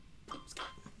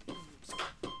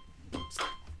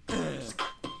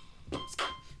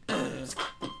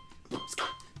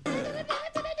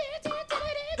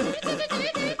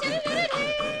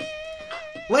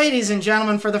Ladies and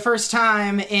gentlemen, for the first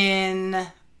time in,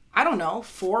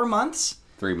 4 months?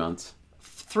 3 months.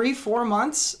 4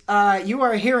 months, you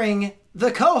are hearing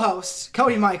the co-host,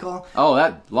 Cody Michael. Oh,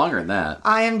 that longer than that.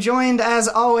 I am joined, as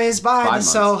always, by 5 the months.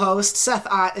 so-host. Seth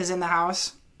Ott is in the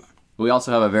house. We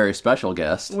also have a very special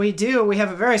guest. We do. We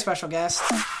have a very special guest.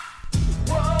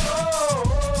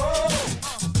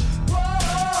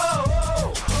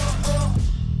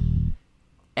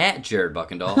 At Jared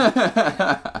Buckendall.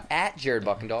 At Jared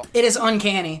Buckendall. It is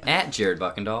uncanny. At Jared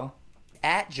Buckendall.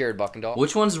 At Jared Buckendall.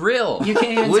 Which one's real? You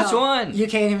can't even Which tell. one? You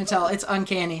can't even tell. It's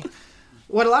uncanny.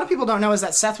 What a lot of people don't know is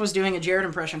that Seth was doing a Jared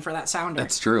impression for that sounder.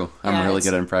 That's true. I'm Yeah, really it's-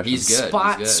 good at impressions. He's good.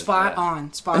 Spot yeah.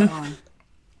 on. Spot on.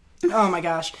 Oh my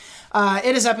gosh.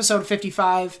 It is episode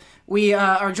 55. We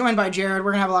are joined by Jared.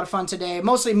 We're going to have a lot of fun today.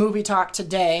 Mostly movie talk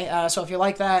today. So if you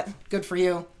like that, good for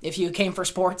you. If you came for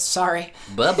sports, sorry.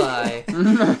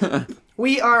 Bye-bye.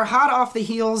 We are hot off the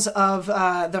heels of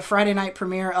the Friday night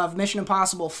premiere of Mission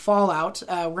Impossible Fallout.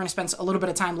 We're going to spend a little bit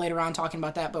of time later on talking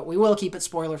about that, but we will keep it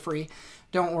spoiler-free.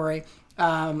 Don't worry.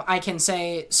 I can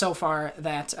say so far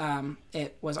that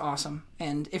it was awesome.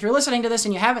 And if you're listening to this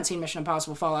and you haven't seen Mission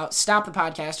Impossible Fallout, stop the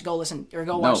podcast, go listen or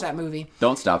go watch that movie.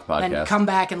 Don't stop the podcast. And come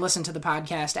back and listen to the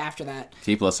podcast after that.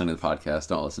 Keep listening to the podcast.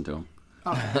 Don't listen to him.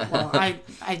 Okay. Well,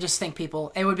 I just think it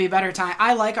would be a better time.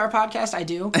 I like our podcast, I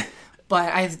do.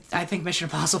 But I think Mission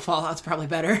Impossible Fallout's probably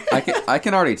better. I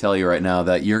can already tell you right now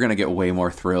that you're going to get way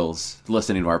more thrills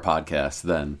listening to our podcast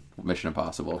than Mission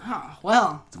Impossible. Oh,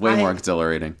 well. It's way more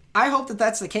exhilarating. I hope that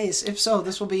that's the case. If so,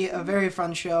 this will be a very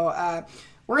fun show.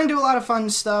 We're going to do a lot of fun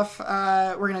stuff.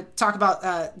 We're going to talk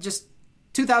about just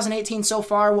 2018 so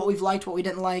far, what we've liked, what we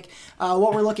didn't like,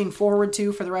 what we're looking forward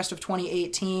to for the rest of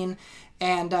 2018.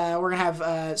 And we're going to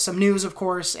have some news, of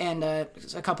course, and a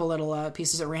couple little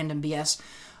pieces of random BS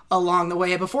along the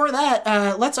way. Before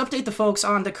that, let's update the folks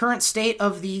on the current state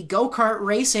of the go-kart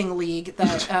racing league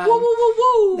that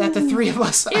that the three of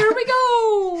us Here we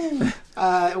go!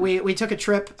 we took a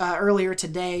trip earlier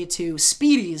today to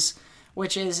Speedy's,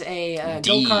 which is a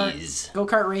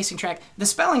go-kart racing track. The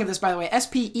spelling of this, by the way,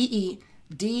 Speedeezzz.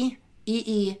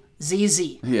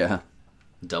 Yeah.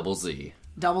 Double Z.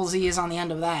 Double Z is on the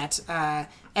end of that.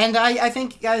 And I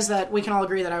think, guys, that we can all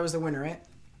agree that I was the winner, right?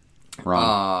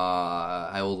 Wrong.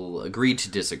 I will agree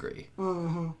to disagree.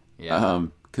 Mm-hmm. Yeah.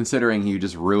 Considering you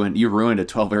ruined a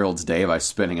 12-year-old's day by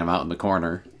spinning him out in the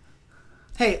corner.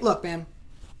 Hey, look, man.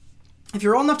 If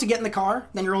you're old enough to get in the car,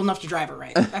 then you're old enough to drive it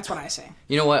right. That's what I say.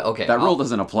 You know what? Okay. That rule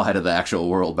doesn't apply to the actual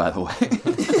world, by the way.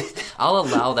 I'll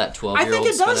allow that 12-year-old I think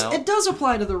it does. spin out. It does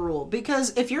apply to the rule,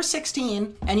 because if you're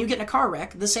 16 and you get in a car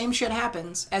wreck, the same shit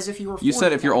happens as if you were 40. You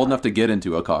said if you're old enough to get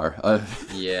into a car.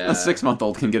 Yeah. A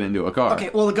 6-month-old can get into a car. Okay,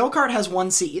 well, the go-kart has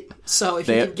one seat, so if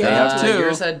They- you can they get have into two.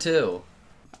 Yours had two.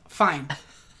 fine.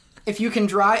 If you can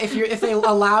drive, if they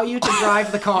allow you to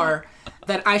drive the car,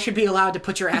 then I should be allowed to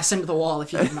put your ass into the wall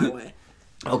if you get in my way.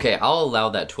 Okay, I'll allow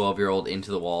that 12-year-old into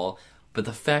the wall, but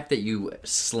the fact that you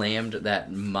slammed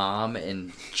that mom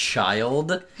and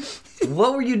child,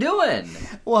 what were you doing?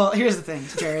 Well, here's the thing,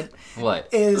 Jared. What?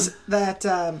 Is that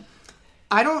there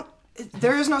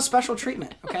is no special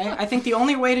treatment, okay? I think the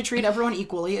only way to treat everyone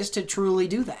equally is to truly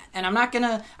do that. And I'm not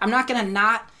gonna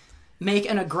not make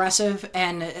an aggressive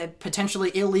and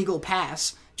potentially illegal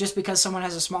pass just because someone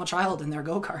has a small child in their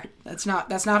go-kart. That's not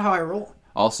how I roll.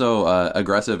 Also,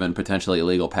 aggressive and potentially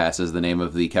illegal pass is the name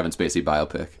of the Kevin Spacey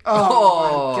biopic.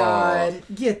 Oh my god.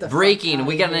 Get the Breaking, fuck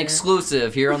we outta got an here.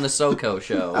 exclusive here on the SoCo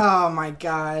show. Oh my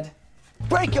god.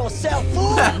 Break yourself,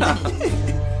 fool!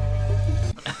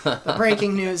 The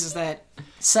breaking news is that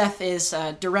Seth is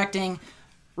directing,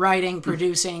 writing,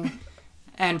 producing,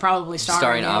 and probably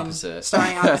starring opposite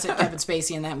Kevin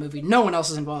Spacey in that movie. No one else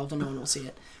is involved and no one will see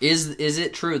it. Is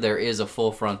it true there is a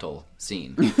full frontal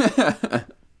scene?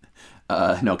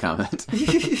 No comment.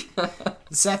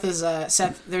 Seth.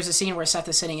 There's a scene where Seth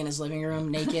is sitting in his living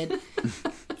room naked,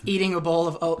 eating a bowl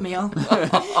of oatmeal,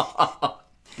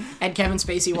 and Kevin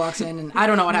Spacey walks in, and I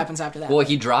don't know what happens after that. Well,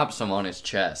 he drops some on his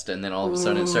chest, and then all of a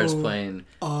sudden it starts playing.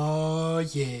 Oh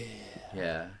yeah.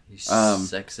 Yeah, you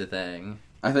sexy thing.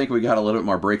 I think we got a little bit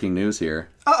more breaking news here.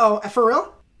 Uh-oh, for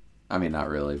real? I mean, not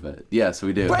really, but yes,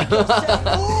 we do. Break yourself,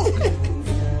 fool!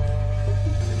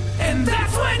 And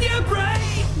that's when you break.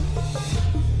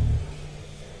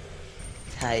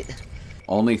 Tight.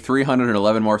 Only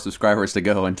 311 more subscribers to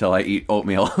go until I eat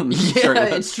oatmeal.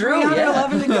 Yeah, it's true.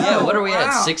 311 to go. Yeah, what are we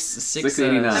Wow. at?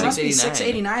 689. That must be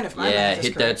 689 if my Yeah, math is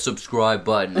hit correct. that subscribe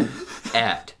button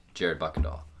at Jared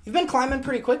Buckendall. You've been climbing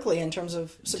pretty quickly in terms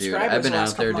of Dude, subscribers. I've been the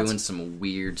last out there couple doing months. some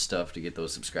weird stuff to get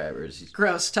those subscribers.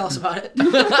 Gross. Tell us about it.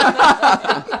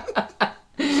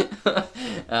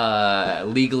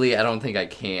 Legally, I don't think I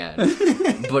can.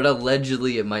 But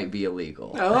allegedly, it might be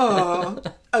illegal. Oh,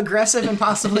 aggressive and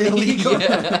possibly illegal.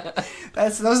 Yeah.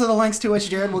 Those are the links to which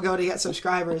Jared will go to get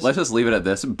subscribers. Let's just leave it at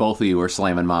this. Both of you were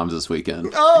slamming moms this weekend.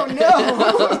 Oh,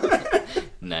 no.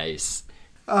 Nice.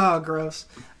 Oh, gross.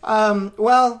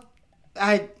 Well,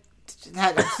 now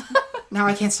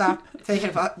I can't stop thinking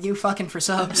about you fucking for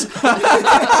subs.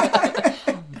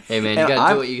 Hey, man, you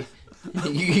gotta do what you...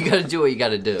 You gotta do what you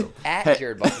gotta do. At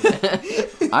Jared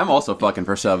Buckendall. I'm also fucking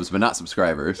for subs, but not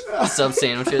subscribers. Sub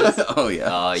sandwiches. Oh,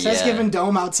 yeah. Oh, Says yeah. giving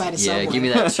dome outside of Yeah, Subway. give me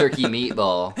that turkey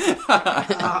meatball.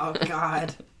 Oh,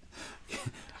 God.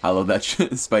 I love that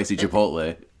spicy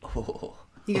chipotle. Oh.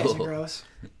 You guys are gross.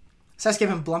 Says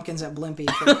giving Blumpkins at Blimpie.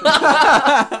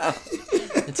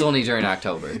 It's only during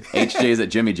October. HJ's at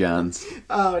Jimmy John's.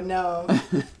 Oh, no.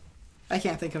 I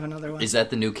can't think of another one. Is that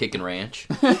the new Kickin' Ranch?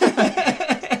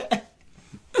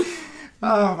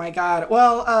 Oh my god.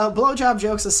 Well, blowjob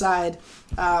jokes aside,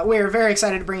 we're very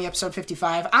excited to bring you episode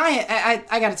 55. I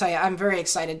gotta tell you, I'm very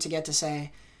excited to get to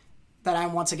say that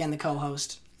I'm once again the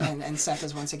co-host, and Seth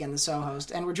is once again the so-host,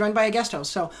 and we're joined by a guest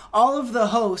host. So all of the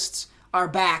hosts are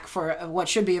back for what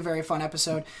should be a very fun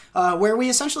episode, where we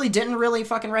essentially didn't really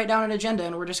fucking write down an agenda,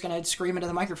 and we're just gonna scream into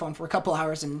the microphone for a couple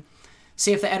hours and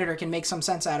see if the editor can make some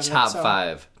sense out of it. Top So-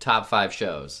 five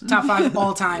shows. Top 5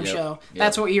 all-time Yep, show. yep.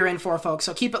 That's what you're in for, folks.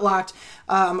 So keep it locked.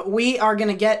 We are going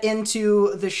to get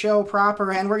into the show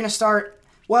proper, and we're going to start,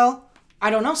 well, I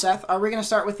don't know, Seth. Are we going to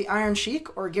start with the Iron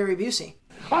Sheik or Gary Busey?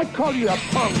 I call you a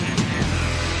punk.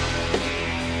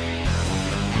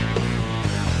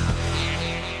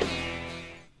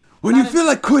 When you feel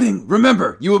like quitting,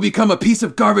 remember, you will become a piece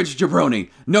of garbage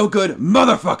jabroni. No good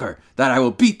motherfucker that I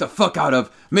will beat the fuck out of,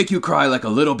 make you cry like a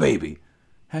little baby.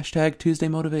 Hashtag Tuesday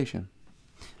motivation.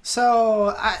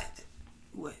 So,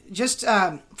 just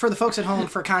for the folks at home,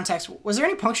 for context, was there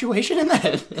any punctuation in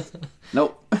that?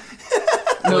 Nope.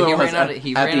 Well, he No, ran at- out.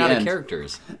 He at ran the out of end.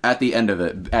 characters. At the end of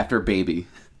it, after baby.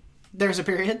 There's a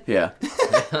period, Yeah.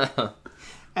 and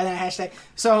then a hashtag.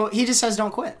 So he just says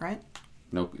don't quit, right?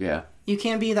 No, yeah. You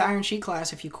can be the Iron Sheik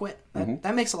class if you quit.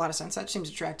 That makes a lot of sense. That seems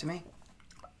to track to me.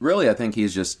 Really, I think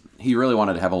he really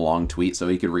wanted to have a long tweet so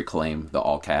he could reclaim the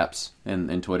all caps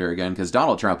in Twitter again, because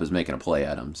Donald Trump is making a play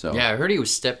at him. So Yeah, I heard he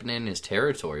was stepping in his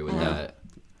territory with that.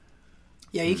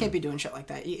 Yeah, you can't be doing shit like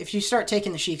that. If you start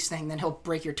taking the Sheik's thing, then he'll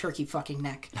break your turkey fucking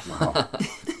neck.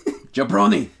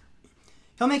 Jabroni.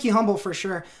 He'll make you humble for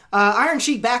sure. Iron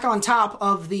Sheik back on top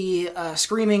of the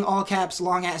screaming all caps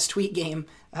long ass tweet game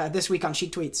this week on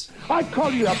Sheik Tweets. I call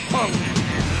you a punk.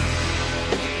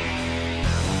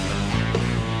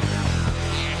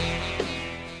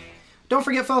 Don't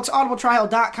forget, folks,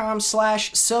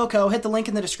 audibletrial.com/SoCo. Hit the link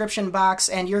in the description box,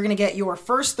 and you're going to get your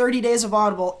first 30 days of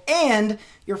Audible and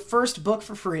your first book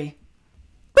for free.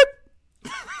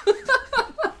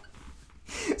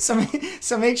 so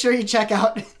make sure you check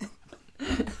out.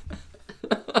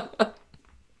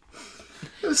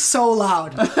 It was so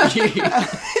loud.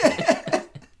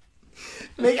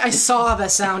 I saw the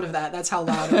sound of that. That's how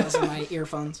loud it was in my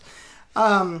earphones.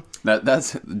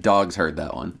 That's dogs heard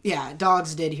that one. Yeah,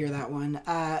 dogs did hear that one.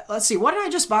 Let's see. What did I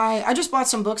just buy? I just bought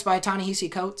some books by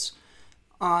Ta-Nehisi Coates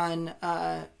on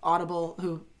Audible,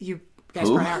 who you guys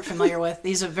Who? probably aren't familiar with.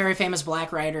 He's a very famous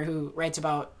black writer who writes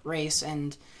about race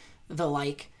and the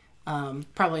like.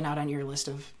 Probably not on your list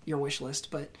of your wish list,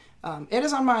 but it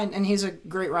is on mine. And he's a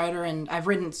great writer, and I've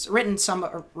read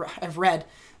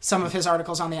some of his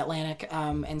articles on The Atlantic,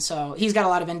 and so he's got a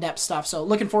lot of in-depth stuff. So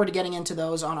looking forward to getting into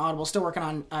those on Audible. Still working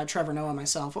on Trevor Noah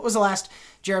myself.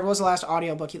 Jared, what was the last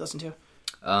audiobook you listened to?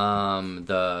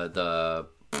 The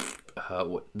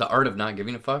Art of Not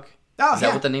Giving a Fuck. Oh, Is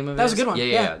that what the name of it That was a is? good one.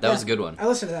 Yeah, that was a good one. I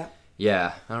listened to that.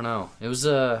 Yeah, I don't know. It was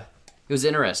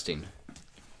interesting.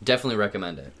 Definitely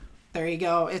recommend it. There you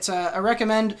go. It's a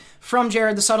recommend from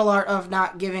Jared, The Subtle Art of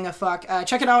Not Giving a Fuck.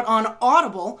 Check it out on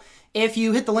Audible. If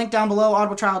you hit the link down below,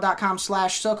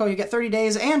 audibletrial.com/SoCo, you get 30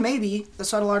 days and maybe The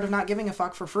Subtle Art of Not Giving a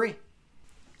Fuck for free.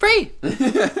 Free!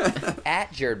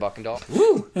 At Jared Buckendall.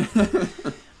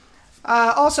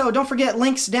 Also, don't forget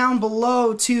links down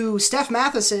below to Steph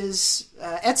Mathis's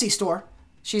Etsy store.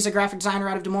 She's a graphic designer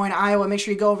out of Des Moines, Iowa. Make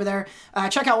sure you go over there.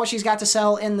 Check out what she's got to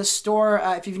sell in the store.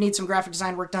 If you need some graphic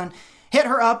design work done, hit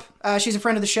her up. She's a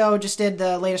friend of the show. Just did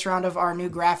the latest round of our new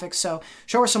graphics. So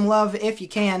show her some love if you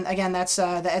can. Again, that's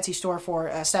the Etsy store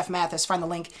for Steph Mathis. Find the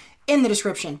link in the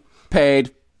description.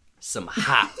 Paid. Some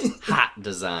hot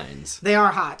designs. They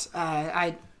are hot.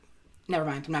 Never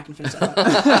mind. I'm not going to finish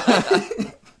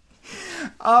that.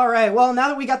 All right, well, now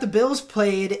that we got the Bills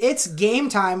played, it's game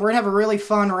time. We're going to have a really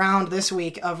fun round this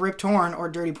week of Rip Torn or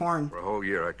Dirty Porn. For a whole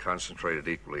year, I concentrated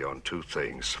equally on two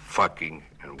things, fucking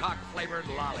and Cock-flavored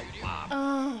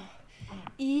lollipop.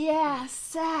 Yeah,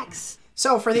 sex.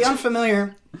 So, for the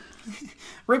unfamiliar,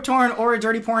 Rip Torn or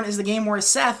Dirty Porn is the game where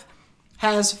Seth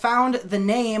has found the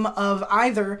name of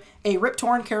either a Rip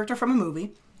Torn character from a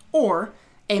movie or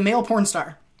a male porn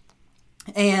star.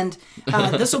 And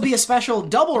this will be a special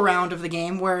double round of the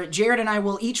game where Jared and I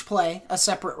will each play a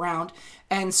separate round.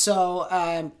 And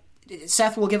so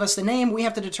Seth will give us the name. We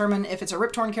have to determine if it's a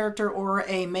Rip Torn character or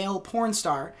a male porn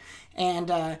star. And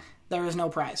there is no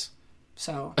prize.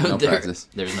 So No prizes.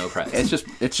 There's no prize.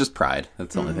 It's just pride.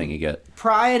 That's the only thing you get.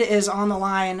 pride is on the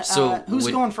line. So Who's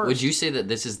going first? Would you say that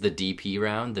this is the DP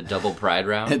round, the double pride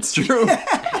round? It's true.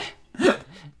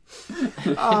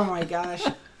 Oh my gosh.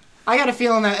 I got a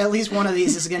feeling that at least one of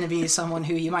these is going to be someone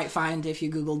who you might find if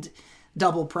you Googled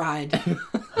double pride.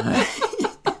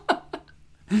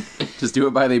 Just do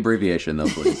it by the abbreviation, though,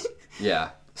 please. Yeah.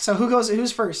 So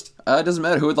who's first? It doesn't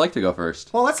matter. Who would like to go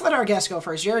first? Well, let's let our guest go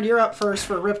first. Jared, you're up first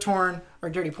for Rip Torn or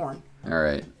Dirty Porn. All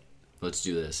right. Let's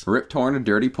do this. Rip Torn or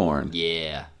Dirty Porn?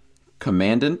 Yeah.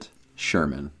 Commandant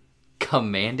Sherman.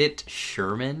 Commandant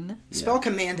Sherman? Spell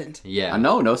commandant. Yeah.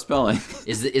 No spelling.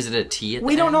 Is it a T at the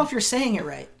We don't end? know if you're saying it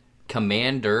right.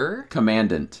 Commander?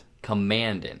 Commandant.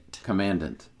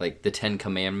 Commandant. Like the 10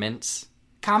 Commandments?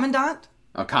 Commandant?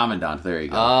 Oh, Commandant. There you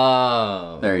go.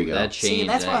 Oh. There you go. That changed. See,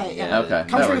 that's that. why. Yeah. Okay. That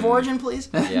Country was- of origin, please.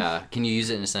 Yeah. Can you use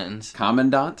it in a sentence?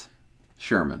 Commandant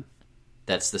Sherman.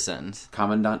 That's the sentence.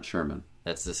 Commandant Sherman.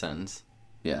 That's the sentence.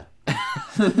 Yeah.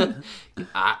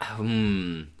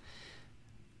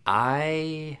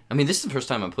 I mean, this is the first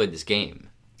time I played this game.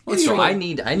 It's So true. I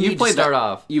need to start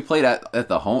off. You played at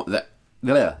the home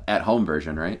at home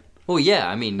version, right? Well, yeah.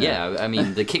 I mean, the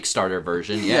Kickstarter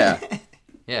version. Yeah.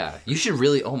 Yeah. You should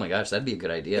really. Oh my gosh, that'd be a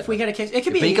good idea. If we get a case, it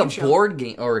could be Make a a game show. board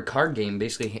game or a card game,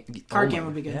 basically. Card game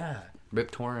would be good. Yeah. Rip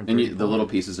Torn. And the little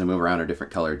pieces to move around are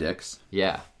different color dicks.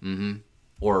 Yeah. Mm-hmm.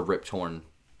 Or Rip Torn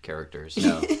characters.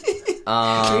 No.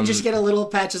 You just get a little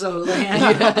patches of Houlihan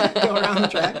go around the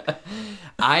track.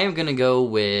 I am gonna go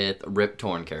with Rip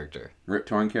Torn character. Rip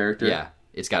Torn character. Yeah,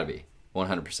 it's got to be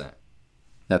 100%.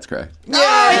 That's correct.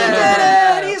 Oh, he did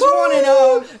it! He's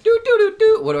 1-0. Do.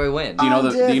 What do I win? Do you know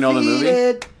the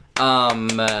movie?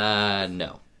 Undefeated.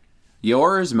 No.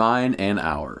 Yours, mine, and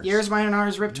ours. Yours, mine, and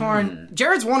ours, Rip Torn.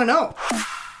 Jared's 1-0.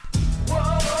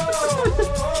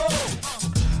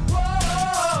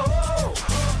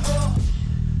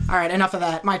 All right, enough of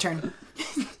that. My turn.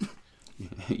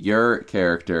 Your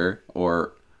character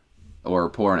or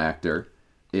porn actor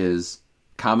is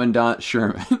Commandant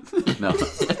Sherman. No.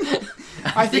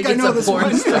 I think I know it's this a porn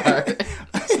one. star.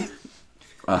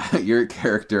 Your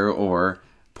character or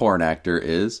porn actor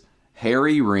is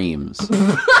Harry Reams.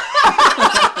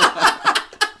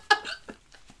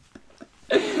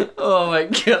 Oh my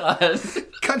god.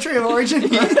 Country of origin.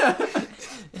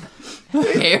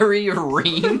 Harry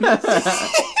Reams?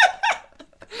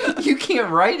 You can't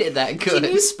write it that good.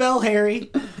 Can you spell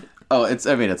Harry? Oh, it's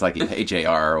like Harry.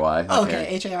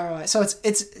 Okay, Harry. So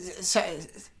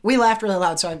it's we laughed really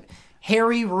loud. So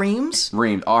Harry Reams,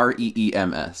 Reams.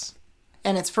 Reems.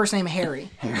 and it's first name Harry.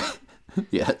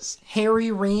 Yes.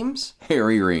 Harry Reams.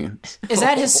 Harry Reams. Is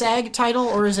that his SAG title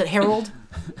or is it Harold?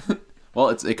 Well,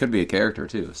 it could be a character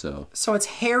too. So So it's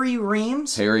Harry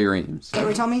Reams. Harry Reams. Is that what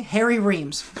you're telling me? Harry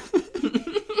Reams.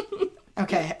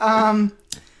 Okay.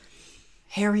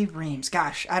 Harry Reams.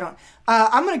 Gosh, I don't.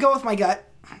 I'm gonna go with my gut.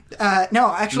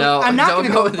 No, actually, No, I'm not don't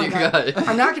gonna go go with with my your gut. gut.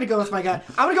 I'm not gonna go with my gut.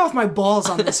 I'm gonna go with my balls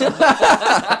on this one.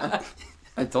 I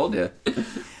told you.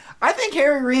 I think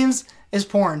Harry Reams is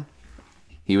porn.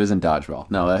 He was in Dodgeball.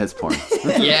 No, that is porn.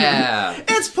 Yeah.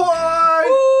 It's porn.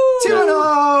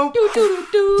 2-0.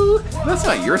 That's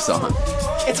not your song.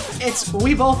 It's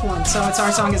we both won, so it's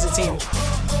our song as a team.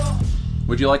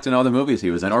 Would you like to know the movies he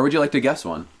was in, or would you like to guess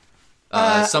one?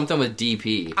 Something with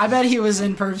DP. I bet he was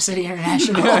in Perv City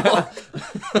International. No,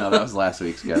 that was last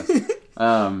week's guess.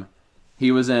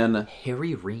 He was in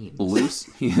Harry Reams.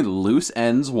 Loose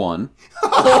Ends 1.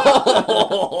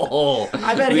 I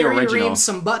bet The Harry original. Reams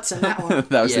some butts in that one.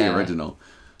 That was Yeah. the original.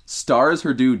 Stars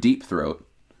Her Do Deep Throat.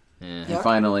 Yeah. And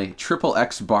finally, Triple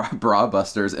X Bra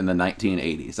Busters in the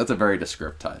 1980s. That's a very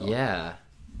descriptive title. Yeah.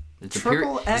 It's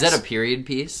Triple Is X- that a period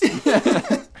piece?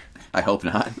 I hope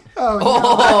not.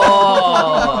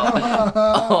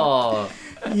 Oh.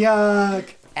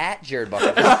 Yuck. At Jared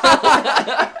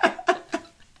Buckendall.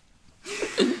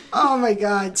 Oh my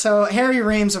god. So Harry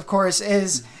Reams, of course,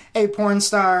 is a porn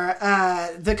star,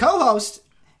 the co-host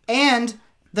and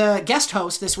the guest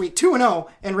host this week, 2-0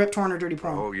 in Rip Torn or Dirty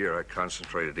Prom. All year I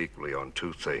concentrated equally on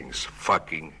two things,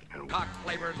 fucking and...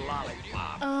 Cock-flavored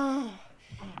lollipop.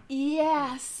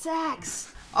 Yeah,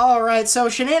 sex. All right, so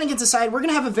shenanigans aside, we're going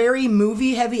to have a very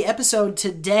movie-heavy episode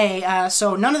today.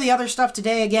 So none of the other stuff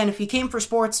today. Again, if you came for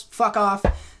sports, fuck off.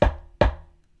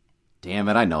 Damn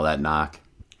it, I know that knock.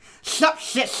 Sup,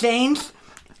 shit stains?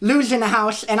 Lou's in the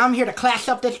house, and I'm here to class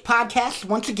up this podcast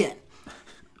once again.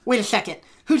 Wait a second.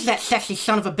 Who's that sexy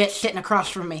son of a bitch sitting across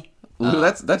from me? Lou,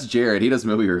 that's Jared. He does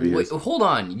movie reviews. Wait, hold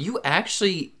on. You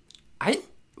actually...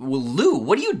 Lou,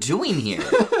 what are you doing here?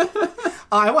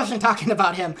 Oh, I wasn't talking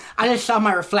about him. I just saw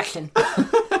my reflection.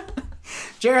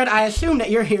 Jared, I assume that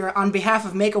you're here on behalf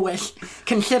of Make-A-Wish,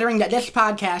 considering that this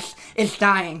podcast is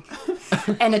dying.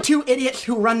 And the two idiots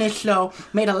who run this show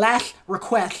made a last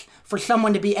request for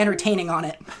someone to be entertaining on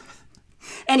it.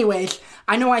 Anyways,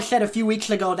 I know I said a few weeks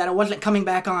ago that I wasn't coming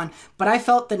back on, but I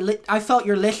felt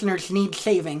your listeners need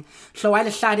saving, so I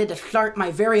decided to start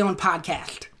my very own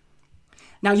podcast.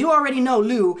 Now, you already know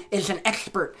Lou is an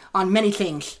expert on many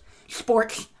things.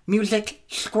 Sports, music,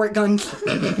 squirt guns.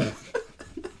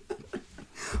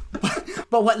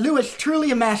 But what Lou is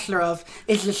truly a master of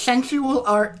is the sensual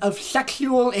art of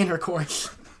sexual intercourse.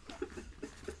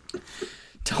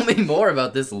 Tell me more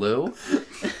about this, Lou.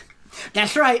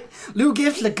 That's right. Lou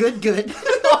gives the good.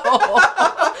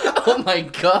 Oh my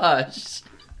gosh.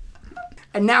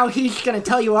 And now he's going to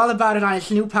tell you all about it on his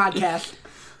new podcast.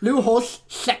 Lou hosts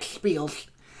Sex Spiels.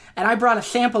 And I brought a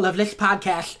sample of this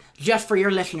podcast just for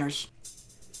your listeners.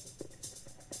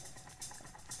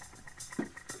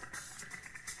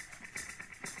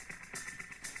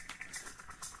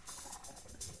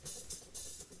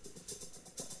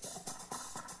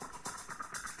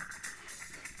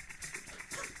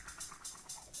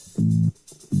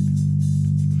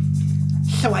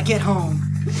 So I get home.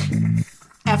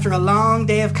 After a long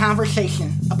day of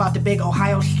conversation about the big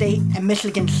Ohio State and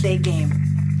Michigan State game.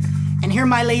 And hear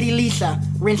my lady Lisa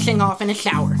rinsing off in the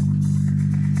shower.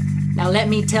 Now let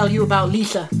me tell you about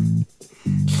Lisa.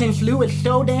 Since Lou is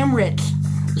so damn rich,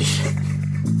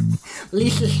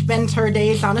 Lisa spends her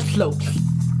days on the slopes.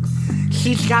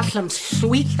 She's got some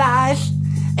sweet thighs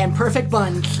and perfect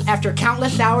buns after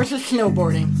countless hours of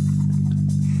snowboarding.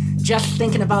 Just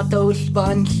thinking about those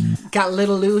buns got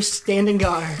little Lou standing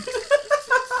guard.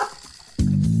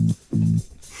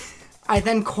 I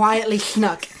then quietly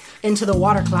snuck into the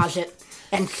water closet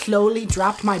and slowly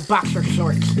dropped my boxer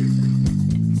shorts.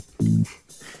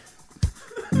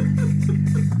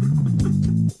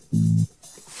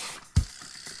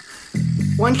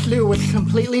 Once Lou was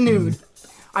completely nude,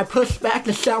 I pushed back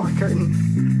the shower curtain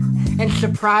and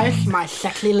surprised my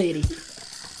sexy lady.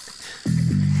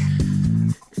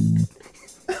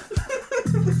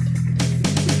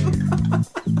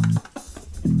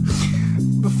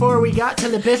 Before we got to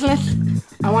the business,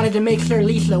 I wanted to make sure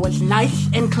Lisa was nice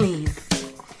and clean.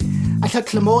 I took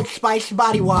some Old Spice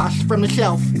body wash from the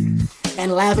shelf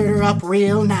and lathered her up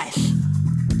real nice.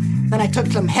 Then I took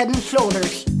some Head and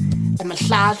Shoulders and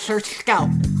massaged her scalp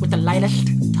with the lightest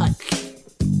touch.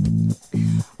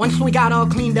 Once we got all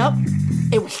cleaned up,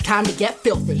 it was time to get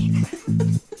filthy.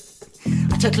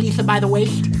 I took Lisa by the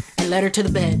waist and led her to the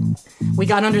bed. We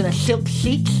got under the silk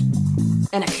sheets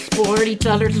and explored each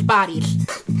other's bodies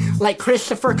like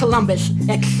Christopher Columbus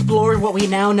explored what we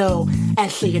now know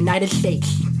as the United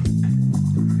States.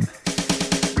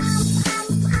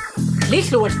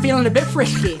 Lisa was feeling a bit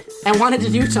frisky and wanted to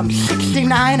do some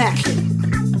 69 action.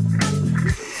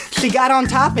 She got on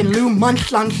top and Lou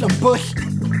munched on some bush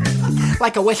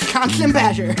like a Wisconsin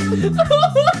badger.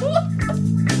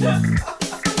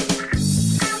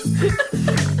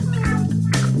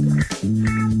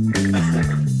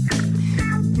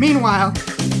 Meanwhile,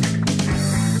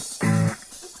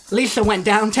 Lisa went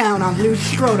downtown on Lou's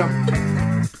scrotum.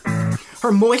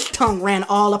 Her moist tongue ran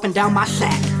all up and down my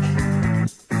sack.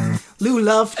 Lou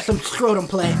loved some scrotum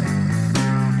play,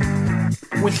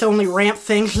 which only ramped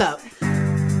things up.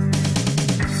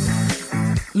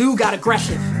 Lou got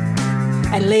aggressive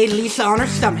and laid Lisa on her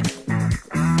stomach.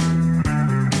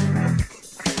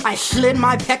 I slid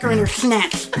my pecker in her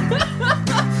snatch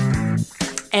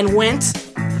and went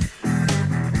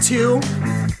to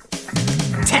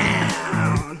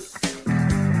town.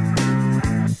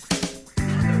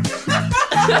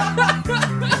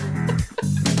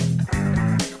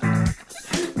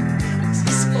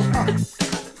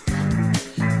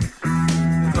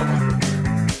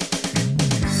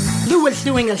 Lou was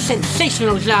doing a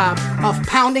sensational job of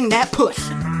pounding that puss,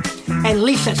 and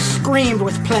Lisa screamed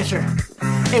with pleasure.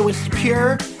 It was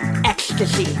pure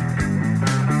ecstasy.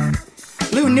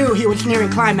 Lou knew he was nearing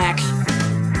climax.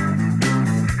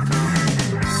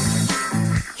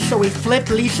 So we flipped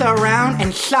Lisa around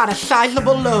and shot a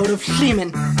sizable load of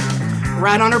semen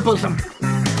right on her bosom.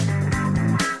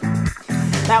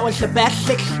 That was the best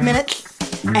 6 minutes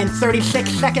and 36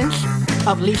 seconds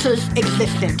of Lisa's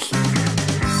existence.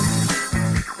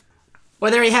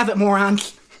 Well, there you have it,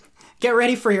 morons. Get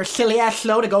ready for your silly-ass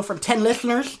slow to go from 10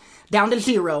 listeners down to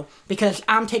 0, because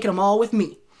I'm taking them all with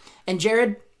me. And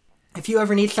Jared, if you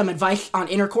ever need some advice on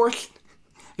intercourse,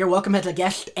 you're welcome as a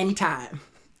guest anytime.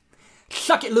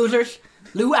 Suck it, losers.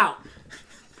 Lou out.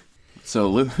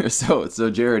 So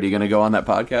Jared, are you gonna go on that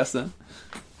podcast then?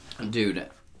 Dude,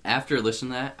 after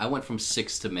listening to that, I went from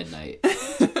 6 to midnight.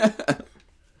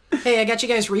 Hey, I got you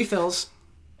guys refills.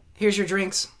 Here's your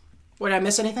drinks. Did I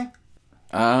miss anything?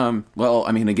 Well,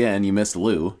 I mean, again, you missed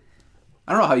Lou.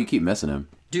 I don't know how you keep missing him.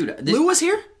 Dude, Lou was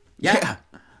here? Yeah.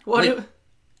 What? Like,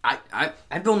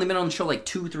 I've only been on the show like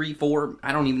 2, 3, 4,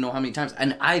 I don't even know how many times,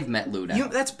 and I've met Lou now.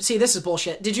 This is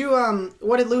bullshit. Did you,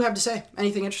 what did Lou have to say?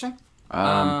 Anything interesting?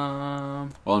 Well,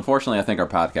 unfortunately, I think our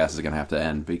podcast is going to have to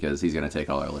end because he's going to take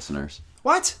all our listeners.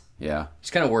 What? Yeah.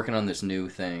 He's kind of working on this new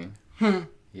thing.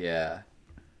 Yeah.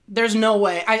 There's no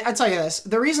way. I tell you this.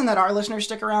 The reason that our listeners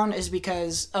stick around is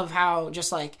because of how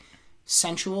just, like,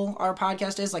 sensual our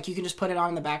podcast is. Like, you can just put it on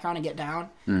in the background and get down.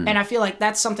 And I feel like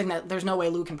that's something that there's no way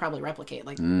Lou can probably replicate.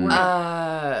 Like,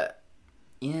 Yeah,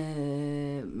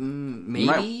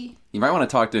 maybe? You might want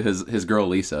to talk to his girl,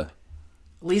 Lisa.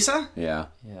 Lisa? Yeah.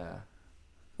 Yeah.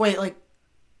 Wait, like,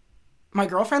 my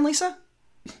girlfriend Lisa?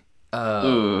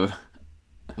 Ooh.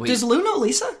 Wait, Does Lou know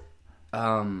Lisa?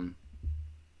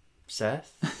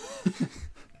 Seth?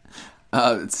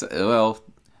 Well,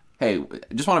 hey,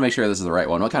 just want to make sure this is the right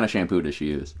one. What kind of shampoo does she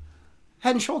use?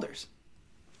 Head and Shoulders.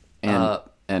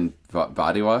 And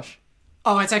body wash?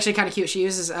 Oh, it's actually kind of cute. She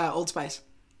uses Old Spice.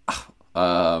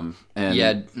 And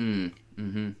Yeah,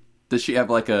 does she have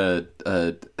like a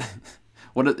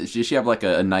does she have like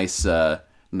a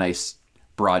nice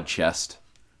broad chest?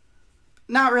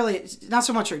 Not really. Not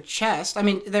so much her chest. I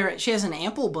mean, she has an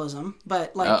ample bosom,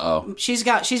 but like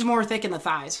she's more thick in the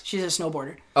thighs. She's a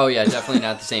snowboarder. Oh, yeah, definitely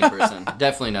not the same person.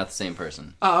 Definitely not the same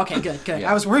person. Oh, okay, good.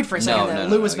 I was worried for a second that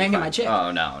Lou was banging my chick.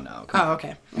 Oh, no. Oh,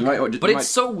 okay. But it's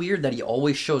so weird that he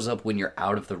always shows up when you're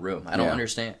out of the room. I don't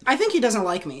understand. I think he doesn't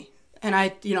like me,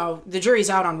 and the jury's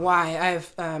out on why.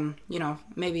 I've,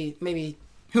 maybe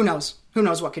who knows? Who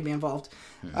knows what could be involved?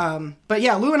 But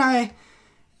yeah, Lou and I,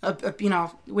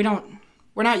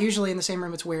 we're not usually in the same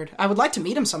room. It's weird. I would like to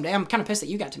meet him someday. I'm kind of pissed that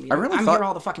you got to meet him. I'm here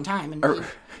all the fucking time. And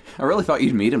I really thought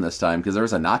you'd meet him this time because there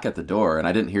was a knock at the door and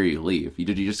I didn't hear you leave.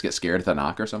 Did you just get scared at the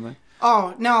knock or something?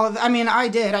 Oh, no. I mean, I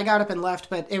did. I got up and left,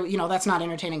 but that's not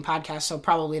entertaining podcast, so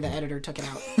probably the editor took it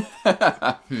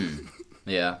out.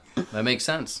 Yeah, that makes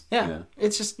sense. Yeah.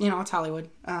 It's just, it's Hollywood.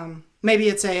 Maybe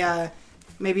it's a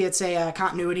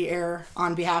continuity error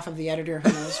on behalf of the editor.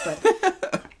 Who knows?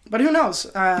 But who knows?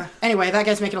 Anyway, that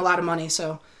guy's making a lot of money,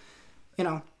 so,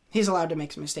 he's allowed to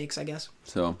make some mistakes, I guess.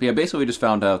 So, yeah, basically we just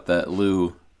found out that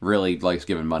Lou really likes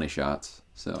giving money shots,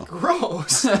 so.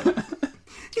 Gross.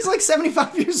 He's like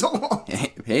 75 years old.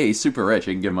 Hey, he's super rich.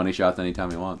 He can give money shots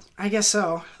anytime he wants. I guess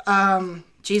so.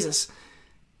 Jesus.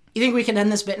 You think we can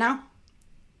end this bit now?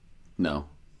 No.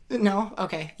 No?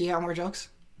 Okay. You got more jokes?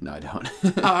 No, I don't.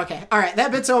 Oh, okay. All right.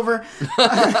 That bit's over.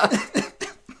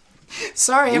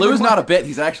 Sorry, everyone. Lou's not a bit.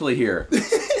 He's actually here.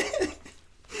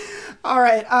 All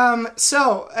right.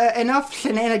 So, enough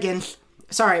shenanigans.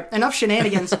 Sorry, enough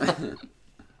shenanigans.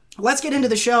 Let's get into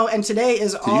the show, and today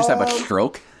is all... Did you just have a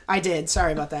stroke? I did.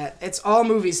 Sorry about that. It's all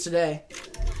movies today.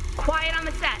 Quiet on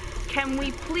the set. Can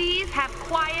we please have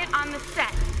quiet on the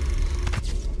set?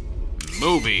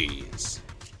 Movies.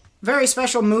 Very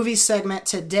special movie segment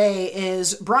today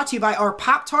is brought to you by our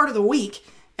Pop-Tart of the Week,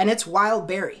 and it's Wild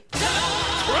Berry.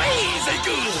 Crazy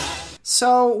good.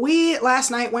 So we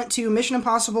last night went to Mission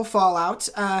Impossible Fallout,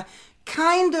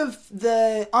 kind of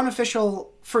the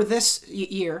unofficial for this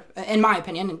year, in my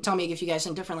opinion, and tell me if you guys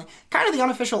think differently, kind of the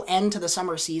unofficial end to the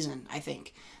summer season, I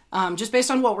think. Just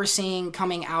based on what we're seeing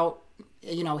coming out,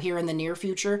 here in the near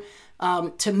future.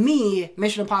 To me,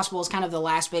 Mission Impossible is kind of the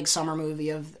last big summer movie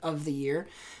of the year.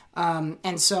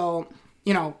 And so,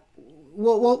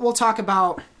 we'll talk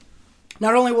about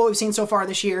not only what we've seen so far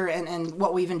this year and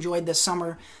what we've enjoyed this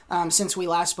summer since we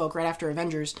last spoke right after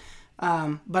Avengers,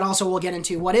 but also we'll get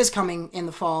into what is coming in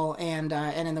the fall and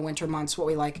in the winter months, what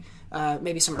we like,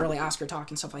 maybe some early Oscar talk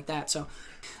and stuff like that. So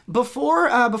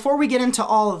before we get into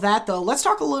all of that, though, let's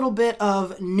talk a little bit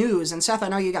of news. And Seth, I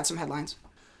know you got some headlines.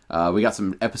 We got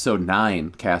some episode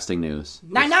 9 casting news.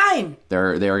 9! They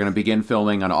are going to begin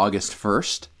filming on August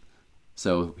 1st,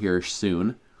 so here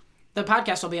soon. The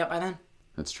podcast will be up by then.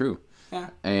 That's true. Yeah.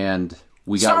 And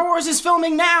we got Star Wars is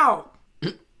filming now.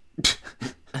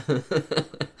 All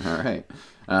right.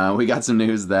 We got some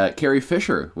news that Carrie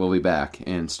Fisher will be back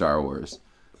in Star Wars.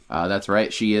 That's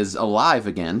right. She is alive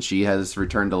again. She has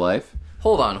returned to life.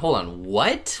 Hold on.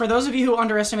 What? For those of you who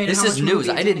underestimated, This how is much news.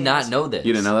 movie I did Disney not is. know this.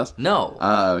 You didn't know this?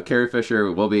 No. Carrie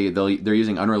Fisher will be. They're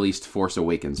using unreleased Force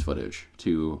Awakens footage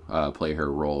to play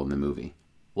her role in the movie.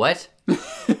 What?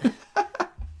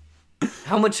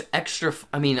 How much extra?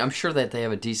 I mean, I'm sure that they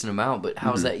have a decent amount, but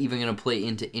how is that even going to play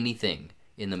into anything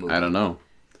in the movie? I don't know.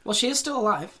 Well, she is still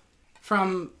alive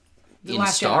from the In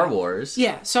last Star Jedi. Wars.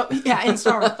 Yeah. So yeah, in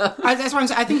Star Wars. That's why I'm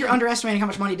saying. I think you're underestimating how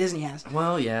much money Disney has.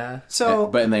 Well, yeah. So,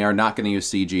 But they are not going to use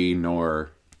CG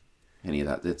nor any of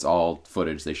that. It's all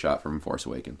footage they shot from Force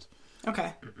Awakens.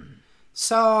 okay.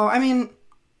 So I mean,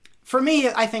 for me,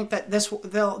 I think that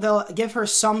they'll give her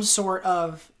some sort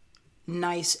of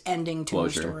nice ending to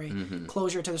Closure. the story,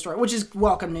 closure to the story, which is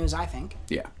welcome news. I think.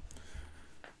 Yeah.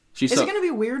 She's Is so, it going to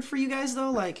be weird for you guys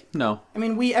though? Like, No. I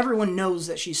mean, everyone knows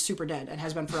that she's super dead and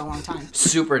has been for a long time.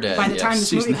 Super dead. By the yes. time this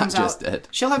She's movie not comes just out, dead.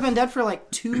 she'll have been dead for like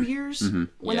 2 years when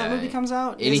Yeah. that movie comes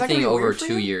out. Is that gonna Anything be over weird for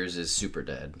 2 you? years is super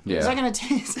dead. Yeah. Is that going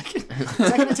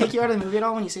to take you out of the movie at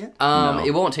all when you see it? No.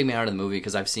 It won't take me out of the movie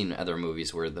because I've seen other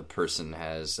movies where the person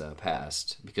has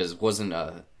passed. Because was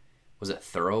it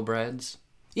Thoroughbreds?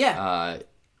 Yeah,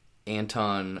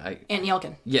 Anton. Aunt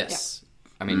Yelkin. Yes.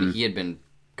 I mean, he had been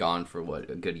gone for what,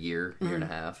 a good year and a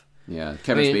half. Yeah.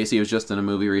 Kevin I mean- Spacey was just in a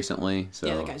movie recently, so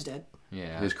Yeah, that guy's dead.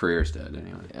 Yeah. his career's dead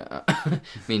anyway. I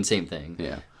mean, same thing.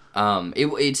 Yeah.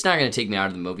 It's not going to take me out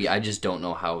of the movie. I just don't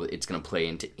know how it's going to play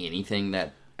into anything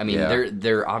that. I mean, Yeah.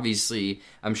 they're obviously.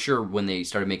 I'm sure when they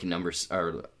started making numbers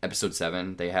or episode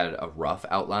 7, they had a rough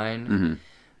outline,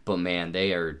 but man,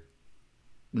 they are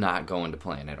not going to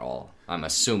plan at all. I'm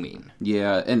assuming.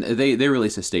 Yeah, and they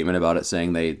released a statement about it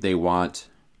saying they want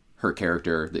her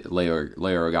character, Leia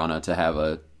Organa, to have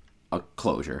a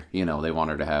closure. You know, they want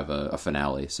her to have a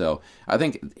finale. So I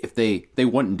think if they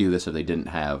wouldn't do this if they didn't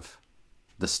have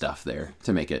the stuff there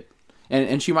to make it.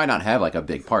 And she might not have like a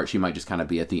big part. She might just kind of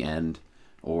be at the end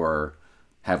or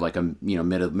have like a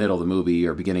middle of the movie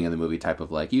or beginning of the movie type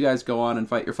of like, you guys go on and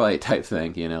fight your fight type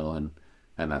thing,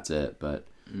 and that's it. But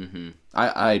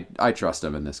I trust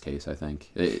them in this case. I think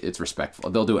it's respectful.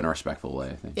 They'll do it in a respectful way,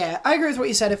 I think. Yeah, I agree with what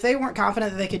you said. If they weren't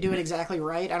confident that they could do it exactly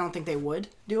right, I don't think they would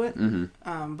do it.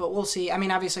 But we'll see. I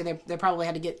mean, obviously, they probably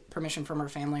had to get permission from her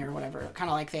family or whatever, kind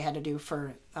of like they had to do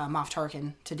for Moff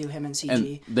Tarkin to do him in CG.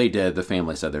 And they did. The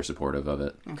family said they're supportive of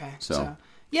it. Okay, So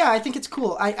yeah, I think it's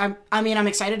cool. I mean, I'm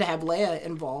excited to have Leia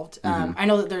involved. I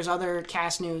know that there's other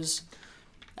cast news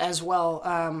as well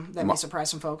that may surprise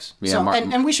some folks. Yeah, So,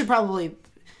 and we should probably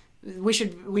we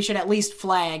should at least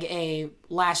flag a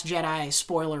Last Jedi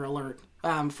spoiler alert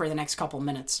for the next couple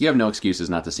minutes. you have no excuses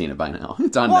not to see it by now.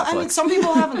 It's on Well, Netflix. I mean, some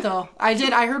people haven't though. I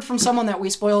heard from someone that we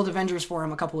spoiled Avengers for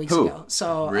him a couple weeks Who? ago.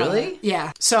 So Really?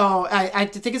 yeah. So I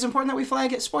think it's important that we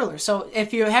flag it spoilers. So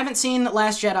if you haven't seen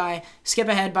Last Jedi, skip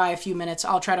ahead by a few minutes.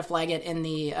 I'll try to flag it in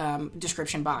the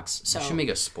description box. So We should make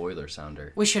a spoiler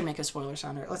sounder. we should make a spoiler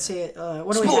sounder. Let's see.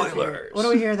 What do we have here? Spoilers! What do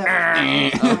we hear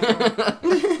that?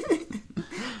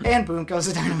 And boom goes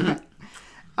the dynamite.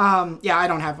 Yeah, I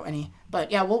don't have any,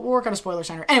 but yeah, we'll work on a spoiler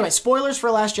sounder. Anyway, spoilers for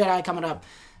Last Jedi coming up.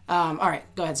 All right,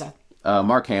 go ahead, Seth.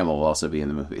 Mark Hamill will also be in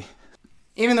the movie.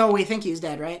 Even though we think he's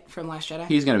dead, right, from Last Jedi.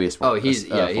 He's going to be a Oh,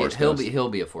 Force he'll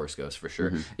Ghost. be a Force Ghost for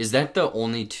sure. Is that the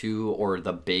only two or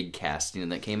the big casting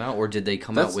that came out, or did they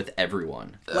come That's- out with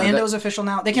everyone? Lando's official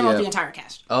now. They came out with yeah. the entire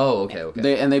cast. Oh, okay.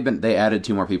 They added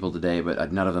 2 more people today,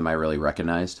 but none of them I really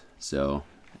recognized. So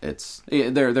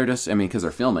they're just, I mean, because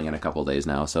they're filming in a couple of days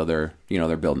now, so they're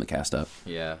building the cast up.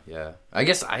 Yeah. I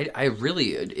guess I really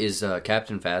is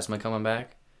Captain Phasma coming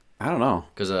back? I don't know.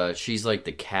 Because she's like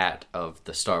the cat of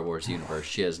the Star Wars universe.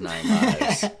 She has 9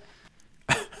 lives.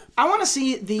 I want to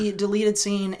see the deleted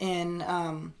scene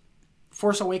in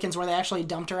Force Awakens where they actually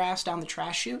dumped her ass down the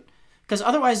trash chute. Because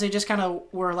otherwise they just kind of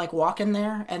were like walking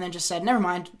there and then just said, never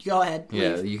mind, go ahead.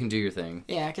 Yeah, leave." you can do your thing.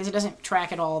 Yeah, because it doesn't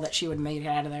track at all that she would make it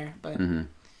out of there. But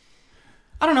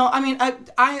I don't know. I mean,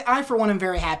 I for one am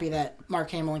very happy that Mark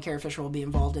Hamill and Carrie Fisher will be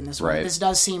involved in this one. Right. This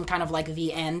does seem kind of like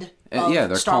the end of yeah,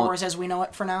 they're Star calling- Wars as we know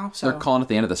it for now. So They're calling it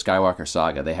the end of the Skywalker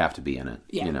saga. They have to be in it.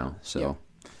 Yeah. So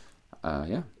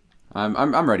yeah.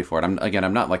 I'm ready for it.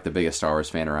 I'm not like the biggest Star Wars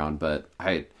fan around, but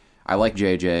I like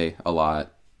JJ a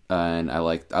lot. And I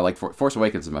like Force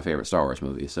Awakens is my favorite Star Wars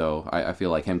movie, so I feel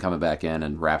like him coming back in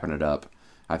and wrapping it up,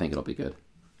 I think it'll be good.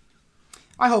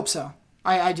 I hope so.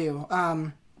 I do.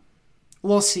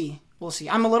 We'll see.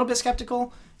 I'm a little bit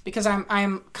skeptical because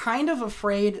I'm kind of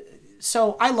afraid.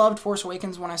 So I loved Force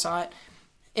Awakens when I saw it,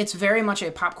 It's very much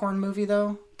a popcorn movie,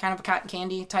 though, kind of a cotton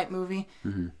candy type movie.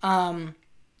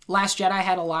 Last Jedi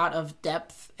had a lot of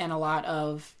depth and a lot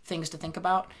of things to think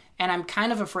about, and I'm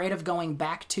kind of afraid of going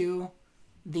back to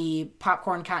the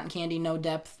popcorn, cotton candy, no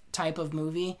depth type of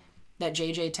movie that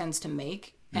JJ tends to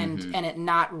make, and it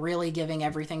not really giving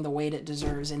everything the weight it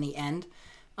deserves in the end.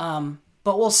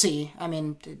 But we'll see. I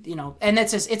mean, and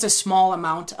it's a small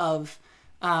amount of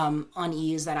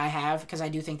unease that I have, because I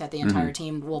do think that the entire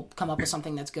team will come up with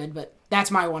something that's good, but that's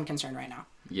my one concern right now.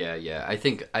 Yeah. I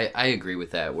think I agree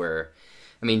with that, where,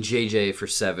 I mean, JJ for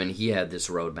 7, he had this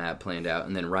roadmap planned out,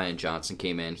 and then Rian Johnson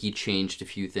came in. He changed a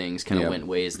few things, kind of went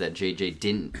ways that JJ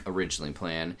didn't originally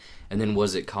plan. And then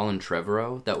was it Colin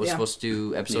Trevorrow that was supposed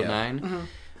to do episode 9?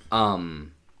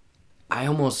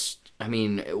 I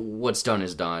mean, what's done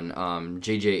is done.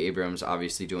 J.J. Abrams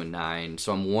obviously doing 9,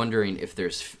 so I'm wondering if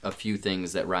there's a few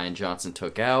things that Rian Johnson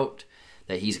took out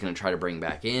that he's going to try to bring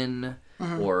back in,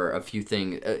 or a few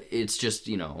things. It's just,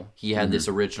 he had this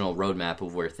original roadmap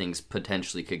of where things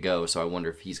potentially could go, so I wonder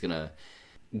if he's going to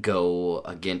go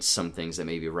against some things that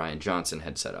maybe Rian Johnson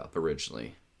had set up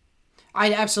originally.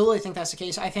 I absolutely think that's the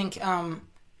case. I think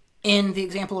in the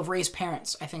example of Rey's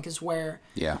parents, I think is where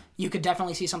you could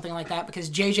definitely see something like that, because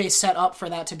JJ set up for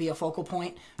that to be a focal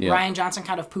point. Rian Johnson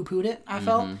kind of poo-pooed it, I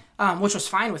felt, which was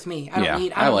fine with me. I don't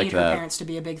need her parents to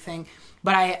be a big thing,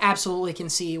 but I absolutely can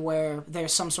see where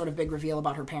there's some sort of big reveal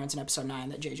about her parents in episode 9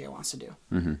 that JJ wants to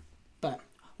do. But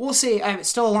we'll see. It's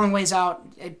still a long ways out,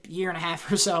 a year and a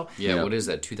half or so. Yeah, what is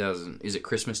that, 2000? Is it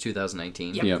Christmas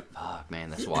 2019? Yep. Fuck,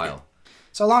 man, that's wild.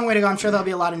 So a long way to go. I'm sure there'll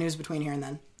be a lot of news between here and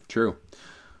then. True.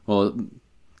 Well,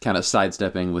 kind of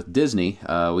sidestepping with Disney,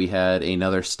 we had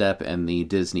another step in the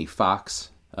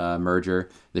Disney-Fox merger.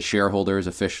 The shareholders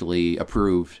officially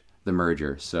approved the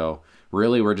merger. So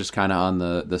really, we're just kind of on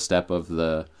the step of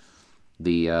the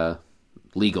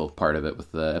legal part of it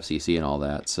with the FCC and all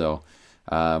that. So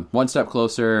one step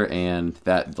closer, and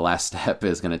that last step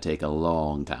is going to take a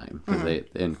long time. Because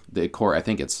in the court, I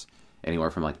think it's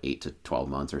anywhere from like 8 to 12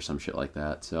 months or some shit like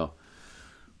that. So,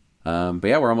 but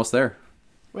yeah, we're almost there.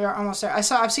 We are almost there.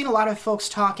 I've seen a lot of folks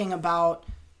talking about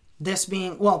this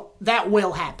being, well, that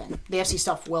will happen. The FC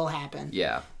stuff will happen.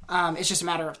 Yeah. It's just a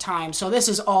matter of time. So this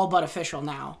is all but official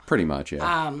now. Pretty much,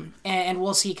 yeah. And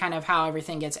we'll see kind of how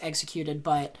everything gets executed.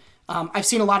 But I've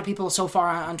seen a lot of people so far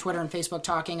on Twitter and Facebook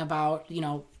talking about,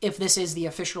 if this is the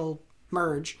official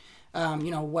merge,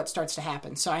 what starts to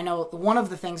happen. So I know one of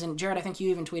the things, and Jared, I think you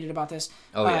even tweeted about this,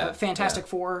 Fantastic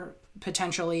Four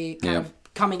potentially kind of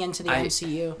coming into the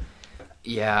MCU.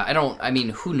 Yeah,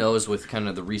 who knows with kind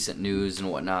of the recent news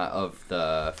and whatnot of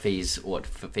the phase 4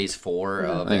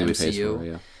 of the MCU. Phase 4,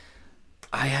 yeah.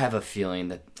 I have a feeling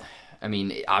that,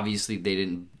 obviously they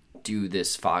didn't do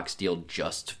this Fox deal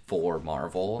just for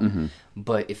Marvel,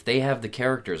 but if they have the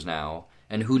characters now,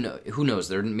 and who knows,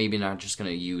 they're maybe not just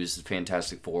going to use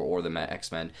Fantastic Four or the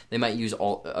X-Men. They might use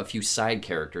a few side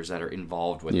characters that are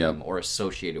involved with them or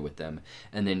associated with them,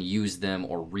 and then use them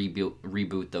or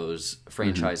reboot those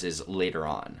franchises later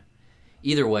on.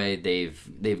 Either way,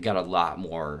 they've got a lot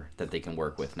more that they can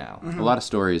work with now. A lot of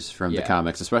stories from the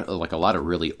comics, especially like a lot of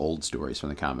really old stories from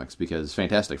the comics, because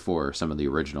Fantastic Four are some of the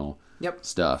original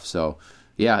stuff. So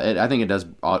yeah, I think it does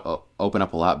open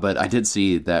up a lot. But I did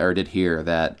see that, or did hear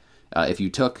that. If you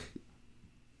took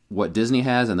what Disney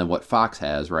has and then what Fox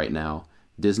has right now,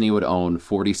 Disney would own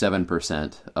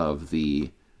 47% of the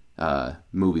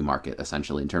movie market,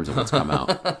 essentially, in terms of what's come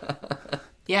out.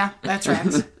 Yeah, that's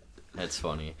right. That's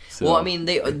funny. So, well,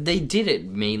 they did it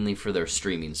mainly for their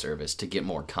streaming service to get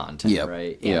more content,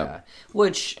 right? Yeah.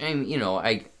 Which,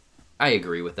 I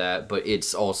agree with that, but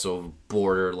it's also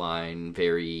borderline,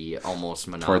 very almost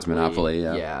monopoly. Towards monopoly,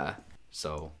 yeah. Yeah.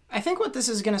 So I think what this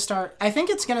is going to start, I think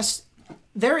it's going to,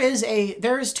 there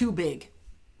is too big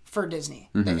for Disney.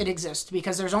 It exists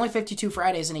because there's only 52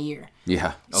 Fridays in a year.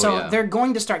 Yeah. So they're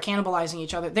going to start cannibalizing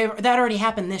each other. That already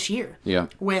happened this year. Yeah.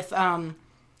 With,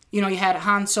 you had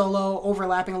Han Solo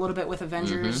overlapping a little bit with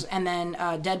Avengers, and then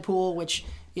Deadpool, which,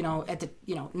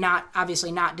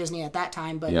 not Disney at that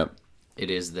time, but it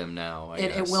is them now.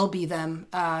 It will be them.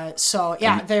 So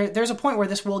yeah, there's a point where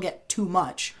this will get too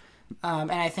much.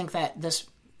 And I think that this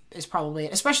is probably,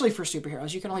 especially for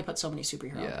superheroes, you can only put so many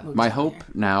superhero movies. My hope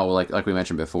now, like we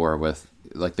mentioned before, with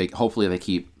hopefully they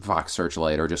keep Fox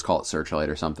Searchlight or just call it Searchlight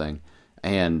or something,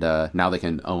 and now they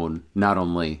can own not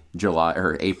only July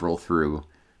or April through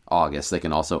August, they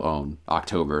can also own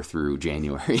October through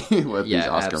January with these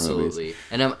Oscar movies.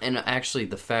 And actually,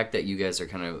 the fact that you guys are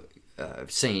kind of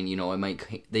saying,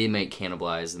 they might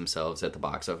cannibalize themselves at the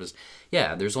box office.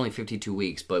 Yeah, there's only 52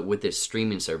 weeks, but with this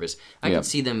streaming service, I can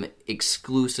see them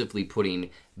exclusively putting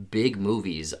big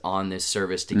movies on this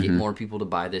service to get more people to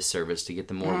buy this service, to get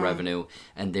them more revenue,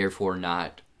 and therefore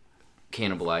not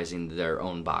cannibalizing their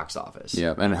own box office.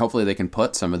 Yeah, and hopefully they can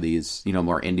put some of these,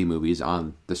 more indie movies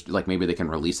on this. Like maybe they can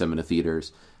release them into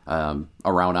theaters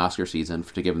around Oscar season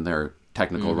to give them their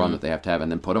technical run that they have to have,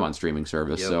 and then put them on streaming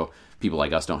service. So people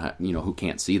like us don't have, who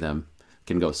can't see them,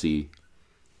 can go see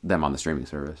them on the streaming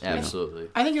service. Absolutely.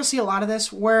 I think you'll see a lot of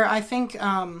this. Where I think,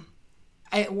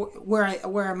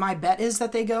 where my bet is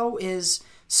that they go is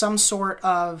some sort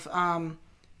of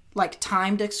like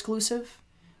timed exclusive.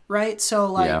 Right,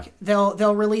 so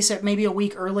they'll release it maybe a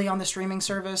week early on the streaming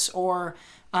service, or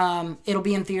it'll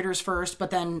be in theaters first, but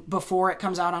then before it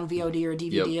comes out on VOD or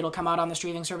DVD, it'll come out on the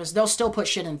streaming service. They'll still put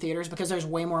shit in theaters because there's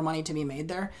way more money to be made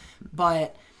there.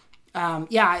 But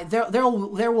there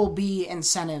will be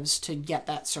incentives to get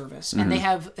that service, and they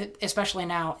have, especially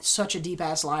now, such a deep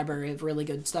ass library of really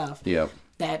good stuff.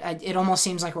 That it almost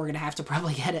seems like we're gonna have to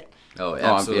probably get it. Oh,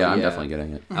 absolutely. I'm definitely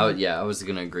getting it. I was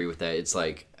gonna agree with that. It's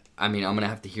like, I mean, I'm going to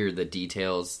have to hear the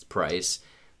details, price,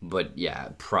 but yeah,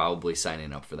 probably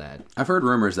signing up for that. I've heard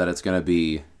rumors that it's going to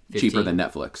be 15? Cheaper than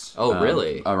Netflix. Oh,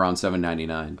 really? Around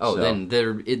 $7.99. Oh, so. Then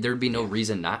there'd be no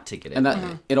reason not to get it. And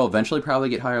that it'll eventually probably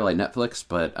get higher like Netflix,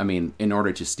 but I mean, in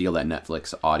order to steal that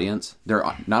Netflix audience, they're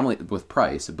not only with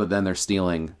price, but then they're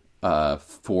stealing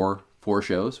four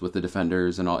shows with the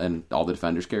Defenders and all the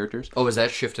Defenders characters. Oh, is that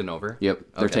shifting over? Yep.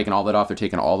 They're taking all that off. They're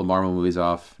taking all the Marvel movies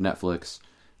off Netflix.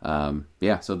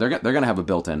 So they're gonna have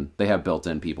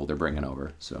built-in people they're bringing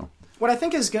over. So what I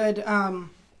think is good, and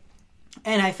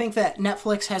I think that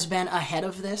Netflix has been ahead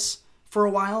of this for a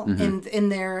while in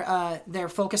their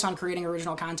focus on creating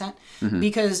original content,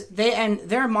 because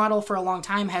their model for a long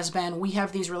time has been, we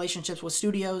have these relationships with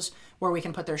studios where we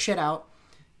can put their shit out.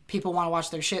 People want to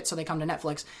watch their shit, so they come to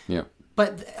Netflix. Yeah.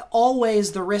 But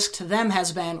always the risk to them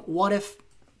has been, what if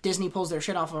Disney pulls their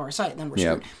shit off of our site, then we're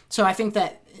screwed. So I think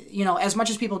that, as much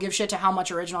as people give shit to how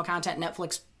much original content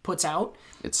Netflix puts out,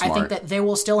 it's smart. I think that they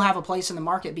will still have a place in the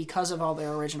market because of all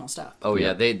their original stuff. Oh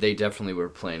yeah, they definitely were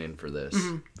planning for this.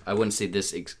 I wouldn't say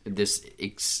this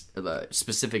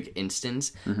specific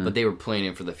instance, but they were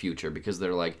planning for the future, because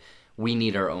they're like, we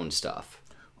need our own stuff.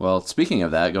 Well, speaking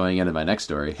of that, going into my next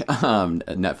story,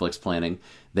 Netflix planning,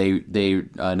 they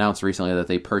announced recently that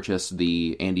they purchased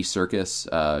the Andy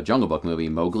Serkis Jungle Book movie,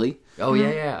 Mowgli. Oh,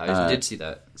 yeah, I did see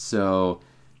that. So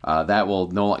that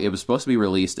will it was supposed to be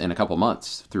released in a couple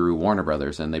months through Warner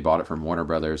Brothers, and they bought it from Warner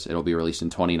Brothers. It'll be released in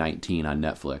 2019 on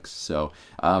Netflix. So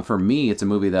for me, it's a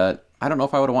movie that I don't know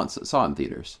if I would have saw it in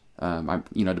theaters.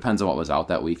 Depends on what was out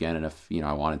that weekend and if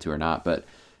I wanted to or not, but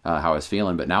how I was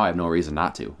feeling. But now I have no reason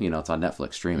not to. It's on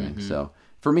Netflix streaming. So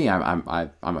for me, I'm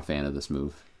a fan of this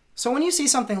move. So when you see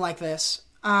something like this,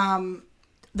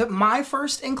 my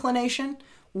first inclination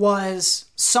was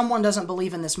someone doesn't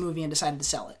believe in this movie and decided to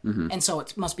sell it, and so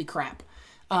it must be crap.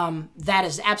 That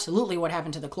is absolutely what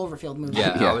happened to the Cloverfield movie.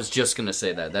 Yeah, I was just going to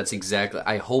say that. That's exactly...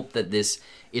 I hope that this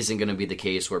isn't going to be the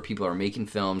case where people are making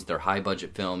films, they're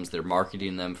high-budget films, they're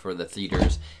marketing them for the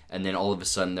theaters, and then all of a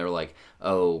sudden they're like,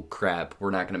 oh, crap,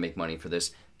 we're not going to make money for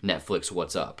this. Netflix,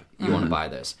 what's up? You want to buy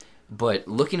this? But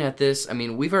looking at this, I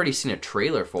mean, we've already seen a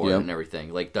trailer for it and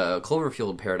everything. Like, the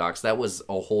Cloverfield Paradox, that was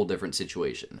a whole different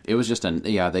situation. It was just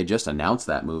they just announced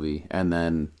that movie, and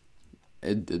then...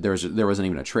 there wasn't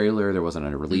even a trailer. There wasn't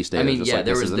a release date. I mean,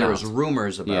 there was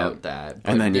rumors about that,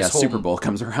 and then Super Bowl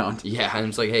comes around. Yeah, and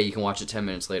it's like, hey, you can watch it 10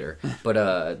 minutes later.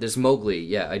 But this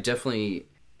Mowgli, I definitely.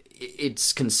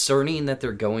 It's concerning that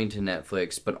they're going to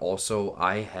Netflix, but also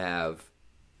I have,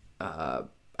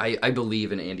 I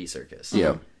believe in Andy Serkis.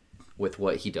 Yeah, with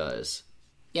what he does.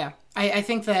 Yeah, I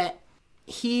think that.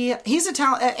 He's a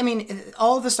talent. I mean,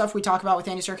 all of the stuff we talk about with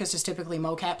Andy Serkis is typically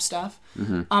mocap stuff.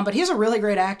 But he's a really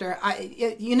great actor.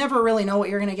 You never really know what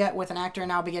you're going to get with an actor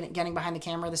now getting behind the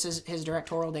camera. This is his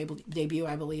directorial debut,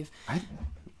 I believe. I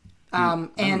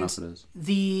don't know if it is.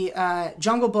 The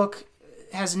Jungle Book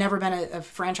has never been a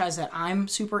franchise that I'm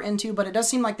super into, but it does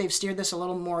seem like they've steered this a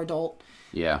little more adult.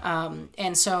 Yeah.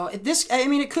 And so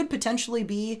it could potentially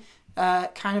be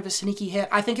kind of a sneaky hit.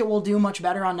 I think it will do much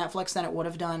better on Netflix than it would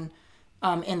have done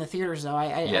in the theaters, though.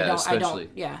 Especially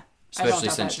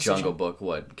since Jungle Book,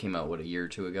 came out a year or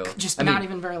two ago? Not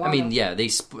even very long. I mean, yeah, they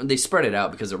spread it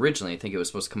out, because originally I think it was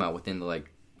supposed to come out within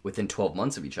 12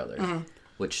 months of each other,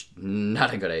 which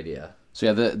not a good idea. So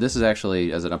yeah, this is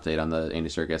actually, as an update on the Andy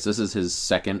Serkis, this is his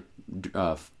second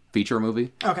feature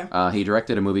movie. Okay. He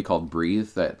directed a movie called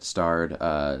Breathe that starred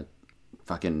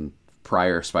fucking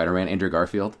prior Spider-Man, Andrew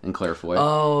Garfield and Claire Foy.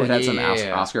 Oh, it had some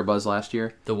yeah. Oscar buzz last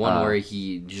year. The one where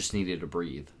he just needed to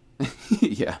breathe.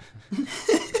 Yeah.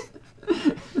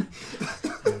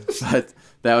 But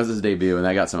that was his debut, and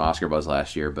that got some Oscar buzz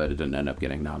last year, but it didn't end up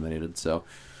getting nominated. So,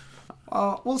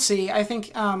 we'll see. I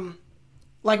think,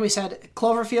 like we said,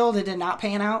 Cloverfield, it did not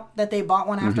pan out that they bought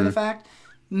one after the fact.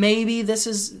 Maybe this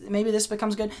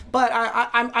becomes good, but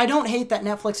I don't hate that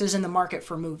Netflix is in the market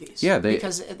for movies. Yeah,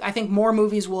 because I think more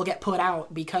movies will get put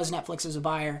out because Netflix is a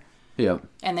buyer. Yeah,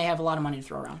 and they have a lot of money to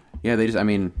throw around. Yeah,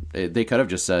 they could have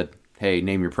just said, "Hey,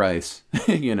 name your price."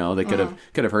 You know, they could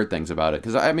have heard things about it,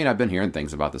 because I've been hearing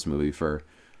things about this movie for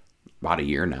about a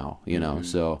year now. You know,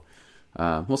 so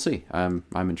we'll see. I'm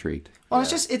intrigued. Well,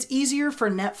 it's easier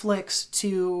for Netflix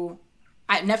to.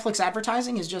 Netflix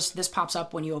advertising is just this pops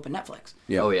up when you open Netflix.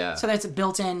 Yep. Oh yeah. So that's a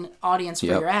built-in audience for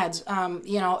your ads.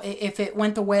 You know, if it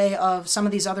went the way of some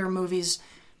of these other movies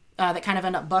that kind of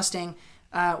end up busting,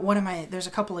 there's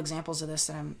a couple examples of this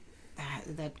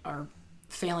that are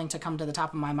failing to come to the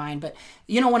top of my mind. But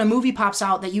you know, when a movie pops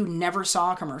out that you never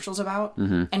saw commercials about,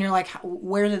 and you're like,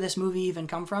 where did this movie even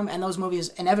come from? And those movies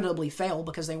inevitably fail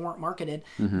because they weren't marketed.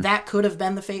 That could have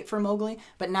been the fate for Mowgli,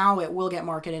 but now it will get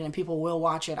marketed and people will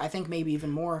watch it. I think maybe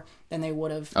even more than they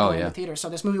would have in the theater. So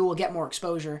this movie will get more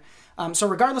exposure. So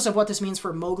regardless of what this means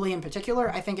for Mowgli in particular,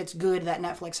 I think it's good that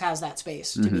Netflix has that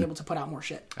space to be able to put out more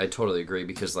shit. I totally agree,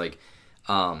 because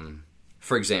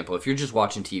for example, if you're just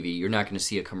watching TV, you're not going to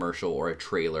see a commercial or a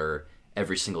trailer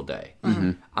every single day.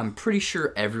 I'm pretty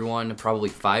sure everyone, probably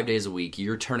 5 days a week,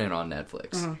 you're turning on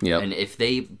Netflix. Yep. And if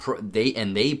they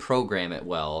program it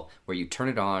well, where you turn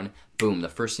it on, boom, the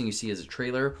first thing you see is a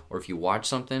trailer, or if you watch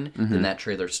something, then that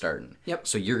trailer's starting. Yep.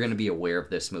 So you're going to be aware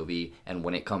of this movie, and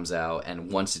when it comes out,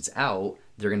 and once it's out,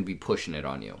 they're going to be pushing it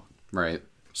on you. Right.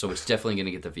 So it's definitely going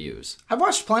to get the views. I've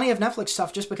watched plenty of Netflix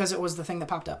stuff just because it was the thing that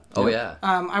popped up. Oh, yeah.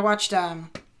 I watched,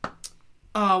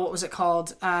 what was it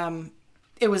called?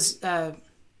 It was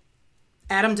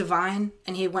Adam Devine,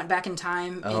 and he went back in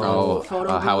time in the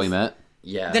photo How booth. We Met?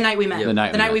 Yeah. The Night We Met. The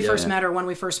Night we first met, or when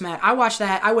we first met. I watched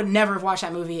that. I would never have watched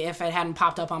that movie if it hadn't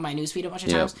popped up on my newsfeed a bunch of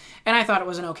times. And I thought it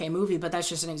was an okay movie, but that's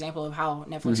just an example of how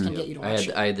Netflix can get you to watch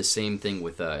it. I had the same thing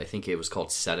with, I think it was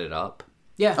called Set It Up.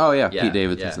 Yeah. Oh yeah, Pete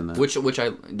Davidson's in that. Which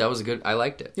that was a good. I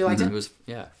liked it. You liked it? It was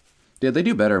Yeah, they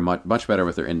do better, much better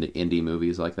with their indie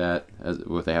movies like that.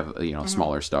 If they have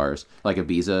smaller stars, like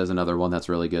Ibiza is another one that's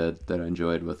really good that I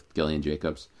enjoyed with Gillian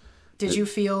Jacobs. Did you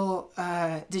feel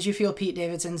Pete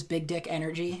Davidson's big dick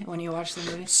energy when you watched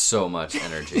the movie? So much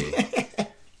energy.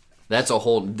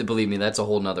 Believe me, that's a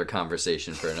whole nother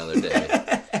conversation for another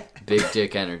day. Big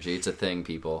dick energy, it's a thing,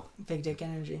 people. Big dick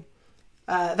energy.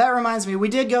 That reminds me, we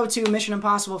did go to Mission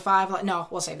Impossible 5. No,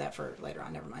 we'll save that for later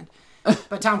on. Never mind.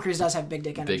 But Tom Cruise does have big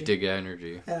dick energy. Big dick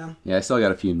energy. Yeah, I still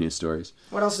got a few news stories.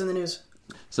 What else is in the news?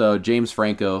 So James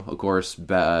Franco, of course,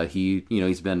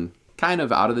 he's been kind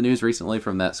of out of the news recently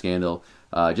from that scandal.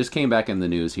 Just came back in the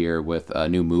news here with a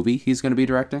new movie he's going to be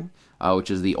directing,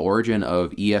 which is the origin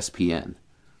of ESPN.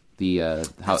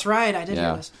 That's right, I did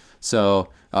hear this. So,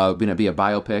 going to be a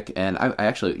biopic, and I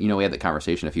actually, we had the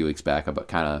conversation a few weeks back about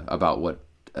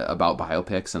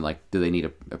biopics and like, do they need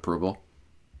approval?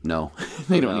 No,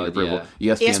 they don't need approval.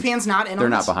 Yeah. ESPN's not in on They're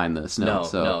this? not behind this.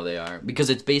 No, they aren't,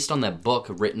 because it's based on that book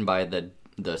written by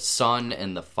the son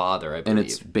and the father, I believe. And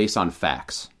it's based on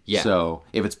facts. Yeah. So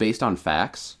if it's based on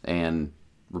facts and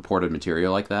reported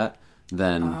material like that,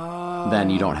 then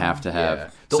you don't have to have. Yeah.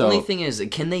 The only thing is,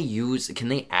 can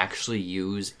they actually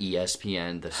use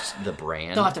ESPN, the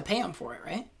brand? They'll have to pay them for it,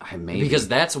 right? Because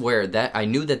that's where I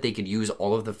knew that they could use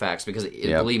all of the facts, because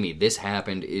believe me, this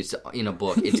happened. It's in a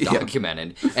book. It's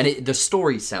documented, and the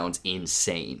story sounds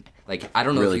insane. Like, I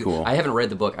don't know really if cool. I haven't read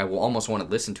the book. I will almost want to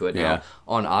listen to it now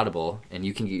on Audible, and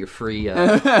you can get your free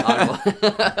Audible.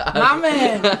 My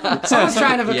man, someone's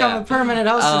trying to become a permanent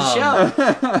host of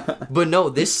the show. But no,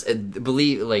 this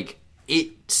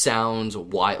it sounds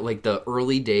wild. Like, the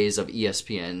early days of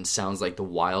ESPN sounds like the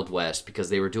Wild West, because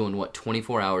they were doing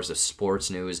 24 hours of sports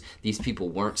news. These people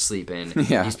weren't sleeping.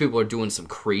 Yeah. These people are doing some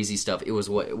crazy stuff. It was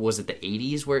it the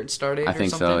 80s where it started? I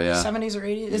think so. Yeah. 70s or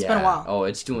 80s. It's been a while. Oh,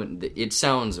 it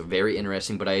sounds very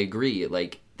interesting. But I agree.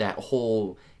 Like, that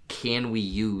whole, can we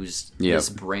use this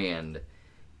brand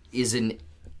is an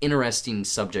interesting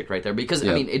subject right there, because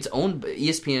I mean,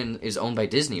 ESPN is owned by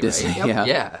Disney, right?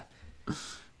 Yeah.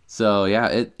 So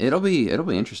yeah, it'll be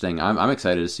interesting. I'm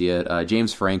excited to see it.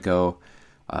 James Franco,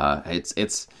 it's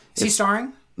Is he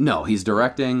starring? No, he's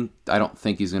directing. I don't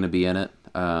think he's going to be in it.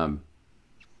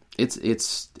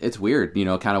 It's weird,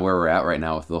 kind of where we're at right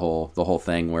now with the whole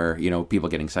thing, where people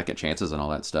getting second chances and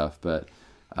all that stuff. But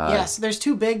Yes, there's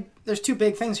two big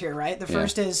things here, right? The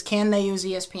first is, can they use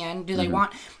ESPN? Do they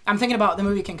want? I'm thinking about the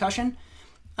movie Concussion.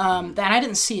 And I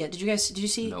didn't see it. Did you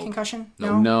see Concussion?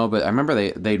 No, but I remember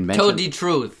they mentioned Tell the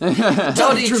truth.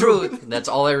 Tell the truth. That's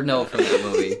all I know from that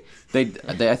movie. I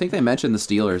think they mentioned the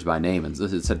Steelers by name, and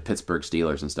it said Pittsburgh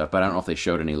Steelers and stuff. But I don't know if they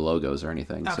showed any logos or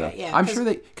anything. Okay, so yeah, I'm sure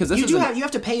because you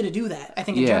have to pay to do that. I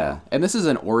think. In general. And this is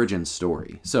an origin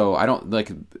story, so I don't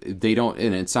they don't,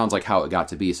 and it sounds like how it got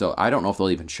to be. So I don't know if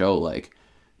they'll even show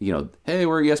hey,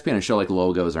 we're ESPN, and show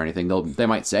logos or anything. They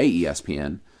might say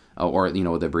ESPN. Or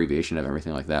the abbreviation of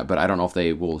everything like that, but I don't know if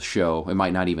they will show. It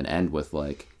might not even end with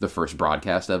the first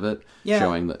broadcast of it,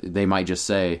 showing that. They might just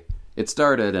say it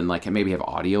started and maybe have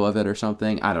audio of it or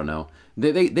something. I don't know.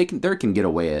 They can get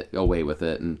away with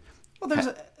it. And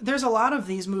there's a lot of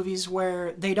these movies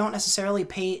where they don't necessarily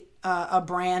paint a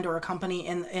brand or a company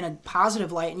in a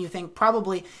positive light, and you think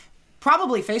probably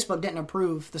Facebook didn't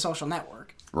approve The Social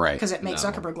Network, right? Because it makes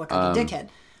Zuckerberg look like a dickhead.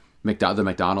 The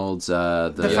McDonald's,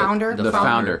 the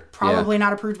founder, probably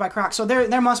not approved by Crocs. So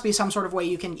there must be some sort of way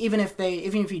you can, even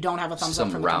if you don't have a thumbs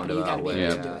up from the company, you got to be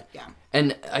able to do it. Yeah.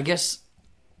 And I guess,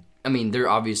 they're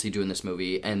obviously doing this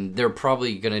movie, and they're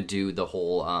probably gonna do the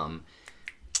whole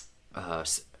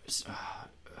Hacksaw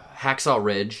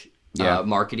Ridge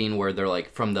marketing, where they're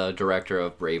from the director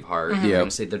of Braveheart. I'm gonna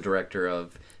say the director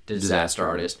of Disaster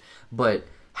Artist. But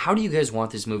how do you guys want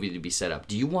this movie to be set up?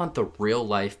 Do you want the real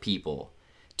life people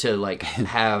to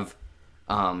have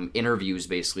interviews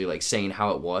basically saying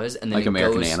how it was, and then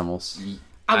American Animals?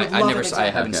 I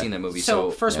haven't seen that movie. So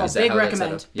first of all, big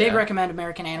recommend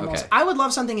American Animals. Okay. I would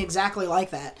love something exactly like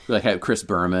that. Have Chris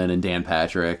Berman and Dan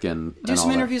Patrick and do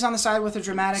some interviews on the side with a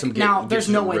dramatic. Now there's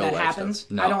no way that happens.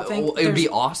 No, I don't think it would be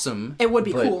awesome. It would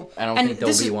be cool. I don't think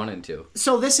they'll be wanting to.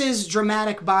 So this is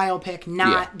dramatic biopic,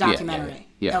 not documentary.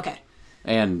 Yeah. Okay.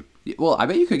 And well, I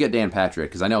bet you could get Dan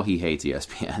Patrick, because I know he hates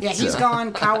ESPN. Yeah, he's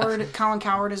gone. Colin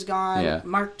Coward is gone. Yeah.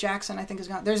 Mark Jackson, I think, is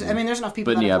gone. There's enough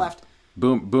people that have left.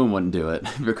 Boom wouldn't do it,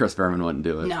 but Chris Berman wouldn't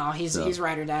do it. No, he's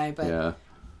ride or die. But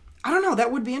I don't know.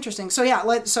 That would be interesting. So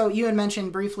so you had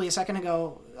mentioned briefly a second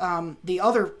ago the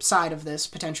other side of this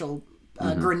potential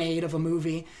grenade of a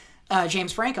movie.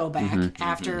 James Franco back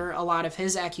after a lot of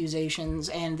his accusations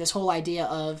and this whole idea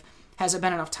of, has it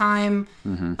been enough time?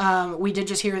 We did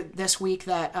just hear this week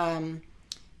that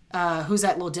who's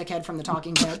that little dickhead from The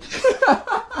Talking Dead?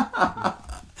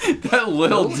 That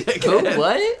little dickhead.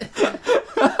 What?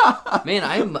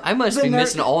 Man, I must be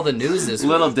missing all the news this week.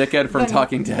 Little dickhead from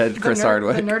Talking Dead, Chris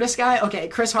Hardwick. The Nerdist guy? Okay,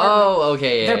 Chris Hardwick. Oh,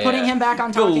 okay. They're putting him back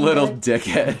on Talking Dead. The little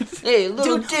dickhead. Hey,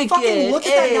 little dickhead. Fucking look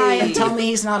at that guy and tell me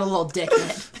he's not a little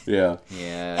dickhead.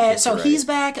 Yeah. So he's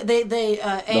back. They the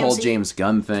AMC, whole James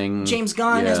Gunn thing. James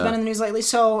Gunn has been in the news lately.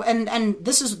 So and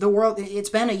this is the world. It's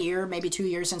been a year, maybe 2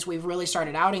 years since we've really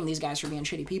started outing these guys for being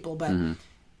shitty people. But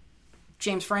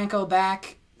James Franco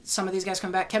back. Some of these guys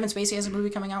come back. Kevin Spacey has a movie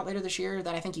coming out later this year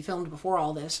that I think he filmed before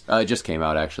all this. It just came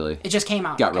out, actually. It just came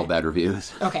out. Got real bad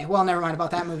reviews. Okay, well, never mind about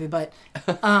that movie. But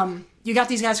you got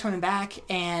these guys coming back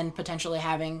and potentially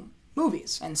having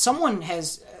movies. And someone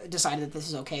has decided that this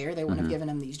is okay, or they wouldn't have given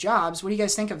them these jobs. What do you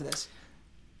guys think of this?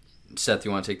 Seth,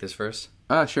 you want to take this first?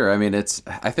 Sure. I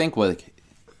think with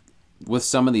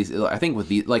some of these, I think with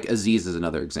the Aziz is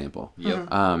another example.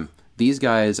 Yep. These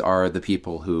guys are the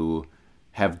people who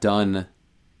have done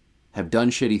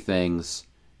shitty things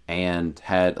and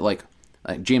had like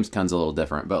James Gunn's a little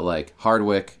different, but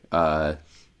Hardwick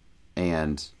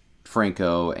and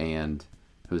Franco and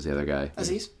who's the other guy?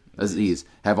 Aziz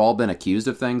have all been accused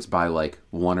of things by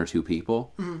one or two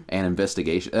people and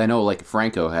investigation. I know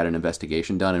Franco had an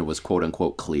investigation done and was quote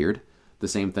unquote cleared. The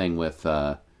same thing with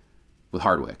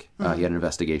Hardwick. He had an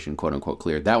investigation quote unquote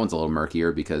cleared. That one's a little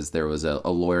murkier because there was a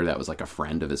lawyer that was a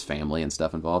friend of his family and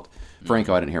stuff involved.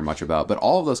 Franco I didn't hear much about, but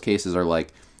all of those cases are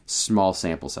small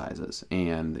sample sizes,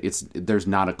 and there's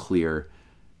not a clear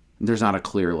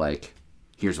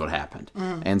here's what happened.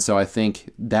 And so I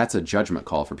think that's a judgment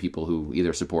call for people who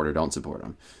either support or don't support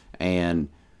him. And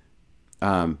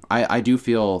I do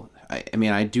feel,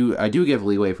 I do give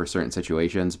leeway for certain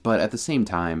situations, but at the same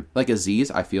time, Aziz,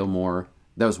 I feel more,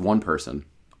 that was one person,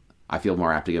 I feel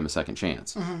more apt to give him a second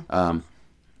chance.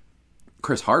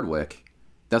 Chris Hardwick,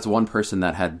 that's one person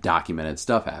that had documented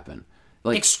stuff happen.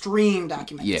 Extreme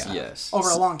documented stuff. Yes. Over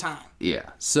a long time.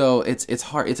 Yeah. So it's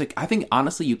hard. It's I think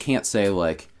honestly you can't say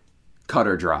cut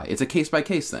or dry. It's a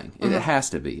case-by-case thing. It has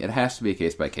to be. It has to be a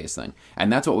case-by-case thing.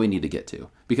 And that's what we need to get to.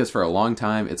 Because for a long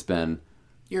time, it's been...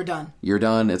 You're done.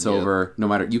 It's over. No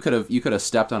matter... You could have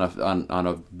stepped on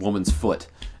a woman's foot,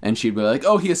 and she'd be like,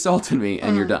 oh, he assaulted me,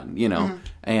 and you're done,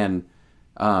 And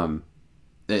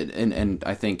And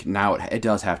I think now it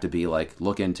does have to be like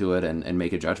look into it and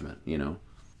make a judgment, you know.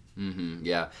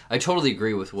 Yeah, I totally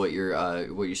agree with what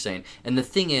you're saying. And the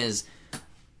thing is,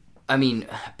 I mean,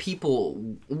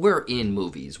 we're in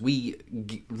movies. We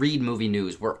read movie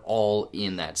news. We're all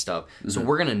in that stuff. So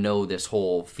we're going to know this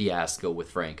whole fiasco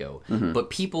with Franco. But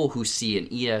people who see an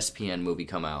ESPN movie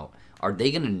come out, are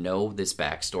they going to know this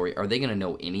backstory? Are they going to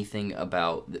know anything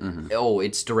about,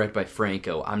 it's directed by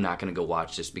Franco, I'm not going to go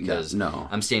watch this because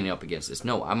I'm standing up against this.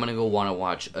 No, I'm going to go want to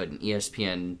watch an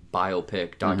ESPN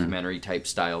biopic, documentary type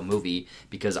style movie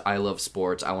because I love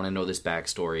sports. I want to know this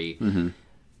backstory.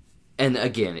 And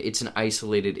again, it's an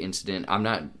isolated incident. I'm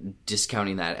not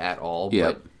discounting that at all,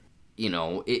 but, you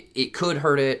know, it could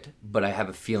hurt it, but I have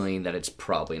a feeling that it's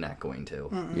probably not going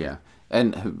to. Yeah.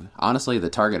 And honestly, the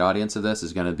target audience of this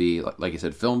is going to be, like you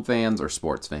said, film fans or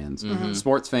sports fans.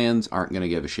 Sports fans aren't going to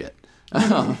give a shit.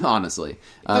 Honestly.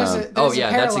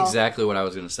 That's exactly what I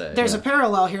was going to say. There's a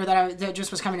parallel here that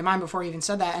just was coming to mind before you even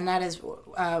said that, and that is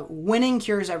winning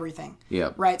cures everything.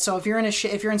 Yeah. Right. So if you're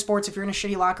in sports, if you're in a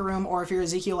shitty locker room, or if you're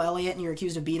Ezekiel Elliott and you're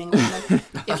accused of beating a woman,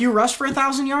 if you rush for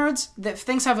 1,000 yards,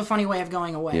 things have a funny way of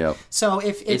going away. Yep. So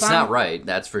if it's not right,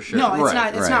 that's for sure. No, it's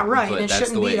not. It's not right, but and it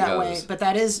shouldn't be that way. But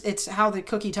it's how the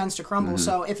cookie tends to crumble.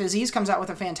 So if Aziz comes out with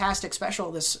a fantastic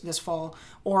special this fall,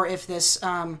 or if this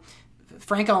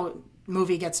Franco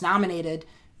movie gets nominated,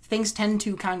 things tend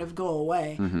to kind of go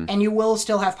away, and you will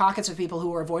still have pockets of people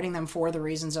who are avoiding them for the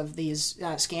reasons of these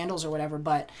scandals or whatever,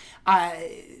 but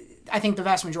I think the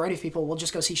vast majority of people will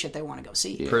just go see shit they want to go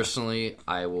see. Personally,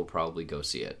 I will probably go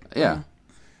see it. Yeah.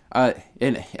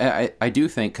 And I do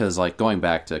think, because like going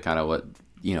back to kind of what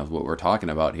we're talking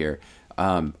about here,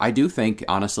 I do think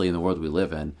honestly in the world we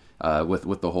live in,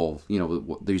 with the whole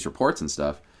with these reports and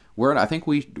stuff, I think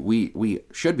we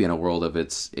should be in a world of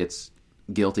it's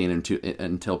guilty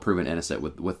until proven innocent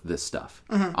with this stuff,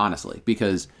 honestly,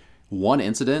 because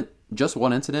just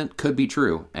one incident could be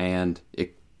true, and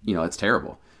it's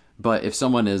terrible. But if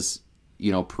someone is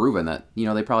proven that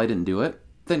they probably didn't do it,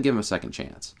 then give them a second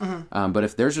chance. But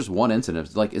if there's just one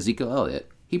incident, like Ezekiel Elliott,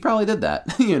 he probably did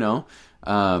that.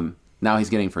 Now he's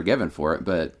getting forgiven for it,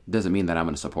 but doesn't mean that I'm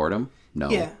going to support him. No.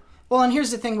 Yeah. Well, and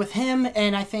here's the thing with him,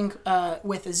 and I think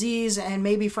with Aziz and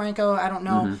maybe Franco, I don't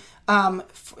know.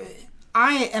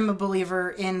 I am a believer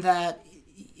in that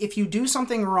if you do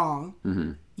something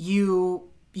wrong, you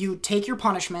take your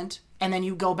punishment and then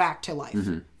you go back to life.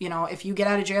 If you get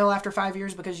out of jail after 5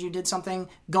 years because you did something,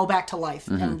 go back to life,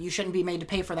 and you shouldn't be made to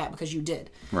pay for that because you did.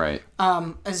 Right.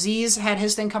 Aziz had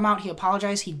his thing come out. He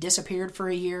apologized. He disappeared for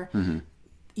a year.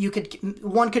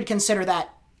 One could consider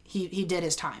that he did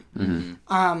his time.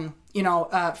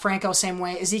 Franco, same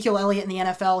way. Ezekiel Elliott in the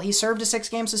NFL, he served a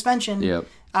 6-game suspension. Yep.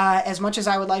 As much as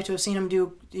I would like to have seen him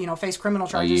do, face criminal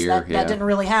charges, that didn't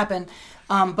really happen.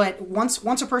 But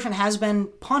once a person has been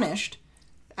punished,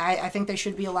 I think they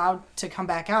should be allowed to come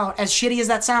back out. As shitty as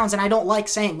that sounds, and I don't like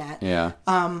saying that. Yeah.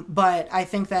 But I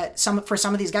think that for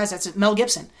some of these guys, that's it. Mel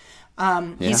Gibson.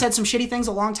 He said some shitty things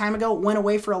a long time ago, went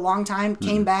away for a long time,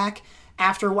 came back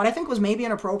after what I think was maybe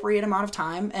an appropriate amount of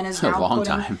time, and is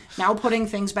now putting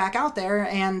things back out there.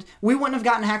 And we wouldn't have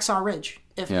gotten Hacksaw Ridge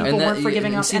if people weren't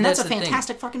forgiving us. And that's a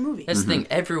fantastic fucking movie. That's the thing.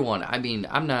 Everyone, I mean,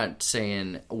 I'm not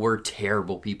saying we're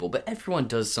terrible people, but everyone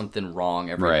does something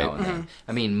wrong every now and then.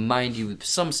 I mean, mind you,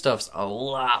 some stuff's a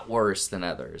lot worse than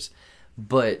others.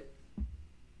 But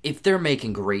if they're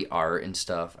making great art and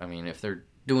stuff, I mean, if they're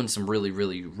doing some really,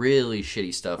 really, really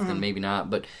shitty stuff, then maybe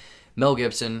not. But Mel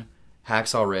Gibson,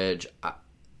 Hacksaw Ridge,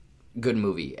 good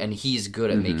movie, and he's good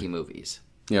at making movies.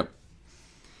 Yep.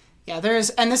 Yeah,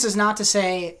 and this is not to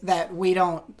say that we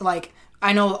don't,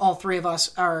 I know all three of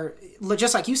us are,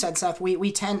 just like you said, Seth,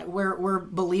 we're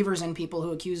believers in people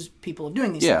who accuse people of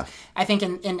doing these things. I think,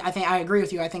 and I think I agree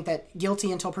with you, I think that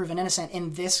guilty until proven innocent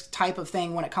in this type of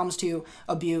thing, when it comes to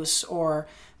abuse or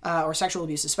sexual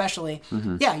abuse especially,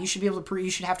 you should be able to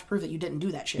you should have to prove that you didn't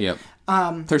do that shit. Yep.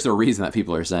 There's a reason that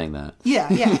people are saying that.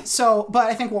 Yeah. So, but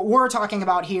I think what we're talking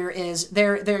about here is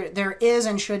there is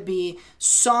and should be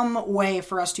some way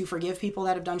for us to forgive people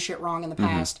that have done shit wrong in the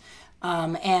past.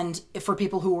 And for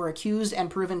people who were accused and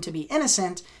proven to be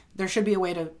innocent, there should be a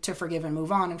way to forgive and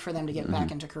move on, and for them to get back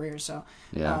into careers. So,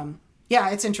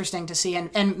 it's interesting to see.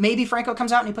 And maybe Franco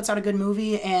comes out and he puts out a good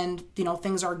movie, and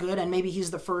things are good, and maybe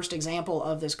he's the first example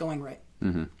of this going right.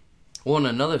 Well, and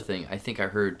another thing, I think I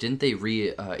heard, didn't they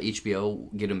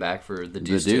HBO get him back for The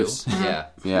Deuce? The Deuce. Yeah.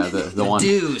 Yeah, the one.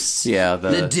 Deuce. Yeah,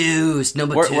 The Deuce,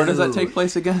 number 2. Where does that take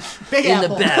place again? In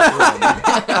the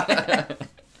bathroom.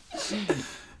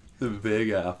 The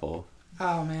Big Apple.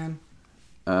 Oh, man.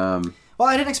 Well, Well,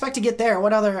 I didn't expect to get there.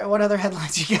 What other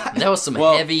headlines you got? That was some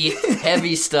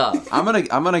heavy stuff. I'm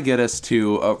gonna get us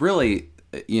to really,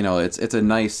 it's a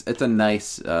nice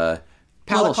little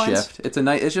cleanse? shift.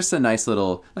 It's just a nice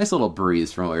little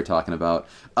breeze from what we were talking about.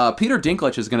 Peter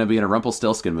Dinklage is going to be in a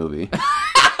Rumpelstiltskin movie.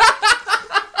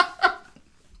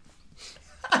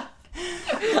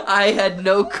 I had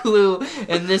no clue,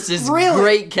 and this is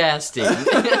great casting.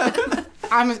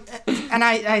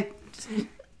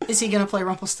 Is he gonna play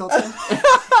Rumpelstiltskin?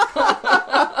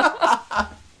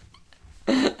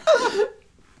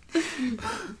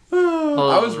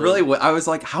 I was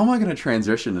like, how am I going to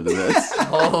transition into this?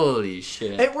 Holy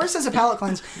shit! It works as a palate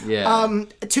cleanse. Yeah.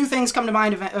 Two things come to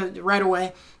mind right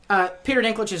away. Peter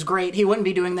Dinklage is great. He wouldn't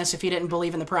be doing this if he didn't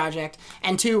believe in the project.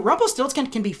 And two,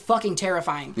 Rumpelstiltskin can be fucking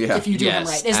terrifying if you do him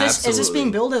right. Is this being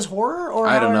billed as horror or?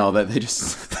 I don't know that they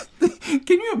just.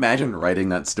 Can you imagine writing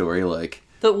that story like?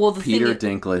 The Peter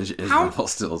Dinklage is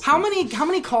Rumpelstiltskin. How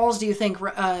many calls do you think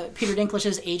Peter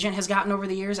Dinklage's agent has gotten over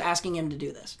the years asking him to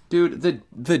do this? Dude,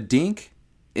 the Dink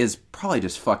is probably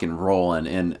just fucking rolling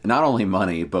in not only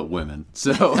money but women.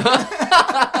 So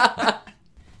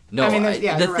no,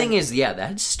 the thing is,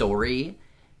 that story,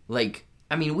 like,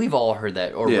 I mean, we've all heard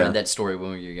that or read that story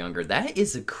when we were younger. That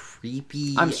is a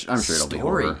creepy. I'm sure it'll be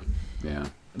horror. Yeah.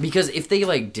 Because if they,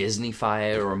 like, Disney-fy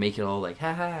it or make it all, like,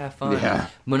 ha, fun. Yeah.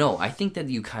 But no, I think that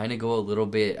you kind of go a little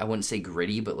bit, I wouldn't say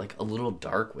gritty, but, like, a little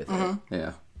dark with it.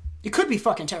 Yeah. It could be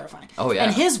fucking terrifying. Oh, yeah.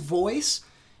 And his voice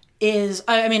is,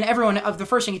 I mean, the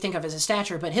first thing you think of is his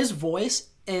stature, but his voice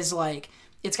is, like,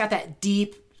 it's got that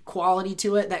deep quality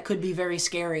to it that could be very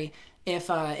scary if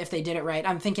they did it right.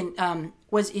 I'm thinking,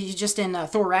 was he just in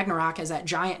Thor Ragnarok as that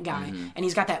giant guy, and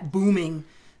he's got that booming...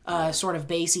 sort of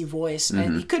bassy voice.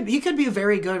 And he could be a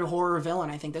very good horror villain.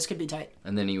 I think this could be tight.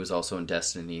 And then he was also in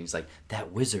Destiny. He's like,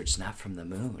 that wizard's not from the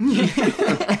moon.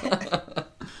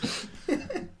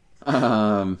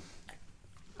 I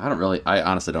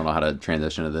honestly don't know how to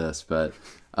transition to this, but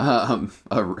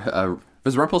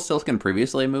was Rumpelstiltskin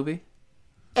previously a movie?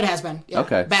 It has been. Yeah.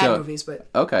 Okay. Bad movies, but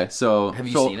okay. So have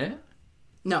you seen it?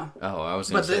 No. Oh, I was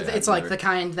going to say it's like the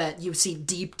kind that you see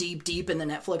deep in the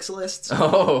Netflix lists.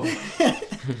 Oh.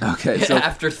 Okay, so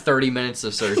after 30 minutes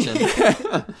of searching.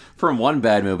 From one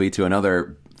bad movie to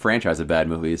another franchise of bad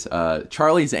movies,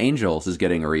 Charlie's Angels is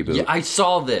getting a reboot. Yeah, I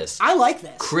saw this. I like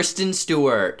this. Kristen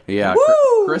Stewart. Yeah,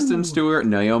 Kristen Stewart,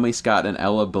 Naomi Scott, and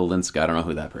Ella Balinska. I don't know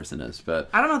who that person is,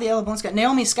 but... I don't know the Ella Balinska.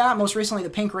 Naomi Scott, most recently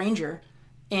the Pink Ranger.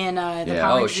 And the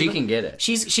Power Rangers. She can get it.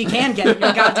 She can get it.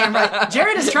 You're goddamn right.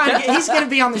 Jared is trying to get. He's going to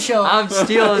be on the show. I'm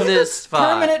stealing this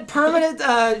spot. Permanent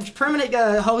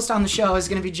host on the show is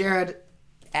going to be Jared.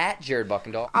 At Jared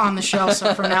Buckendall on the show.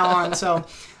 So from now on, so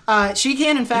she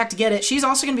can in fact get it. She's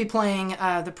also going to be playing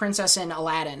the princess in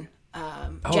Aladdin.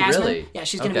 Jasmine. Really? Yeah,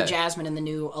 she's going to be Jasmine in the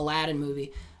new Aladdin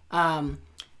movie.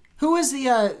 Who is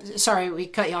the? Sorry, we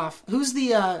cut you off. Who's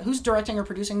who's directing or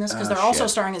producing this? Because they're also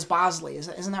starring as Bosley.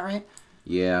 Isn't that right?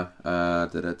 Yeah,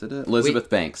 Elizabeth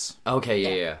Banks.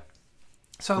 Okay, yeah.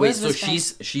 So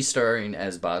she's starring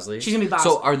as Bosley. She's gonna be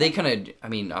Bosley. So are they kind of? I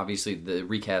mean, obviously the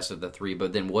recast of the three,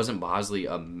 but then wasn't Bosley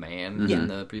a man in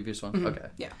the previous one? Okay,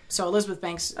 yeah. So Elizabeth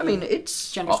Banks. I mean,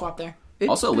 it's gender swap there.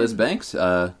 Also, Liz Banks,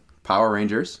 Power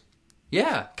Rangers.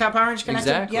 Yeah, Power Rangers connected.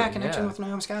 Exactly, connection with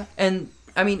Naomi Scott. And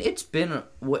I mean, it's been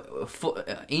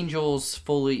Angels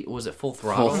fully Full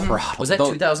Throttle? Full Throttle. Was that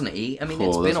 2008? I mean,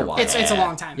 it's been a while. It's a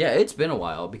long time. Yeah, it's been a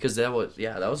while because that was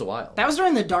a while. That was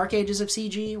during the dark ages of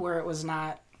CG where it was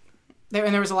not there,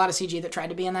 and there was a lot of CG that tried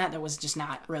to be in that was just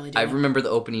not really doing it. Remember the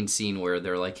opening scene where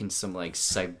they're like in some like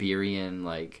Siberian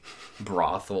like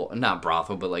not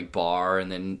brothel, but like bar,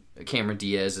 and then Cameron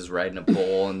Diaz is riding a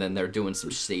bull, and then they're doing some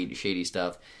shady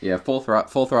stuff. Yeah, Full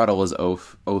Throttle was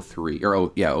 03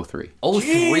 or 03.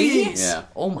 03? Yeah.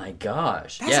 Oh my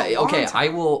gosh. That's a long okay.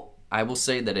 time. I will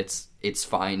say that it's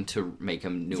fine to make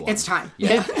them new. It's time.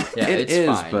 Yeah, it it's is,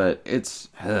 fine. but it's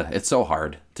so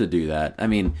hard to do that. I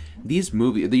mean, these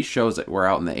shows that were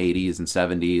out in the 80s and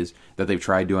 70s that they've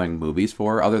tried doing movies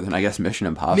for, other than I guess Mission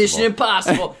Impossible. Mission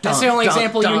Impossible. That's the only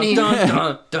example you need.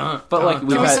 But like, can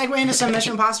we segue into some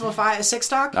Mission Impossible 6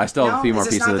 talk? I still have a few more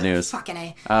pieces of the news. Fucking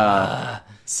A.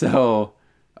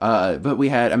 But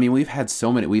we've had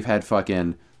so many. We've had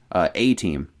fucking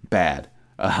A-Team, bad.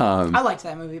 I liked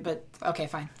that movie, but okay,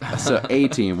 fine. So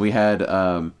A-Team, we had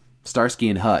Starsky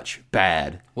and Hutch,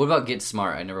 bad. What about Get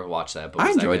Smart? I never watched that, but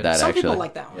I enjoyed that. Some actually. people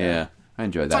like that one. Yeah, I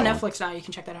enjoyed that. It's on one. Netflix now. You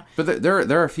can check that out. But there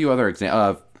are a few other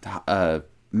examples.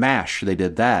 MASH, they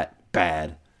did that,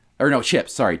 bad. Or no,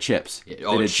 Chips. Sorry, Chips.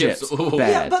 Yeah, they did Chips. Bad.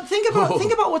 Yeah, but think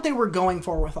about what they were going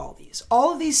for with all these.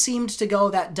 All of these seemed to go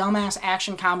that dumbass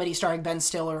action comedy starring Ben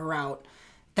Stiller route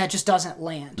that just doesn't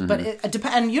land. But it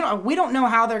depends. We don't know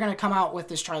how they're going to come out with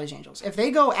this Charlie's Angels. If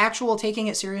they go actual taking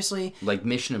it seriously, like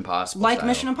Mission Impossible,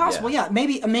 Mission Impossible, yeah.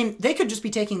 Maybe they could just be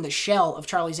taking the shell of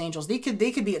Charlie's Angels. They could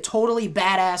be a totally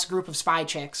badass group of spy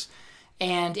chicks,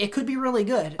 and it could be really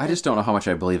good. I just don't know how much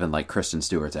I believe in like Kristen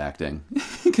Stewart's acting,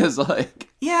 because like.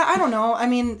 Yeah, I don't know. I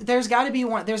mean, there's got to be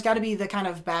one. There's got to be the kind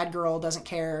of bad girl doesn't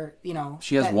care.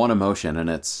 She has one emotion,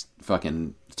 and it's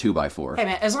fucking 2x4. Hey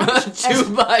man, as long as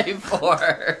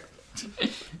 2x4.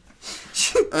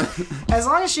 As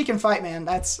long as she can fight, man.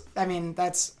 I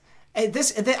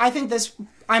think this.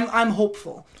 I'm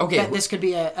hopeful. Okay, that this could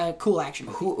be a cool action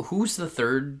movie. Who's the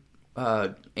third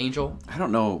angel? I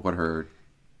don't know what her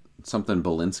something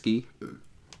Belinsky.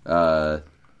 Ella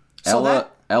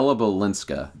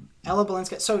Balinska. Ella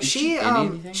Balinska. So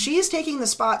she's taking the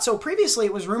spot. So previously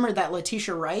it was rumored that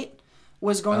Letitia Wright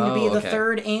was going to be the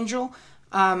third angel,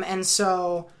 and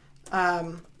so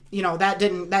that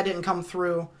didn't come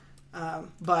through.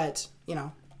 But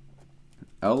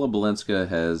Ella Balinska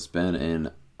has been in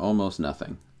almost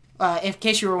nothing. In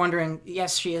case you were wondering,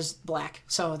 yes, she is black.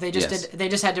 So they just they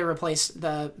just had to replace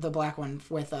the black one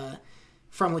with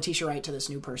from Letitia Wright to this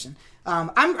new person.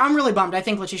 I'm really bummed. I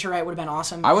think Letitia Wright would have been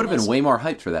awesome. I would have been way more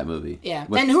hyped for that movie. Yeah,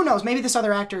 and who knows? Maybe this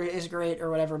other actor is great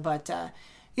or whatever. But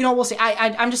we'll see.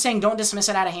 I'm just saying, don't dismiss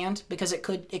it out of hand because it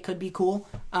could be cool.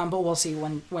 But we'll see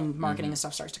when marketing and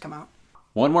stuff starts to come out.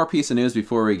 One more piece of news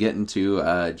before we get into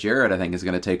Jared. I think is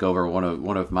going to take over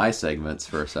one of my segments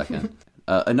for a second.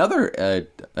 Another,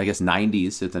 I guess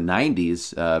 90s. It's a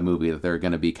 90s movie that they're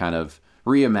going to be kind of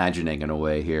reimagining in a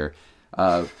way here.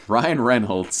 Ryan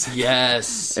Reynolds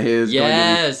is going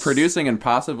to be producing and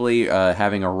possibly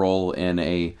having a role in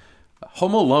a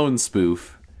Home Alone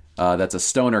spoof that's a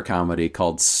stoner comedy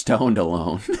called Stoned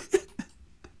Alone.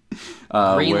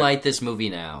 Greenlight this movie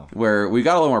now. Where we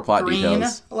got a little more plot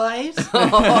details. Greenlight?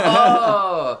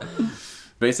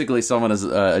 Basically,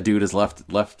 a dude is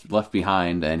left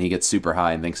behind, and he gets super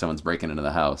high and thinks someone's breaking into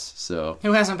the house. So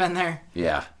who hasn't been there?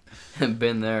 Yeah,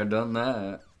 been there, done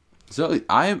that. So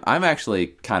I'm actually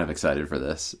kind of excited for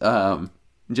this,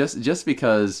 just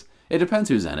because it depends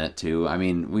who's in it too. I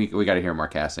mean, we got to hear more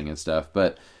casting and stuff,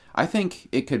 but I think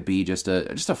it could be just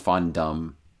a fun,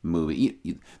 dumb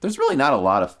movie. There's really not a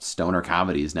lot of stoner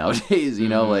comedies nowadays,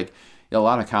 like a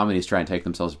lot of comedies try and take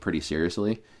themselves pretty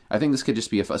seriously. I think this could just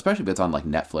be especially if it's on like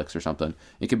Netflix or something.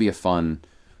 It could be a fun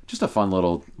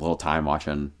little time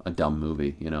watching a dumb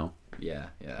movie, Yeah.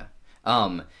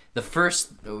 The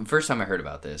first time I heard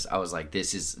about this, I was like,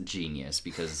 this is genius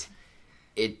because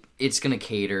it's going to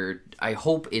cater. I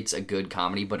hope it's a good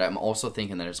comedy, but I'm also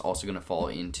thinking that it's also going to fall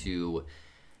into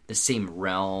the same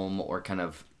realm or kind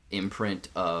of imprint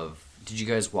of. Did you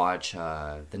guys watch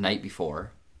The Night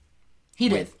Before? He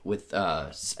did. With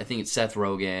I think it's Seth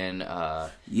Rogen.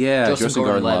 Joseph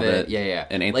Gordon-Levitt. Yeah.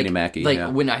 And Anthony Mackie.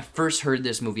 When I first heard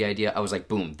this movie idea, I was like,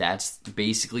 boom, that's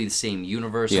basically the same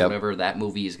universe or whatever that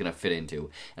movie is going to fit into.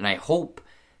 And I hope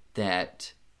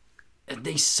that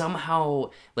they somehow,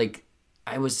 like,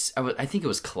 I think it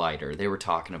was Collider. They were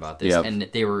talking about this, and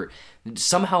they were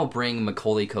somehow bring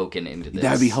Macaulay Culkin into this.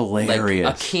 That'd be hilarious.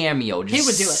 Like a cameo, just he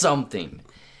would do something.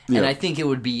 Yep. And I think it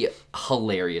would be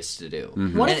hilarious to do.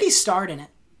 Mm-hmm. What if he starred in it?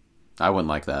 I wouldn't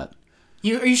like that.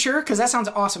 Are you sure? Because that sounds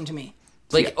awesome to me.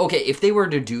 Like, okay, if they were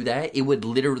to do that, it would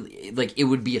literally, like, it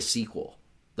would be a sequel.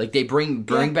 Like, they bring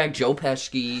back Joe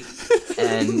Pesci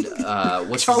and,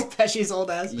 what's Joe Pesci's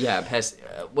old ass. Yeah,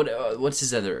 what's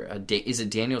his other, is it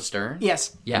Daniel Stern?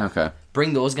 Yes. Yeah. Okay.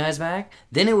 Bring those guys back,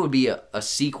 then it would be a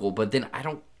sequel, but then I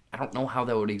don't know how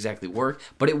that would exactly work,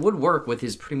 but it would work with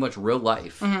his pretty much real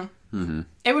life. Mm-hmm. Mm-hmm.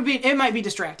 It might be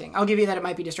distracting. I'll give you that. It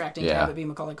might be distracting to have it be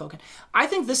Macaulay Culkin. I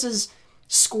think this is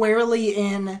squarely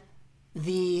in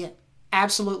the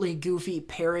absolutely goofy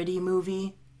parody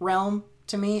movie realm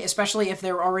to me, especially if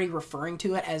they're already referring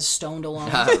to it as Stoned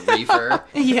Alone. Reefer.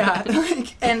 Yeah,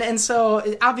 and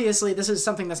so obviously this is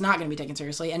something that's not going to be taken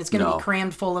seriously, and it's going to be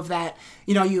crammed full of that.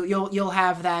 You'll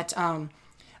have that.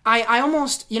 I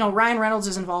almost, Ryan Reynolds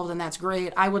is involved, and that's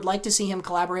great. I would like to see him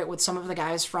collaborate with some of the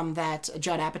guys from that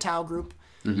Judd Apatow group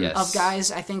of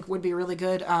guys. I think would be really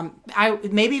good.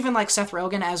 Maybe even like Seth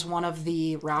Rogen as one of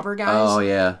the robber guys. Oh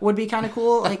yeah, would be kind of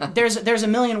cool. Like there's a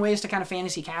million ways to kind of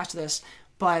fantasy cast this,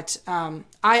 but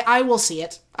I will see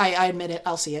it. I admit it.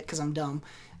 I'll see it because I'm dumb.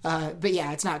 But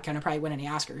yeah, it's not going to probably win any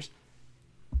Oscars.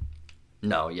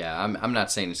 No, yeah, I'm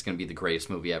not saying it's going to be the greatest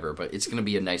movie ever, but it's going to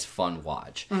be a nice, fun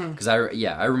watch. Because I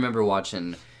remember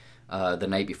watching The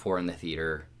Night Before in the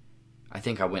theater. I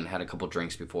think I went and had a couple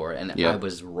drinks before, and I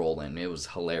was rolling. It was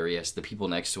hilarious. The people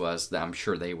next to us, I'm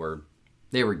sure they were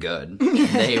good.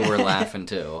 They were laughing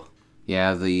too.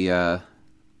 Yeah, the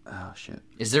Oh, shit.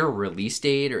 Is there a release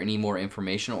date or any more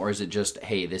information, or is it just,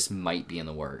 hey, this might be in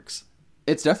the works?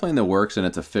 It's definitely in the works, and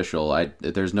it's official.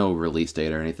 There's no release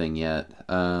date or anything yet.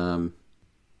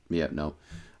 Yeah, no.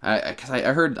 Because I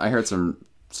heard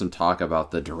some talk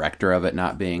about the director of it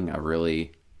not being a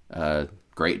really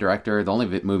great director. The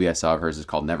only movie I saw of hers is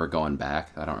called Never Going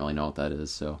Back. I don't really know what that is.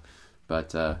 So,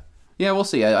 but yeah, we'll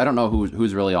see. I don't know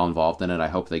who's really all involved in it. I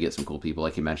hope they get some cool people,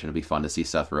 like you mentioned. It'd be fun to see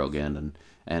Seth Rogen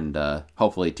and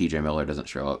hopefully T.J. Miller doesn't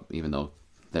show up, even though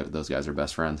those guys are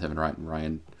best friends, him and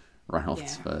Ryan Reynolds.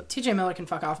 Yeah. But T.J. Miller can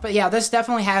fuck off. But yeah, this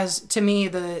definitely has, to me,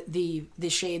 the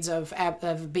shades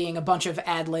of being a bunch of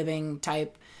ad-libbing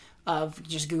type of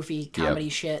just goofy comedy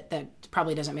shit that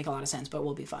probably doesn't make a lot of sense, but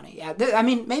will be funny. Yeah, I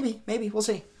mean, maybe we'll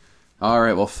see. All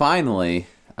right, well, finally,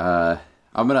 I'm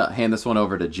gonna hand this one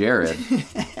over to Jared.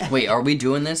 Wait, are we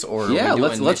doing this, or Yeah, are we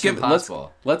doing let's Mission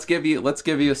Impossible? give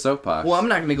you a soapbox. Well, I'm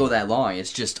not gonna go that long.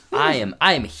 It's just I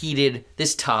am heated.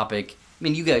 This topic. I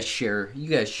mean, you guys share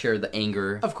the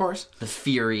anger, Of course. the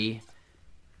fury,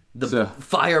 the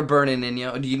fire burning in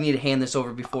you. Do you need to hand this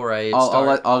over before I I'll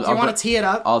start? Do you want to tee it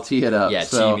up? I'll tee it up. Yeah,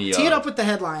 So, tee me Tee it up with the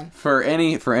headline. For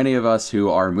any of us who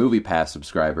are MoviePass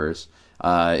subscribers,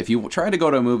 if you try to go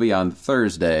to a movie on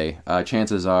Thursday,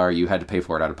 chances are you had to pay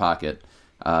for it out of pocket.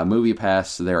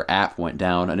 MoviePass, their app went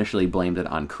down. Initially blamed it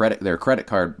on their credit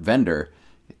card vendor.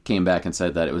 Came back and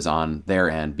said that it was on their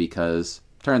end because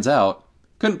turns out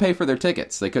couldn't pay for their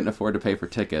tickets. They couldn't afford to pay for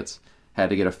tickets. Had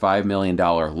to get a $5 million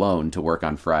loan to work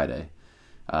on Friday.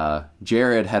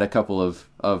 Jared had a couple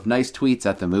of nice tweets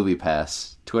at the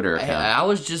MoviePass Twitter account. I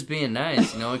was just being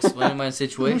nice, explaining my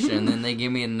situation, and then they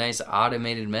gave me a nice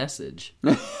automated message.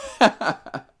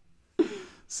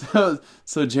 So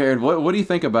Jared, what do you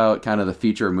think about kind of the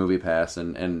future of MoviePass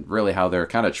and really how they're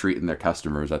kind of treating their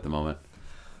customers at the moment?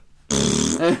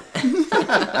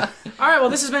 All right, well,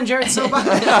 this has been Jared's Soapbox.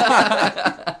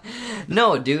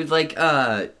 No, dude,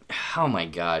 oh my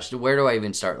gosh, where do I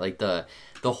even start? Like the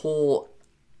whole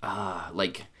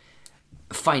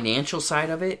financial side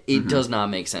of it, it does not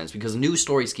make sense because news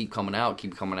stories keep coming out,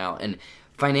 and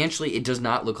financially, it does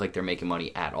not look like they're making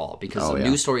money at all because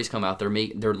news stories come out,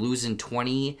 they're losing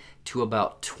 20 to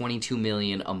about 22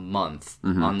 million a month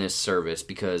on this service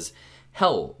because.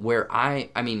 Hell, where I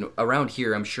mean, around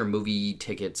here, I'm sure movie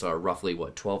tickets are roughly,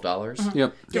 what, $12?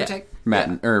 Yep. Give or take.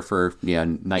 Nighttime.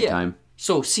 Yeah.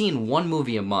 So seeing one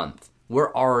movie a month,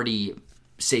 we're already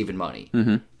saving money.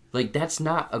 Mm-hmm. Like, that's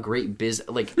not a great business.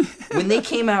 Like, when they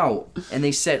came out and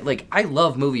they said, I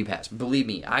love MoviePass. Believe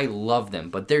me, I love them.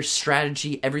 But their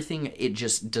strategy, everything, it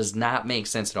just does not make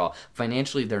sense at all.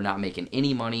 Financially, they're not making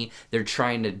any money. They're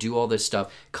trying to do all this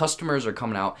stuff. Customers are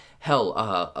coming out. Hell,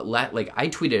 I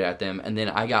tweeted at them, and then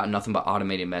I got nothing but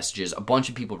automated messages. A bunch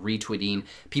of people retweeting,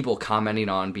 people commenting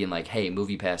on, being like, hey,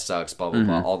 MoviePass sucks, blah, blah,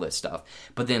 blah, all this stuff.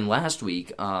 But then last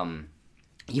week,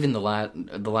 even the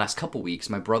last couple weeks,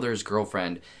 my brother's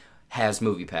girlfriend has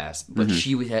MoviePass, but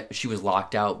she was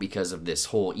locked out because of this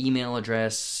whole email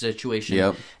address situation.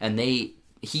 Yep. And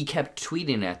he kept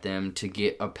tweeting at them to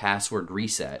get a password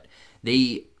reset.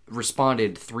 They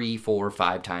responded 3, 4,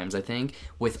 5 times, I think,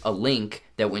 with a link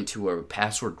that went to a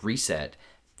password reset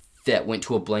that went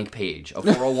to a blank page, a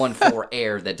 4014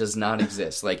 error that does not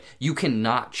exist. You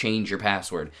cannot change your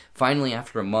password. Finally,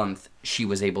 after a month, she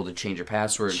was able to change her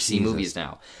password, see movies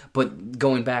now. But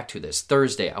going back to this,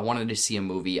 Thursday, I wanted to see a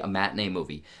movie, a matinee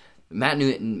movie.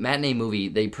 Matinee movie,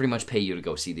 they pretty much pay you to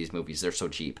go see these movies. They're so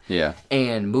cheap. Yeah.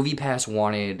 And MoviePass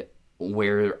wanted,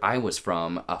 where I was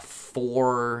from, a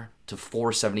 $4 to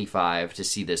 $4.75 to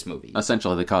see this movie.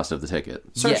 Essentially the cost of the ticket.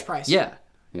 Surge price. Yeah.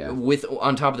 Yeah. With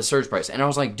on top of the surge price. And I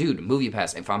was like, dude,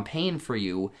 MoviePass, if I'm paying for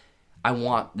you, I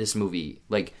want this movie.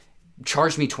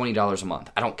 Charge me $20 a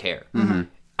month. I don't care. Mm-hmm.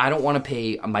 I don't want to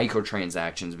pay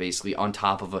microtransactions, basically, on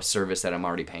top of a service that I'm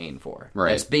already paying for.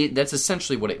 Right. That's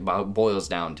essentially what it boils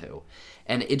down to.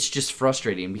 And it's just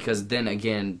frustrating because then,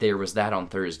 again, there was that on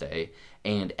Thursday.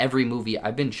 And every movie,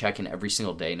 I've been checking every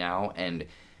single day now, and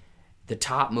the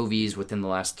top movies within the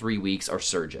last 3 weeks are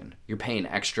surging. You're paying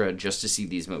extra just to see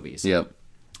these movies. Yep.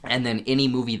 And then any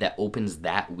movie that opens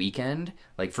that weekend,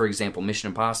 for example, Mission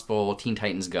Impossible, Teen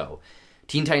Titans Go.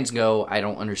 Teen Titans Go, I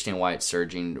don't understand why it's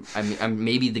surging. I mean,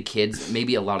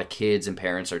 maybe a lot of kids and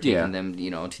parents are taking them,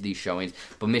 to these showings.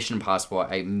 But Mission Impossible,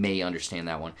 I may understand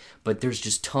that one. But there's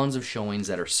just tons of showings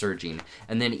that are surging.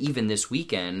 And then even this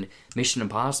weekend, Mission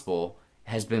Impossible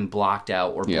has been blocked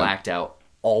out or blacked out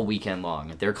all weekend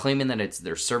long. They're claiming that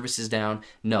their service is down.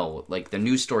 No, the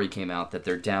news story came out that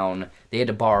they're down. They had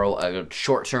to borrow a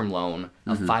short-term loan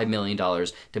of $5 million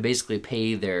to basically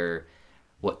pay their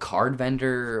card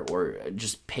vendor or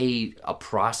just pay a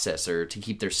processor to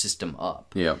keep their system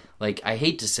up. Yeah. Like, I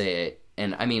hate to say it,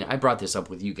 and I mean, I brought this up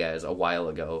with you guys a while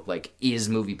ago. Like, is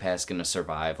MoviePass going to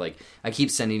survive? Like, I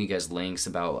keep sending you guys links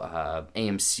about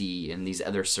AMC and these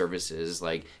other services.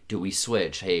 Like, do we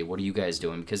switch? Hey, what are you guys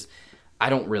doing? Because I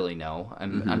don't really know.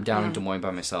 I'm down in Des Moines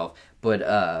by myself.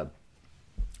 But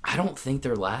I don't think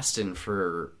they're lasting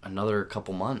for another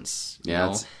couple months.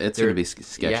 Yeah, it's going to be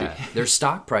sketchy. Yeah, their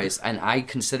stock price, and I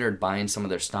considered buying some of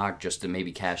their stock just to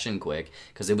maybe cash in quick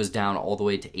because it was down all the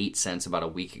way to 8 cents about a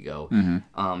week ago.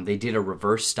 They did a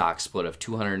reverse stock split of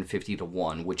 250 to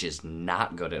 1, which is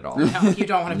not good at all. No, you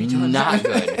don't want to be doing not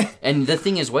that. good. And the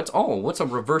thing is, what's a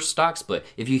reverse stock split?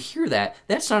 If you hear that,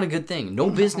 that's not a good thing. No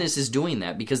business is doing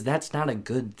that because that's not a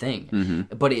good thing.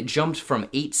 But it jumped from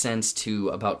 8 cents to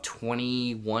about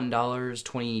 $21,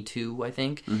 22, I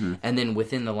think. And then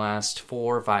within the last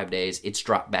 4 or 5 days, it's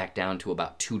dropped back down to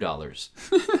about $2.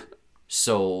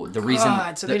 So the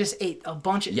reason... So they just ate a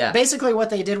bunch of... Yeah. Basically what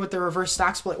they did with the reverse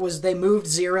stock split was they moved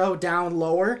zero down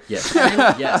lower. Yes.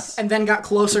 Yes. And then got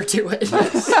closer to it.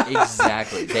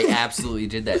 Exactly. They absolutely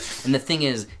did that. And the thing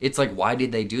is, it's like, why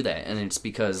did they do that? And it's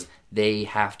because they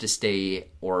have to stay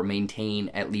or maintain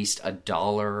at least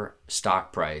 $1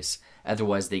 stock price.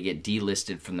 Otherwise, they get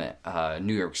delisted from the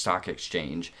New York Stock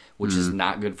Exchange, which is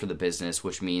not good for the business,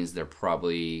 which means they're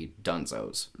probably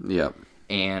dunzos. Yep.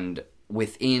 And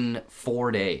within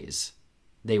 4 days,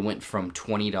 they went from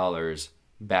 $20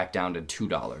 back down to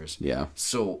 $2. Yeah.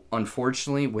 So,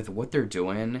 unfortunately, with what they're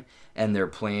doing and their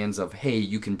plans of, hey,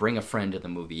 you can bring a friend to the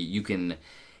movie, you can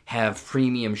have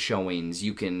premium showings,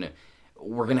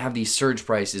 we're going to have these surge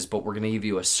prices, but we're going to give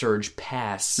you a surge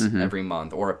pass every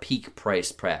month or a peak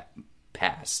price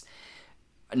pass.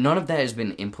 None of that has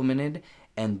been implemented,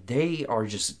 and they are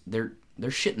just, they're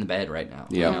shit in the bed right now.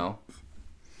 Yeah. You know?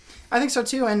 I think so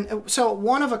too. And so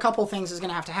one of a couple things is going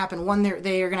to have to happen. One,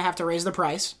 they are going to have to raise the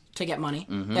price to get money.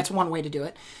 That's one way to do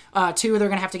it. Two, they're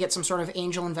going to have to get some sort of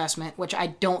angel investment, which I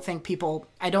don't think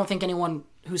anyone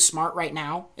who's smart right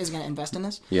now is going to invest in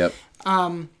this. Yep.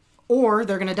 Or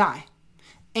they're going to die.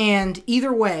 And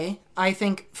either way, I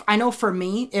know for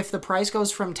me, if the price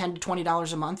goes from $10 to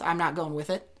 $20 a month, I'm not going with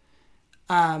it.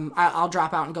 I'll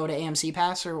drop out and go to AMC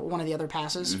Pass or one of the other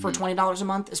passes for $20 a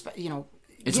month. You know,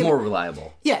 It's more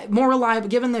reliable. Yeah, more reliable.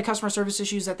 Given the customer service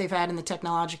issues that they've had and the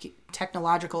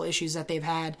technological issues that they've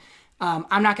had,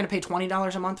 I'm not going to pay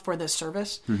 $20 a month for this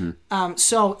service.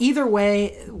 So either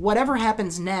way, whatever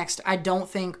happens next, I don't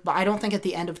think at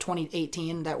the end of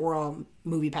 2018 that we're all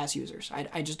MoviePass users.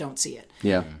 I just don't see it.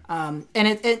 Yeah. And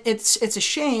it's a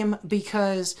shame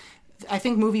because I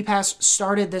think MoviePass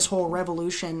started this whole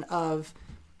revolution of,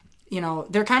 you know,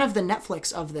 they're kind of the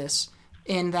Netflix of this,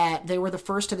 in that they were the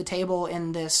first to the table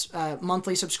in this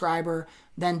monthly subscriber,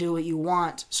 then do what you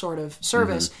want sort of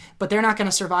service, but they're not going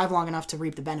to survive long enough to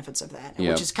reap the benefits of that,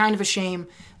 which is kind of a shame.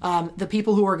 The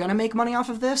people who are going to make money off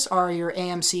of this are your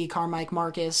AMC, Carmike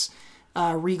Marcus,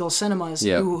 Regal Cinemas,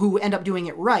 who end up doing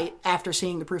it right after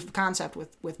seeing the proof of concept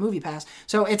with MoviePass.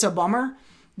 So it's a bummer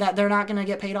that they're not going to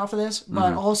get paid off of this,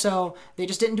 but also they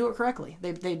just didn't do it correctly.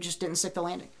 They just didn't stick the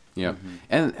landing. Yeah,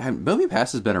 and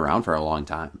MoviePass has been around for a long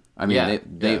time. I mean,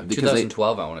 they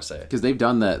 2012, I want to say, because they've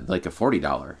done that like a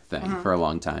 $40 thing for a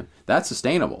long time. That's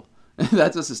sustainable.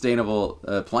 That's a sustainable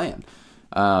plan.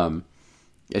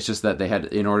 It's just that they had,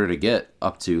 in order to get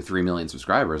up to 3 million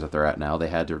subscribers that they're at now, they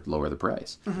had to lower the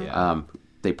price.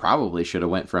 They probably should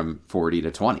have went from 40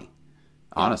 to 20,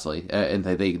 honestly, and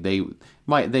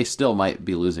they still might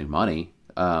be losing money,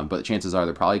 but chances are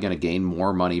they're probably going to gain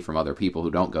more money from other people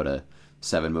who don't go to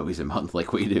 7 movies a month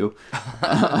like we do.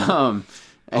 That's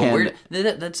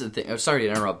the thing. Sorry to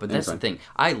interrupt, but that's the thing.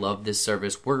 I love this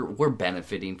service. We're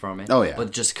benefiting from it. Oh, yeah.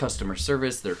 But just customer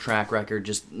service, their track record,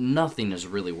 just nothing is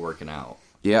really working out.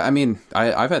 Yeah, I mean,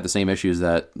 I've had the same issues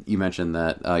that you mentioned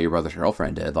that your brother's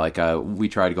girlfriend did. Like, we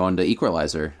tried going to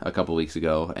Equalizer a couple weeks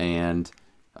ago, and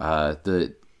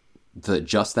the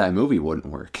just that movie wouldn't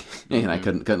work, and I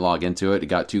couldn't log into it. It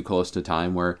got too close to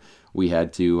time where we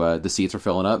had to, the seats were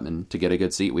filling up, and to get a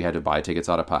good seat, we had to buy tickets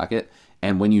out of pocket.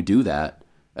 And when you do that,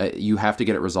 you have to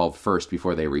get it resolved first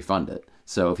before they refund it.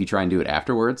 So if you try and do it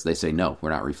afterwards, they say, no, we're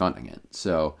not refunding it.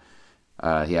 So,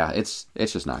 it's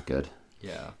just not good.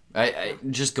 Yeah. I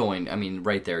just going, I mean,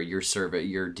 right there, your survey,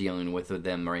 you're dealing with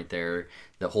them right there,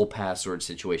 the whole password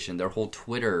situation, their whole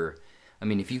Twitter. I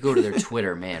mean, if you go to their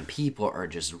Twitter, man, people are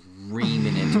just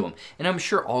reaming into them. And I'm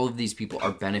sure all of these people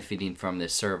are benefiting from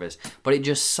this service, but it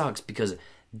just sucks because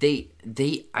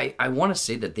I want to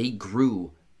say that they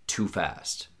grew too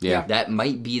fast. Yeah. That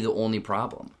might be the only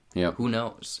problem. Yep. Who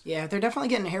knows? Yeah, they're definitely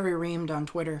getting Harry reamed on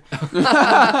Twitter.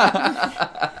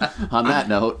 On that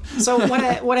note. So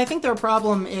what I think their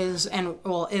problem is,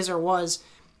 is or was,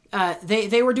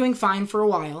 they were doing fine for a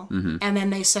while, and then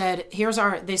they said, here's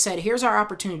our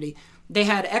opportunity. They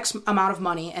had X amount of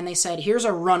money, and they said, here's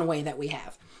a runway that we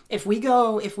have. If we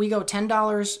go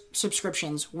 $10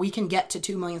 subscriptions, we can get to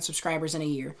 2 million subscribers in a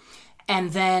year.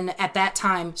 And then at that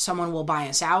time, someone will buy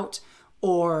us out,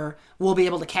 or we'll be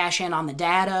able to cash in on the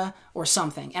data or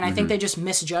something. And I think they just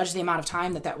misjudged the amount of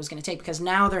time that was going to take, because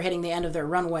now they're hitting the end of their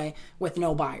runway with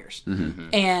no buyers.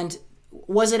 And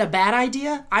was it a bad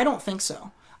idea? I don't think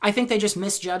so. I think they just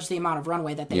misjudged the amount of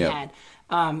runway that they had,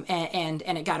 and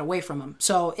it got away from them.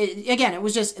 So it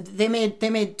was just they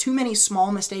made too many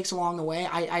small mistakes along the way.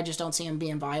 I just don't see them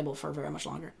being viable for very much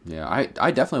longer. Yeah, I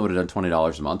definitely would have done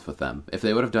 $20 a month with them. If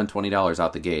they would have done $20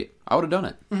 out the gate, I would have done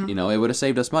it. You know, it would have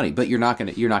saved us money. But you're not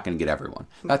gonna get everyone.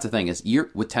 That's the thing is,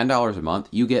 with $10 a month,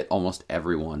 you get almost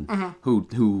everyone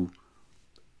who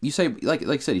you save, like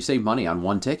I said, you save money on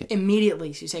one ticket Immediately,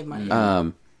 you save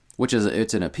money. Which is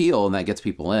it's an appeal and that gets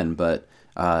people in, but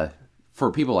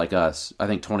for people like us, I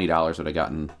think $20 would have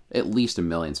gotten at least 1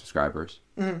 million subscribers,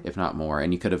 if not more,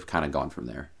 and you could have kind of gone from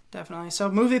there. Definitely. So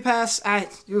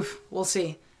MoviePass, we'll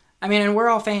see. I mean, and we're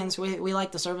all fans. We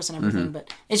like the service and everything,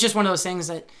 but it's just one of those things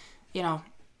that, you know.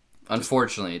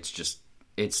 Unfortunately,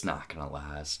 it's not gonna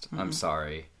last. I'm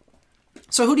sorry.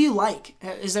 So who do you like?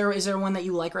 Is there one that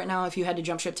you like right now? If you had to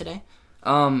jump ship today?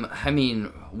 I mean,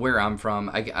 where I'm from,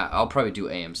 I'll probably do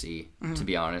AMC, to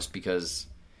be honest, because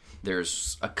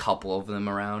there's a couple of them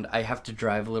around. I have to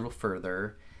drive a little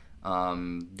further.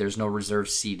 There's no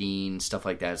reserved seating, stuff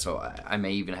like that, so I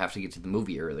may even have to get to the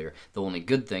movie earlier. The only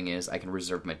good thing is I can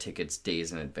reserve my tickets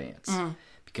days in advance.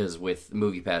 Because with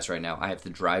MoviePass right now, I have to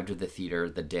drive to the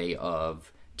theater the day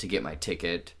of to get my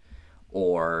ticket.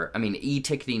 Or, I mean,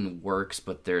 e-ticketing works,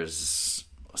 but there's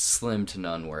slim to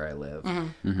none where I live.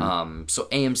 So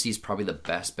AMC is probably the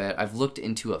best bet. I've looked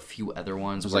into a few other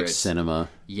ones. It's like Cinema.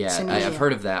 Yeah, I've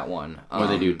heard of that one. Or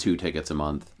they do 2 tickets a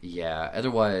month. Yeah,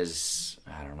 otherwise,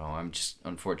 I don't know.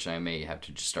 Unfortunately, I may have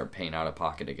to just start paying out of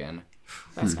pocket again.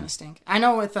 That's going to stink. I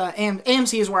know with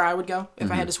AMC is where I would go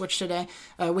if I had to switch today.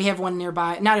 We have one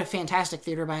nearby. Not a fantastic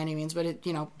theater by any means, but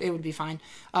it would be fine.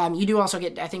 You do also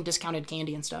get, I think, discounted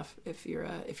candy and stuff if you're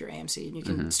AMC. And you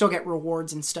can still get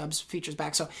rewards and stubs features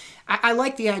back. So I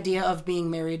like the idea of being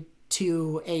married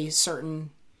to a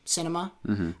certain cinema.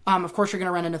 Of course, you're going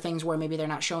to run into things where maybe they're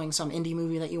not showing some indie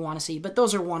movie that you want to see, but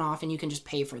those are one-off and you can just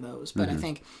pay for those. But I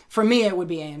think for me, it would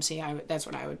be AMC. That's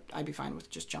what I'd be fine with,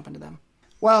 just jumping to them.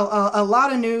 Well, a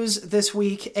lot of news this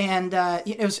week, and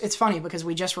it's funny because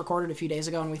we just recorded a few days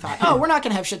ago and we thought, we're not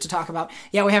going to have shit to talk about.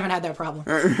 Yeah, we haven't had that problem.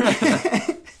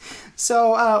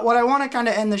 So what I want to kind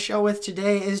of end the show with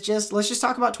today is let's just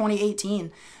talk about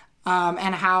 2018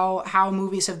 and how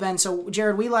movies have been. So,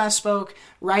 Jared, we last spoke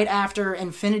right after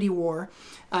Infinity War,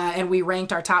 and we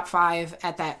ranked our top 5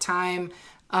 at that time.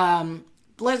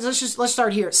 Let's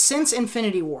start here. Since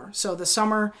Infinity War, so the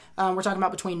summer, we're talking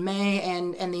about between May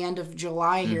and the end of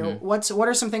July here. What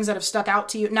are some things that have stuck out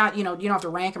to you? Not you don't have to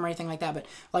rank them or anything like that, but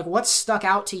like what's stuck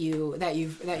out to you that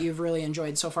you've really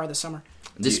enjoyed so far this summer?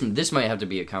 This might have to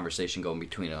be a conversation going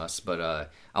between us, but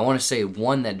I want to say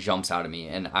one that jumps out at me,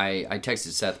 and I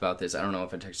texted Seth about this. I don't know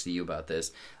if I texted you about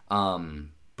this,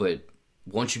 but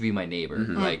Won't You Be My Neighbor?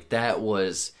 Like that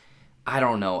was. I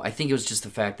don't know. I think it was just the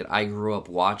fact that I grew up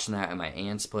watching that at my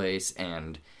aunt's place,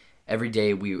 and every day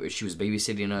she was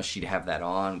babysitting us, she'd have that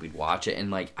on, we'd watch it,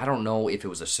 and like I don't know if it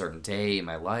was a certain day in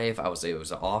my life, it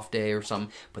was an off day or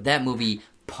something, but that movie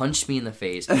punched me in the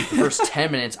face. The first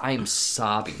 10 minutes, I am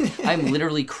sobbing. I'm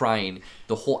literally crying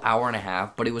the whole hour and a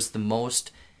half, but it was the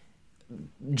most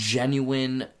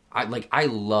genuine. I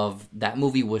love that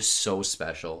movie. Was so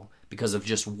special because of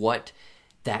just what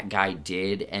that guy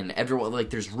did, and everyone,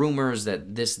 like, there's rumors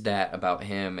that about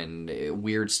him and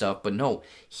weird stuff, but no,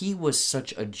 he was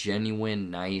such a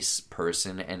genuine, nice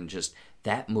person, and just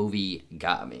that movie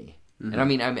got me. And I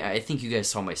mean, I think you guys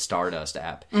saw my Stardust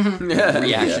app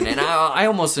reaction, and I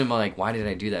almost am like, why did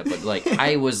I do that? But like,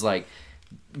 I was like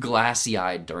glassy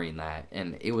eyed during that,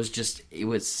 and it was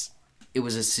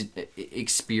a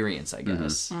experience, I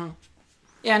guess.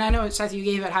 Yeah, and I know, Seth, you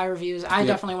gave it high reviews. I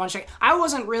definitely want to check. I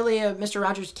wasn't really a Mr.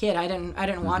 Rogers kid. I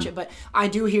didn't watch it, but I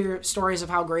do hear stories of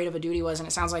how great of a dude he was, and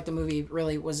it sounds like the movie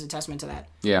really was a testament to that.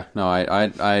 Yeah, no, I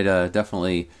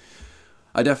definitely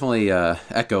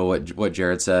echo what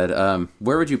Jared said.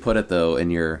 Where would you put it though in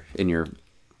your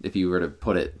if you were to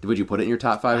put it? Would you put it in your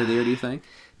top 5 of the year? Do you think?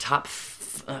 Top 5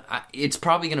 It's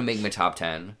probably going to make my top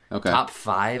 10. Okay. Top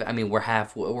 5. I mean,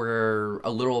 we're a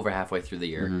little over halfway through the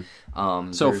year.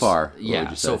 So far,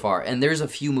 yeah, so far. And there's a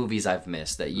few movies I've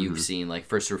missed that you've seen, like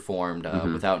First Reformed,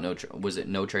 Without No, was it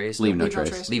No Trace? Leave No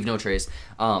Trace. Leave No Trace.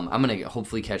 I'm gonna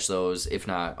hopefully catch those, if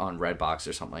not on Redbox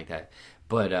or something like that.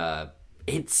 But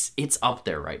it's up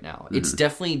there right now. It's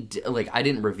definitely like, I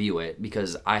didn't review it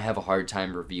because I have a hard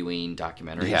time reviewing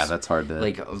documentaries. Yeah, that's hard to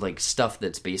like stuff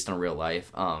that's based on real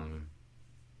life.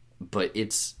 But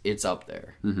it's up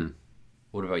there. Mm-hmm.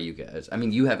 What about you guys? I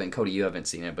mean, Cody, you haven't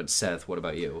seen it, but Seth, what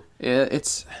about you? I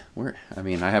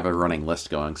have a running list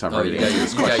going, so I'm ready to you got answer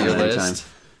this question your at any list?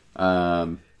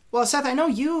 time. Well, Seth, I know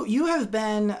you have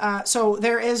been. So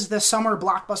there is the summer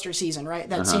blockbuster season, right?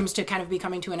 That seems to kind of be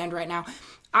coming to an end right now.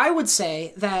 I would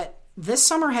say that this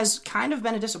summer has kind of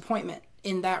been a disappointment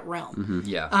in that realm. Mm-hmm.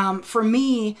 Yeah. For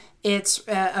me, it's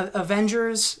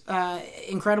Avengers,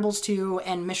 Incredibles 2,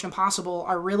 and Mission Impossible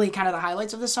are really kind of the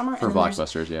highlights of this summer. For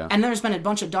blockbusters, yeah. And there's been a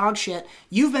bunch of dog shit.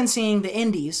 You've been seeing the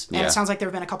indies, and it sounds like there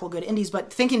have been a couple of good indies,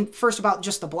 but thinking first about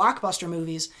just the blockbuster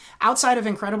movies, outside of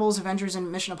Incredibles, Avengers, and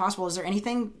Mission Impossible, is there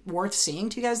anything worth seeing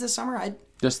to you guys this summer?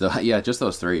 Just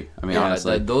those three. I mean,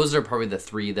 honestly, those are probably the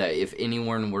three that if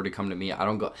anyone were to come to me, I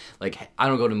don't go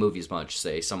to movies much.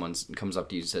 Say someone comes up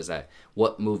to you and says that,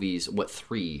 what movies, what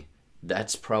three?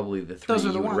 That's probably the three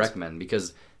you would recommend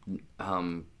because,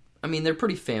 I mean, they're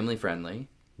pretty family friendly.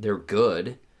 They're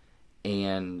good,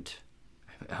 and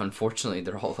unfortunately,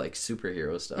 they're all like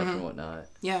superhero stuff and whatnot.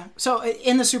 Yeah. So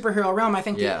in the superhero realm, I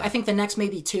think the next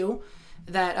maybe two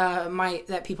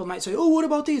that people might say, oh, what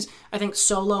about these? I think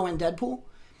Solo and Deadpool.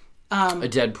 A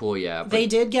Deadpool, yeah. They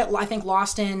did get, I think,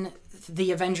 lost in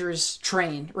the Avengers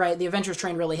train, right? The Avengers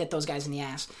train really hit those guys in the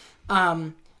ass.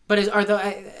 I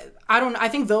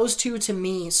think those two, to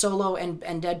me, Solo and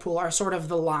Deadpool, are sort of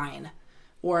the line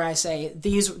where I say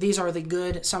these are the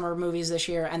good summer movies this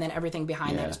year, and then everything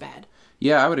behind that is bad.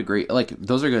 Yeah, I would agree. Like,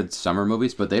 those are good summer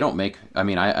movies, but they don't make... I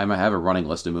mean, I have a running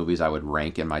list of movies I would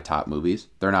rank in my top movies.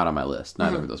 They're not on my list.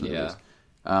 Neither of those movies. Yeah.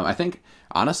 I think,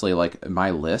 honestly, like,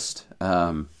 my list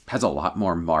has a lot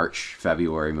more March,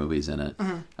 February movies in it.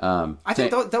 I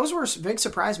think those were big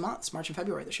surprise months, March and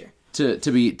February this year.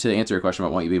 To answer your question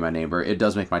about Won't You Be My Neighbor, it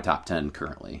does make my top 10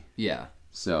 currently. Yeah.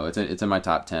 So it's in my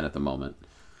top 10 at the moment.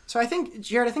 So I think,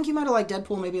 Jared, you might have liked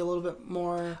Deadpool maybe a little bit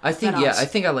more. I think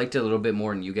I liked it a little bit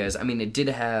more than you guys. I mean, it did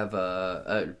have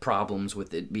problems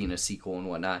with it being a sequel and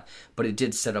whatnot, but it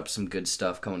did set up some good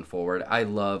stuff going forward. I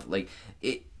love, like,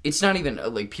 it. It's not even,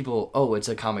 like, people, it's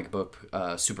a comic book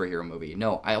superhero movie.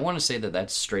 No, I want to say that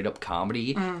that's straight up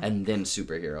comedy and then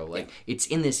superhero. Like, it's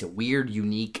in this weird,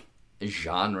 unique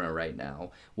genre right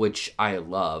now, which I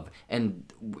love. And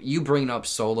you bring up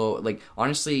Solo, like,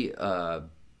 honestly,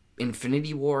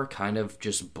 Infinity War kind of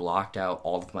just blocked out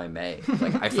all of my May.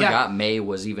 Like, I forgot May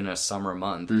was even a summer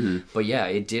month. But yeah,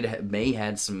 it did. May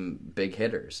had some big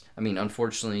hitters. I mean,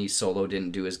 unfortunately, Solo didn't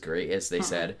do as great as they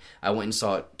said. I went and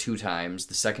saw it 2 times.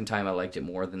 The second time, I liked it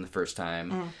more than the first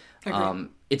time.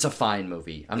 It's a fine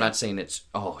movie. I'm not saying it's,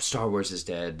 Star Wars is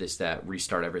dead, this, that,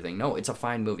 restart everything. No, it's a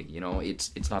fine movie. You know,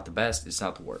 it's not the best. It's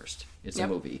not the worst. It's a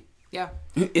movie. Yeah.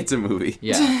 It's a movie.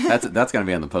 Yeah. That's going to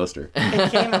be on the poster. It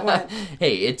came and went.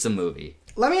 Hey, it's a movie.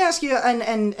 Let me ask you,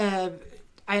 and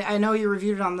I know you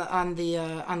reviewed it on the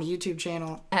YouTube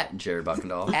channel. At Jared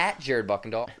Buckendahl. At Jared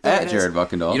Buckendahl. At Jared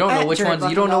Buckendahl. You don't know which ones.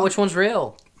 You don't know which one's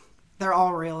real. They're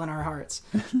all real in our hearts.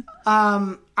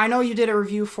 I know you did a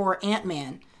review for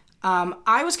Ant-Man.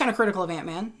 I was kind of critical of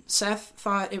Ant-Man. Seth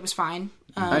thought it was fine.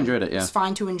 I enjoyed it, yeah. It's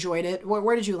fine to enjoy it.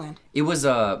 Where did you land? It was,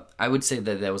 I would say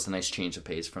that was a nice change of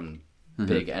pace from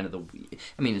big end of the week.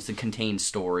 I mean, it's a contained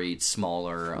story. It's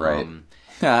smaller. Right.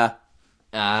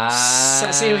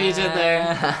 See what you did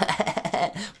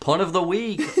there. Pun of the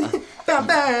week. You should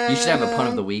have a pun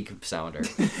of the week sounder.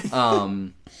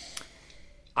 I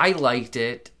liked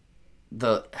it.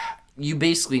 You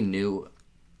basically knew...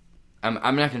 I'm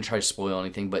not going to try to spoil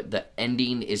anything, but the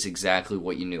ending is exactly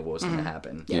what you knew was going to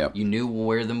happen. Yep. You knew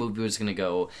where the movie was going to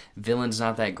go. Villain's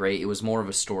not that great. It was more of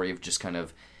a story of just kind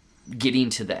of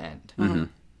getting to the end.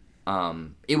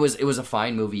 It was a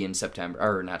fine movie in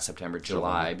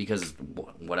July, because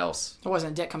what else? There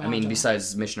wasn't a dick coming out. I mean,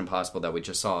 besides Mission Impossible that we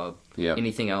just saw,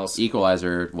 anything else?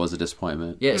 Equalizer was a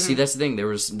disappointment. Yeah, see, that's the thing. There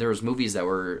was movies that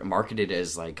were marketed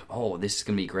as like, oh, this is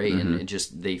going to be great, and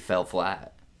they fell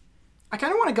flat. I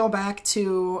kind of want to go back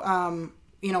to,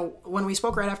 when we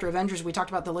spoke right after Avengers, we talked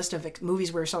about the list of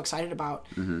movies we were so excited about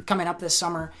coming up this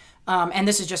summer. And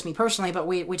this is just me personally, but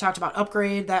we talked about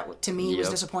Upgrade. That to me was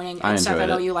disappointing. And Seth, I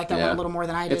know you like that one a little more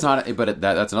than I did. It's not, but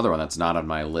that's another one that's not on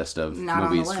my list of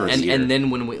movies for the year. And then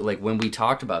when we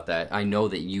talked about that, I know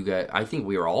that you guys, I think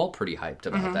we were all pretty hyped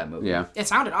about that movie. Yeah, it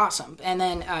sounded awesome. And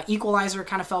then Equalizer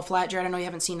kind of fell flat. Jared, I know you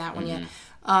haven't seen that one yet.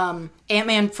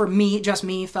 Ant-Man for me, just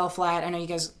me, fell flat. I know you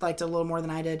guys liked it a little more than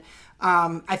I did.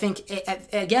 I think,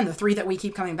 again, the three that we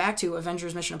keep coming back to,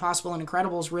 Avengers, Mission Impossible, and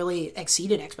Incredibles, really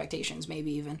exceeded expectations,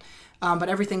 maybe even. But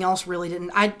everything else really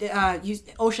didn't.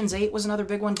 Ocean's 8 was another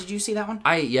big one. Did you see that one?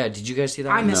 Did you guys see that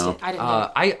one? I missed it. I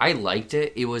didn't I liked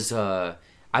it. It was, I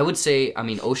would say,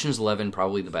 Ocean's 11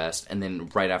 probably the best, and then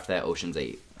right after that, Ocean's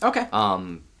 8. Okay.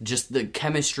 Just the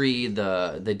chemistry,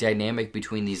 the dynamic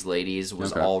between these ladies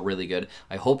was all really good.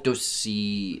 I hope to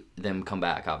see them come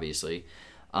back, obviously.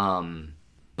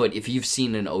 But if you've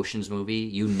seen an Ocean's movie,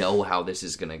 you know how this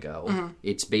is going to go. Mm-hmm.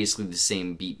 It's basically the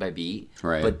same beat by beat.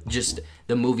 Right. But just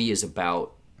the movie is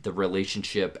about the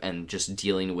relationship and just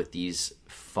dealing with these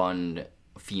fun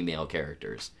female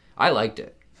characters. I liked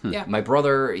it. Yeah. My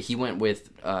brother, he went with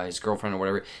his girlfriend or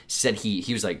whatever, said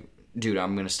he was like, dude,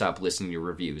 I'm going to stop listening to your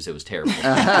reviews. It was terrible. But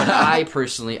I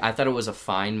thought it was a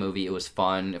fine movie. It was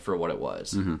fun for what it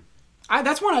was. Mm-hmm.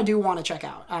 That's one I do want to check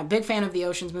out. Big fan of the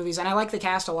Ocean's movies, and I like the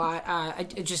cast a lot.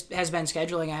 It just has been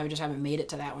scheduling. I just haven't made it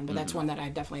to that one, but that's one that I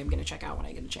definitely am going to check out when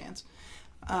I get a chance.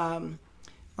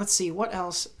 Let's see, what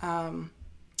else?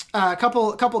 A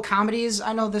couple comedies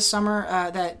I know this summer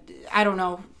that I don't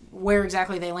know where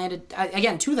exactly they landed.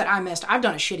 Again, two that I missed. I've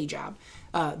done a shitty job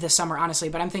this summer, honestly,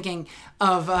 but I'm thinking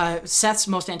of Seth's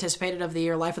most anticipated of the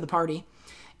year, Life of the Party.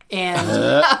 And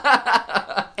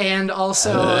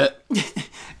also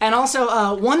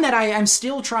one that I'm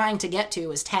still trying to get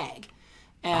to is Tag.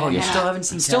 You still haven't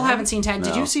seen Tag? Still haven't seen Tag. No.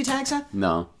 Did you see Tag, Seth?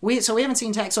 No. We haven't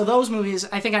seen Tag. So those movies,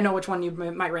 I think I know which one you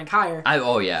might rank higher.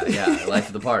 Life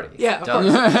of the Party. Yeah, of course.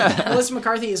 Melissa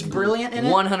McCarthy is brilliant in it.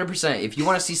 100%. If you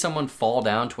want to see someone fall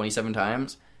down 27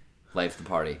 times, Life of the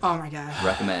Party. Oh my god.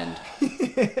 Recommend.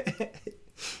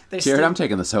 Jared, I'm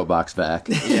taking the soapbox back.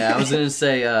 Yeah, I was going to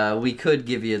say, we could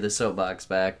give you the soapbox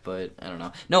back, but I don't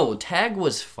know. No, Tag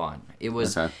was fun. It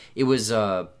was, you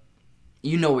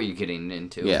know what you're getting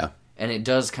into. Yeah. And it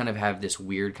does kind of have this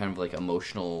weird kind of like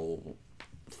emotional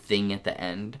thing at the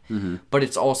end. Mm-hmm. But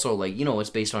it's also like, it's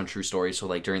based on true stories. So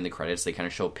like during the credits, they kind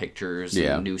of show pictures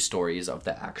and news stories of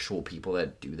the actual people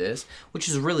that do this, which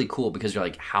is really cool because you're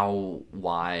like, how,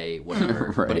 why,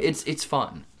 whatever. Right. But it's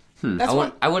fun.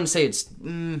 I wouldn't say it's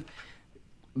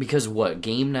because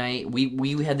Game Night.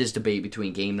 We had this debate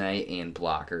between Game Night and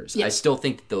Blockers. Yes. I still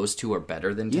think that those two are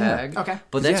better than Tag. Okay,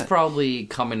 but that's probably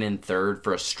coming in third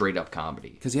for a straight up comedy.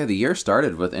 Because the year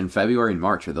started in February and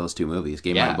March with those two movies,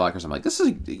 Game Night and Blockers. I'm like,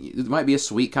 it might be a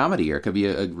sweet comedy year. It could be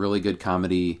a really good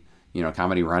comedy,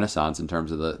 comedy renaissance in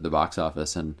terms of the box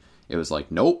office. And it was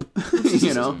like, nope,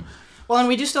 Well, and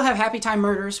we do still have Happy Time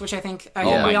Murders, which I think we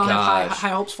all have high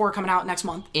hopes for coming out next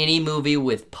month. Any movie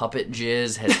with puppet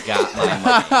jizz has got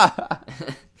my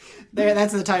money. There,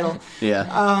 that's the title. Yeah.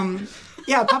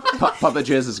 Puppet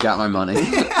jizz has got my money.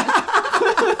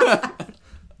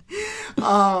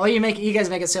 Oh, you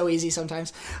guys make it so easy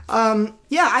sometimes.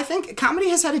 I think comedy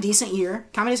has had a decent year.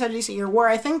 Where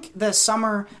I think the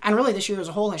summer, and really this year as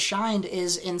a whole, has shined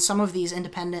is in some of these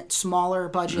independent, smaller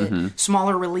budget,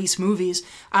 smaller release movies.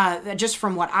 Just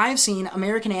from what I've seen,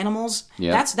 American Animals,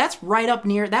 that's right up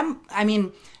near that. I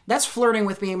mean, that's flirting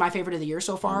with being my favorite of the year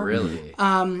so far. Really?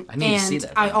 I need to see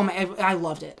that. I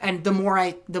loved it, and the more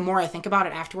I think about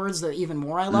it afterwards, the even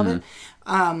more I love it.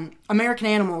 American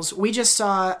Animals. We just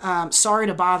saw Sorry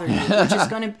to Bother You, which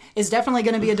is definitely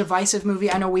going to be a divisive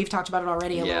movie. I know we've talked about it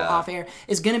already a little off air.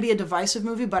 Is going to be a divisive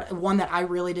movie, but one that I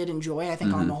really did enjoy. I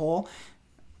think on the whole.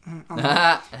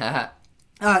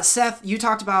 Seth, you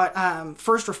talked about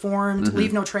First Reformed,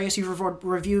 Leave No Trace. You've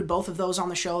reviewed both of those on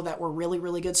the show that were really,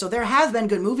 really good. So there have been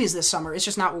good movies this summer. It's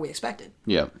just not what we expected.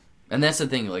 Yeah. And that's the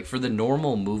thing. Like, for the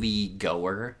normal movie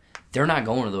goer, they're not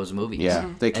going to those movies. Yeah,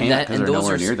 they can't because they're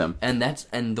nowhere near them.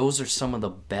 And those are some of the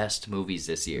best movies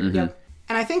this year. Mm-hmm. Yep.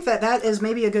 And I think that is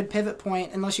maybe a good pivot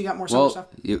point, unless you got more summer stuff.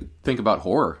 You think about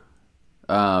horror.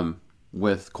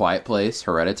 With Quiet Place,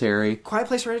 Hereditary.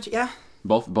 Yeah.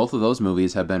 Both of those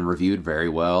movies have been reviewed very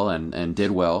well and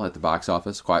did well at the box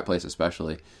office, Quiet Place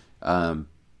especially.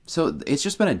 So it's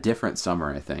just been a different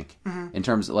summer, I think, in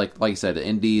terms of, like you said, the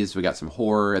indies. We got some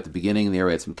horror at the beginning of the year.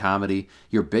 We had some comedy.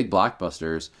 Your big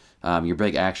blockbusters, your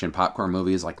big action popcorn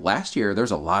movies. Like last year,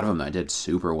 there's a lot of them that did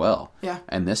super well. Yeah.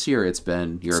 And this year, it's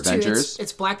been Avengers.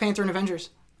 It's Black Panther and Avengers.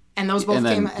 And those both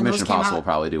came out. Mission Impossible will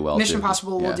probably do well. Mission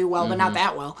Impossible will do well, but not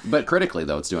that well. But critically,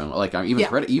 though, it's doing well. Like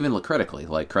even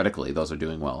critically, those are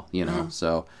doing well.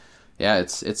 So yeah,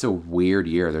 it's a weird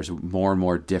year. There's more and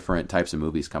more different types of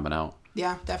movies coming out.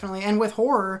 Yeah, definitely. And with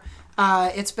horror,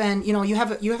 it's been, you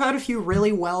have had a few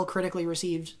really well critically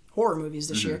received horror movies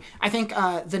this year. I think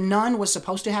The Nun was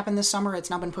supposed to happen this summer. It's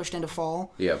now been pushed into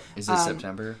fall. Yep. Is it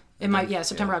September? It might,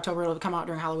 September, October. It'll come out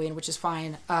during Halloween, which is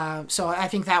fine. So I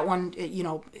think that one,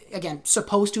 again,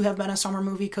 supposed to have been a summer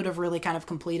movie, could have really kind of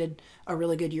completed a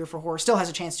really good year for horror. Still has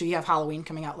a chance to. You have Halloween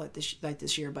coming out like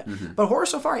this year, but horror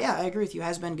so far, yeah, I agree with you,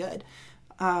 has been good.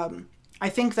 I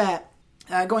think that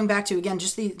going back to again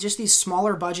just these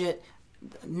smaller budget,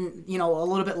 a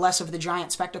little bit less of the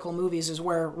giant spectacle movies is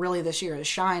where really this year has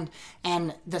shined,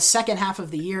 and the second half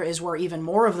of the year is where even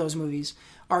more of those movies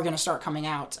are going to start coming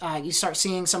out. You start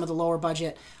seeing some of the lower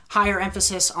budget, higher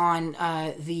emphasis on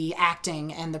the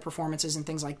acting and the performances and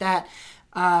things like that.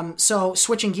 So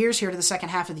switching gears here to the second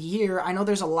half of the year, I know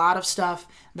there's a lot of stuff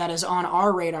that is on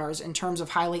our radars in terms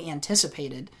of highly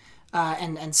anticipated.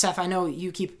 And Seth, I know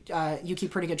you keep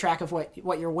pretty good track of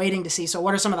what you're waiting to see. So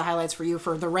what are some of the highlights for you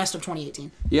for the rest of 2018?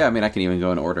 Yeah, I mean, I can even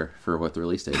go in order for what the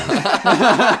release date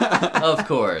is. Of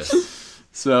course.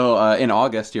 So in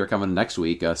August, you're coming next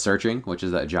week, Searching, which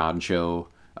is that John Cho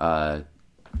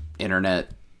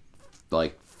internet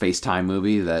like FaceTime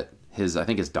movie that I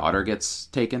think his daughter gets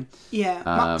taken.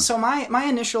 Yeah. So my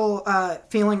initial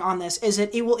feeling on this is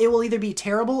that it will either be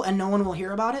terrible and no one will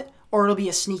hear about it, or it'll be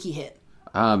a sneaky hit.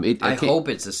 I hope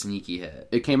it's a sneaky hit.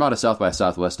 It came out of South by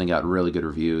Southwest and got really good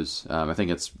reviews. I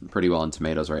think it's pretty well in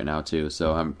Tomatoes right now too,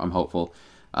 so I'm hopeful.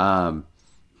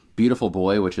 Beautiful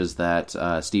Boy, which is that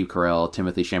Steve Carell,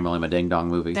 Timothy Chalamet Ding Dong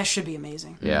movie. That should be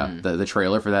amazing. Yeah, the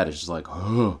trailer for that is just like,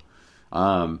 oh.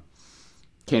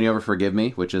 Can You Ever Forgive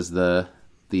Me, which is the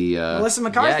Melissa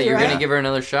McCarthy. Yeah, you're right? gonna give her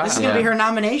another shot. This is gonna be her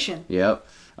nomination. Yep.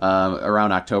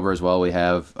 Around October as well, we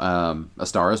have A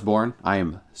Star Is Born. I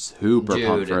am super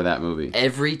pumped for that movie.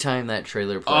 Every time that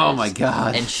trailer plays, oh my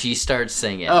god, and she starts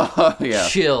singing,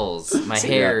 chills my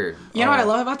hair. You know what I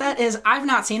love about that is I've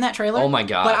not seen that trailer. Oh my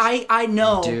god! But I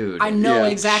know, dude,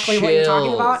 exactly what you're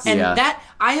talking about, and yeah. that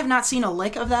I have not seen a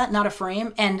lick of that, not a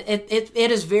frame, and it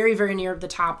is very very near the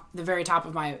very top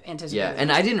of my anticipated. Yeah,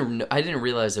 and I didn't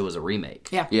realize it was a remake.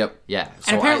 Yeah. Yep. Yeah.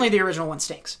 So and apparently the original one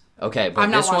stinks. Okay, but I've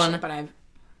not this watched one, it, but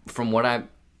from what I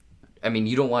mean,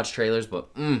 you don't watch trailers, but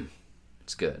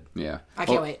it's good. Yeah. I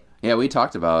can't wait. Yeah, we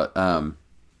talked about,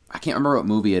 I can't remember what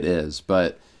movie it is,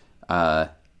 but,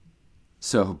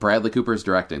 so Bradley Cooper's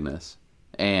directing this,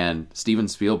 and Steven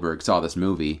Spielberg saw this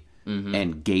movie,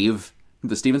 and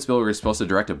Steven Spielberg is supposed to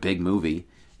direct a big movie,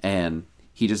 and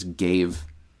he just gave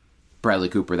Bradley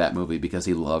Cooper that movie because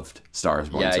he loved Star Is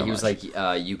Born so much. Yeah, he was like,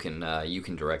 you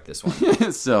can direct this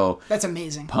one. So that's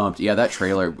amazing. Pumped. Yeah, that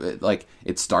trailer,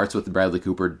 it starts with Bradley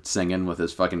Cooper singing with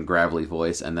his fucking gravelly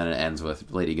voice, and then it ends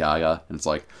with Lady Gaga, and it's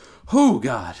like, oh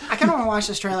god. I kind of want to watch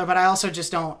this trailer, but I also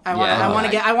just don't. I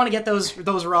want to get those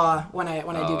raw when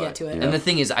I do get to it. And the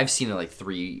thing is, I've seen it like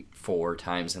 3-4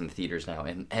 times in the theaters now,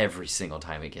 and every single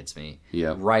time it gets me.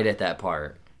 Yeah. Right at that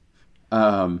part.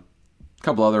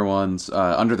 Couple other ones,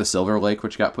 Under the Silver Lake,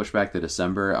 which got pushed back to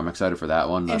December. I'm excited for that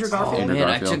one. Andrew Garfield. Oh man,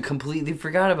 I completely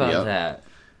forgot about that.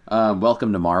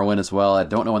 Welcome to Marwen as well. I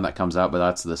don't know when that comes out, but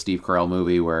that's the Steve Carell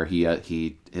movie where he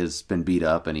has been beat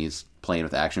up and he's playing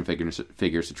with action figures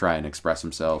to try and express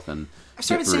himself. And I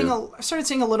started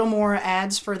seeing a little more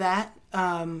ads for that.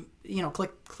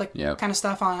 Click kind of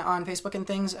stuff on Facebook and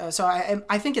things. So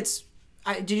I think it's.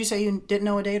 Did you say you didn't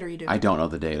know a date, or you do? I don't know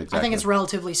the date exactly. I think it's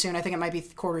relatively soon. I think it might be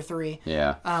Q3.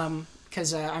 Yeah.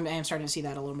 Because I am starting to see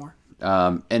that a little more.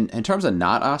 And in terms of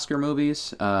not Oscar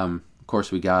movies, of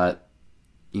course we got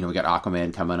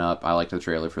Aquaman coming up. I liked the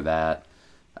trailer for that.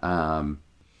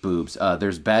 Boobs.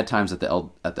 There's Bad Times at the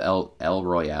El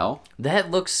Royale. That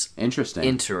looks interesting.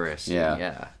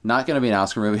 Yeah. Not going to be an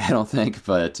Oscar movie, I don't think,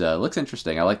 but looks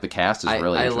interesting. I like the cast. Is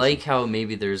really. I like how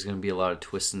maybe there's going to be a lot of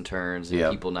twists and turns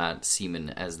and people not seeming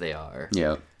as they are.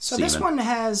 Yeah. So this one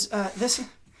has this.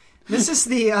 This is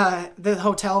the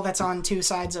hotel that's on two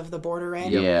sides of the border,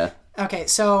 right? Yeah. Okay,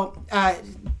 so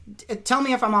tell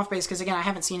me if I'm off base, because again, I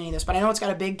haven't seen any of this, but I know it's got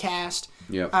a big cast.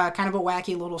 Yep. Kind of a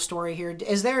wacky little story here.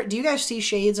 Do you guys see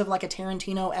shades of like a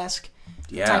Tarantino-esque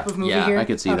type of movie here? I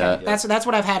could see that. That's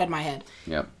what I've had in my head.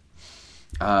 Yep.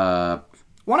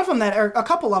 One of them a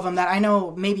couple of them that I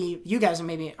know maybe you guys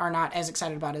maybe are not as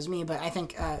excited about as me, but I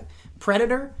think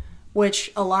Predator,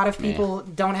 which a lot of people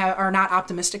are not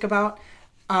optimistic about.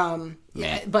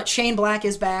 But Shane Black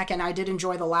is back, and I did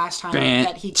enjoy the last time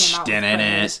that he came out with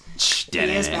Predators. He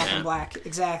is back in black,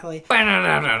 exactly.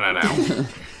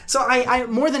 So I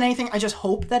more than anything, I just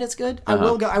hope that it's good. I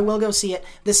will go see it.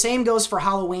 The same goes for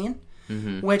Halloween.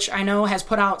 which I know has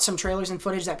put out some trailers and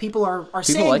footage that people are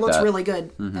saying like looks really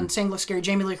good and saying looks scary.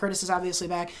 Jamie Lee Curtis is obviously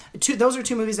back. Those are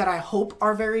two movies that I hope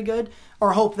are very good,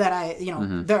 or hope that I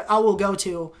will go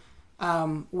to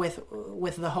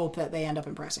with the hope that they end up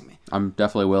impressing me. I'm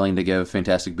definitely willing to give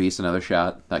Fantastic Beasts another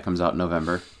shot. That comes out in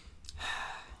November.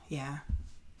 Yeah.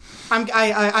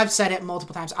 I've said it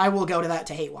multiple times. I will go to that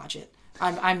to hate watch it.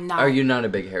 I'm not. Are you not a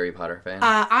big Harry Potter fan?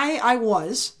 I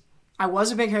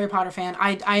was a big Harry Potter fan.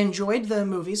 I enjoyed the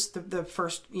movies, the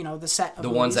first, the set of the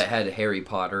movies. ones that had Harry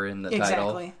Potter in the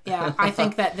title. Exactly. Yeah. I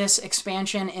think that this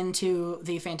expansion into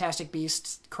the Fantastic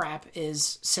Beasts crap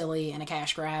is silly and a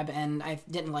cash grab, and I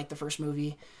didn't like the first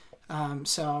movie.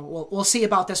 So we'll see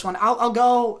about this one. I'll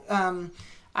go.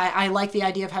 I like the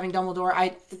idea of having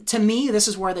Dumbledore. To me, this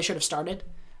is where they should have started.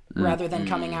 Rather than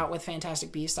coming out with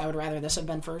Fantastic Beasts, I would rather this have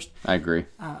been first. I agree.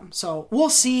 So we'll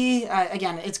see.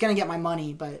 Again, it's going to get my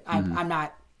money, but I'm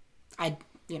not.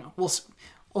 We'll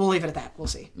leave it at that. We'll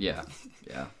see. Yeah.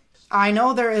 I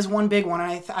know there is one big one,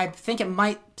 and I think it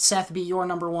might, Seth, be your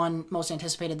number one most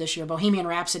anticipated this year, Bohemian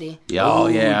Rhapsody.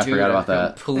 I forgot about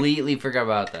that. Completely forgot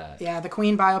about that. Yeah, the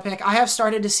Queen biopic. I have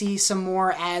started to see some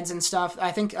more ads and stuff.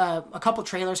 I think a couple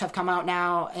trailers have come out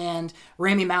now, and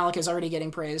Rami Malek is already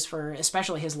getting praise for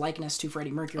especially his likeness to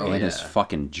Freddie Mercury. And his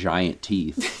fucking giant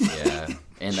teeth. Yeah,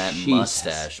 and that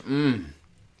mustache.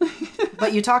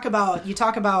 But you talk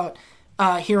about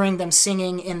hearing them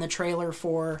singing in the trailer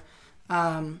for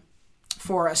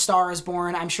A Star Is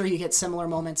Born. I'm sure you get similar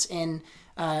moments in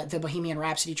the Bohemian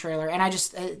Rhapsody trailer. And I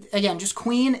just, just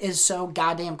Queen is so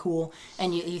goddamn cool.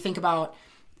 And you think about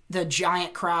the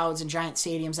giant crowds and giant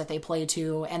stadiums that they play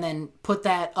to, and then put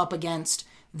that up against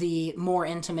the more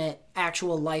intimate,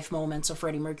 actual life moments of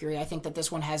Freddie Mercury. I think that this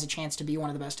one has a chance to be one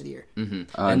of the best of the year.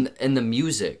 And the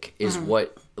music is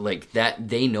what, like, that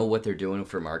they know what they're doing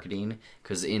for marketing,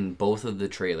 because in both of the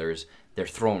trailers, they're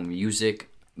throwing music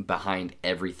behind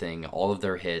everything, all of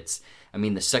their hits. I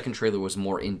mean, the second trailer was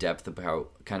more in-depth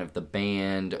about kind of the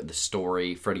band, the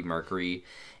story, Freddie Mercury,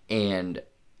 and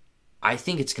I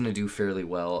think it's going to do fairly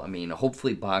well. I mean,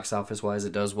 hopefully box office-wise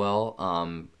it does well.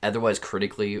 Otherwise,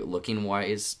 critically,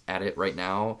 looking-wise at it right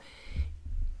now,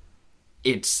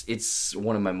 it's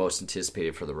one of my most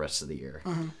anticipated for the rest of the year.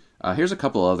 Here's a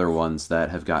couple other ones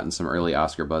that have gotten some early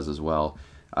Oscar buzz as well.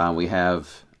 We have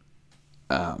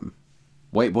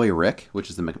White Boy Rick,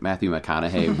 which is the Matthew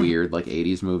McConaughey weird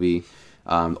 80s movie.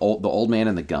 The Old Man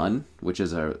and the Gun, which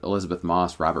is a Elizabeth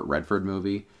Moss, Robert Redford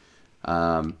movie.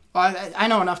 I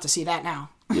know enough to see that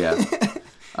now.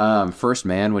 Yeah. First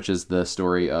Man, which is the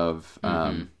story of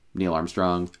Neil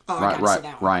Armstrong.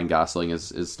 Ryan Gosling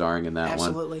is starring in that one.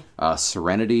 Absolutely.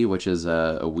 Serenity, which is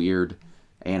a weird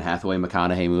Anne Hathaway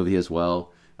McConaughey movie as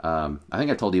well. I think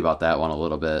I told you about that one a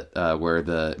little bit, where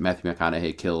the Matthew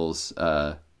McConaughey kills...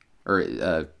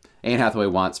 Anne Hathaway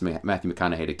wants Matthew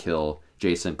McConaughey to kill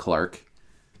Jason Clarke.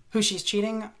 Who she's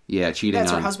cheating? Yeah, cheating on...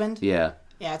 That's her husband? Yeah.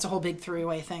 Yeah, it's a whole big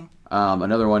three-way thing.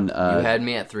 Another one... you had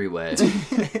me at three-way.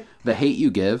 The Hate U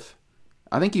Give.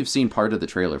 I think you've seen part of the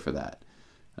trailer for that.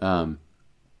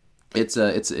 It's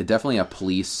definitely a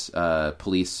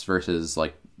police versus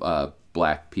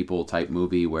black people type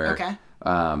movie where... Okay.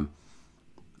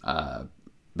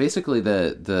 Basically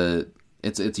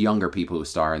it's younger people who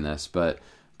star in this, but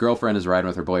girlfriend is riding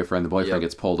with her boyfriend. The boyfriend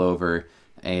gets pulled over,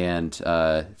 and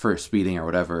for speeding or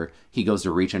whatever, he goes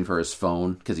to reach in for his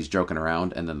phone because he's joking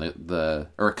around, and then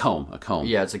a comb.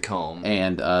 Yeah, it's a comb.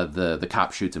 And the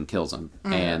cop shoots him, kills him,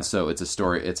 and so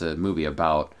it's a movie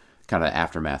about kind of the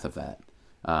aftermath of that.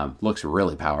 Looks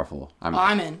really powerful.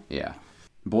 I'm in. Yeah.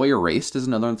 Boy Erased is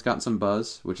another one that's gotten some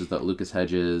buzz, which is the Lucas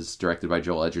Hedges, directed by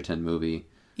Joel Edgerton movie.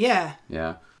 Yeah.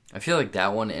 Yeah. I feel like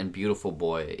that one and Beautiful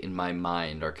Boy, in my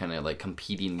mind, are kind of like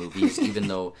competing movies, even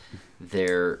though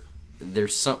they're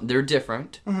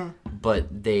different,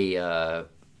 but they're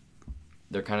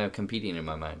kind of competing in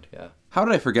my mind. Yeah. How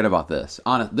did I forget about this?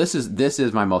 This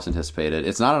is my most anticipated.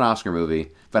 It's not an Oscar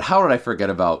movie, but how did I forget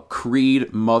about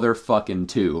Creed motherfucking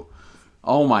 2?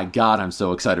 Oh my god, I'm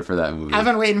so excited for that movie. I've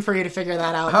been waiting for you to figure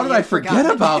that out. How did I forget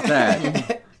about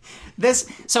that? This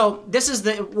is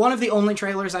one of the only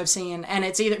trailers I've seen, and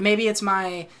maybe it's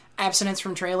my abstinence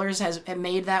from trailers has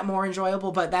made that more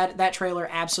enjoyable, but that trailer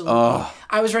absolutely...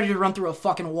 I was ready to run through a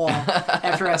fucking wall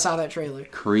after I saw that trailer.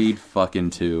 Creed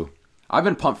fucking 2. I've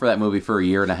been pumped for that movie for a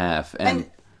year and a half. And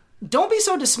don't be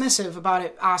so dismissive about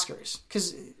it, Oscars,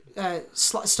 because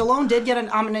Stallone did get a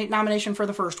nomination for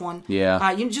the first one.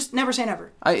 Yeah. You just never say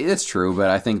never. It's true, but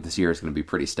I think this year is going to be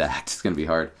pretty stacked. It's going to be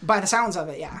hard. By the sounds of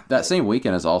it, yeah. That same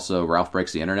weekend is also Ralph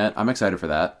Breaks the Internet. I'm excited for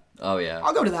that. Oh, yeah.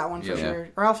 I'll go to that one for sure.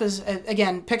 Ralph is,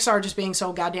 again, Pixar just being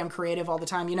so goddamn creative all the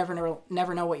time. You never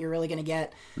know what you're really going to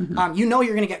get. Mm-hmm. You know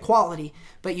you're going to get quality,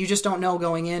 but you just don't know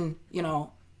going in,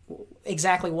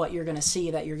 exactly what you're going to see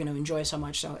that you're going to enjoy so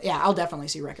much. So, yeah, I'll definitely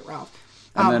see Wreck-It Ralph.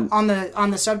 On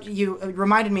the subject, you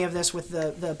reminded me of this with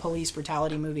the police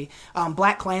brutality movie.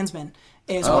 Black Klansman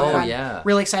is what I'm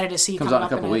really excited to see coming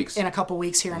up in a couple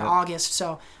weeks here in August.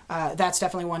 So that's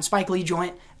definitely one Spike Lee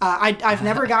joint. I've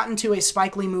never gotten to a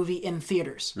Spike Lee movie in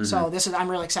theaters, so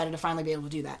I'm really excited to finally be able to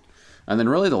do that. And then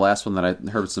really the last one that I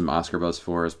heard some Oscar buzz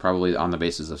for is probably On the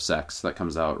Basis of Sex that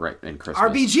comes out right in Christmas.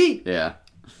 RBG. Yeah.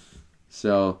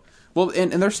 So. Well,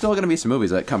 and there's still going to be some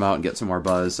movies that come out and get some more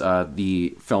buzz.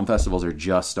 The film festivals are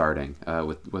just starting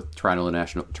with Toronto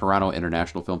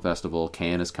International Film Festival.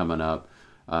 Cannes is coming up,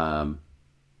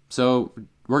 so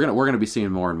we're gonna be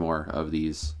seeing more and more of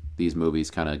these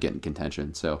movies kind of getting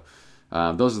contention. So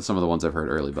those are some of the ones I've heard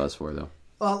early buzz for, though.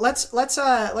 Well,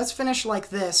 let's finish like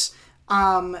this.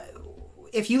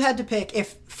 If you had to pick,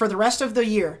 if for the rest of the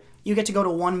year you get to go to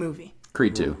one movie,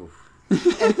 Creed 2.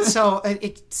 And so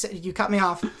you cut me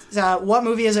off. What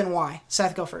movie is it and why?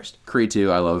 Seth, go first. Creed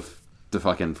 2. I love the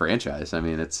fucking franchise. I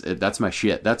mean, that's my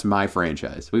shit. That's my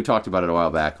franchise. We've talked about it a while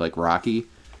back. Like Rocky.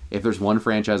 If there's one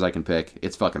franchise I can pick,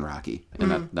 it's fucking Rocky,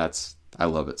 and that's I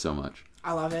love it so much.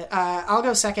 I love it. I'll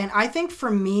go second. I think for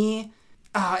me,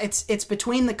 it's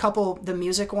between the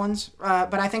music ones,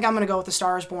 but I think I'm gonna go with The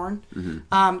Star Is Born.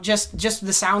 Just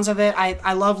the sounds of it.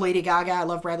 I love Lady Gaga. I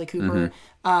love Bradley Cooper.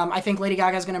 I think Lady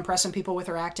Gaga is going to impress some people with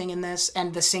her acting in this,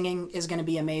 and the singing is going to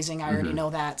be amazing. I already know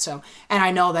that. So, and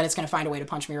I know that it's going to find a way to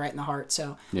punch me right in the heart.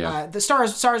 So, The Star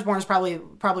Is Born is probably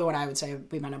what I would say would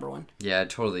be my number one. Yeah, I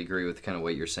totally agree with kind of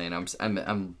what you're saying.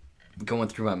 I'm going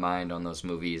through my mind on those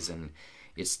movies, and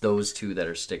it's those two that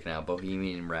are sticking out: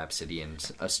 Bohemian Rhapsody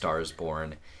and A Star Is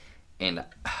Born. And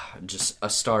just A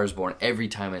Star Is Born. Every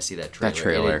time I see that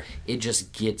trailer, it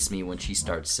just gets me when she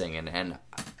starts singing. And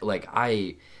like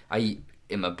I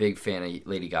am a big fan of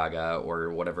Lady Gaga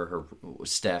or whatever her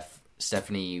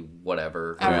Stephanie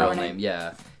whatever her real name.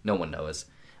 Yeah, no one knows.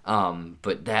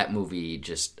 But that movie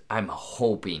I'm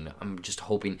just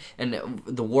hoping. And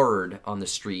the word on the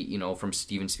street, from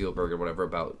Steven Spielberg or whatever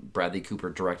about Bradley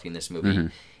Cooper directing this movie,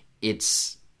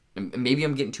 it's maybe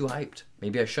I'm getting too hyped.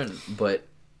 Maybe I shouldn't, but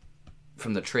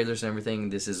from the trailers and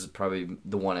everything, this is probably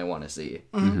the one I want to see.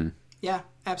 Yeah,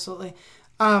 absolutely.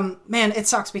 Man, it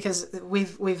sucks because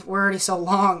we're already so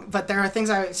long, but there are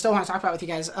things I still want to talk about with you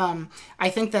guys. I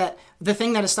think that the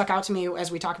thing that has stuck out to me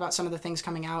as we talk about some of the things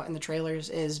coming out in the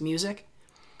trailers is music.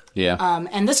 Yeah.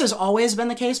 And this has always been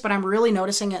the case, but I'm really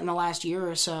noticing it in the last year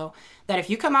or so, that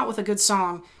if you come out with a good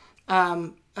song,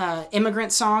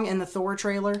 Immigrant Song in the Thor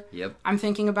trailer, I'm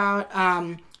thinking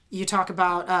about... You talk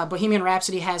about Bohemian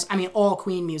Rhapsody has, all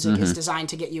Queen music is designed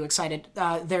to get you excited.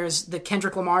 There's the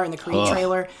Kendrick Lamar in the Creed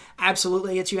trailer,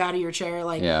 absolutely gets you out of your chair.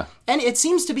 And it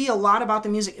seems to be a lot about the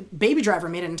music. Baby Driver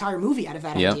made an entire movie out of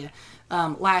that idea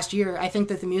last year. I think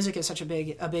that the music is such a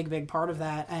big part of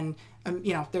that, and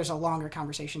there's a longer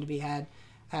conversation to be had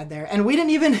there. And we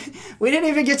didn't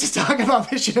even get to talk about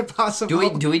Mission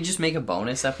Impossible. Do we just make a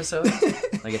bonus episode?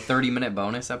 Like a 30-minute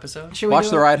bonus episode?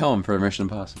 Watch The Ride Home for Mission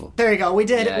Impossible. There you go. We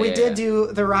did do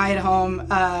The Ride Home.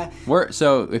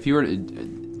 So if you were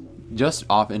to, just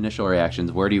off initial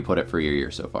reactions, where do you put it for your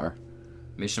year so far?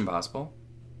 Mission Impossible?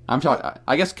 I'm talking,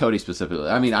 I guess Cody specifically.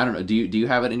 I don't know. Do you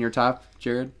have it in your top,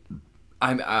 Jared?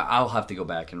 I'll have to go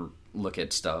back and look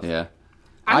at stuff. Yeah.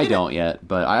 I don't yet,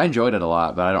 but I enjoyed it a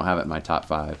lot, but I don't have it in my top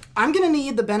 5. I'm going to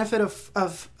need the benefit of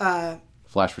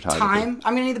flash photography. Time.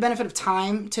 I'm going to need the benefit of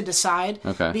time to decide.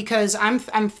 Okay. Because I'm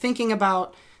thinking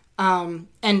about,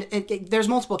 there's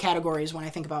multiple categories when I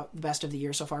think about the best of the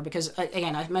year so far. Because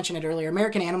again, I mentioned it earlier.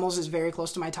 American Animals is very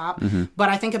close to my top, but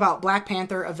I think about Black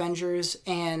Panther, Avengers,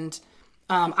 and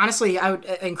honestly,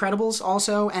 Incredibles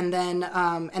also, and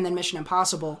then Mission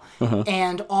Impossible,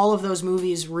 and all of those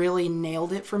movies really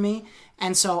nailed it for me.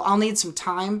 And so I'll need some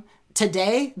time.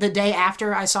 Today, the day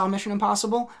after I saw Mission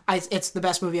Impossible, it's the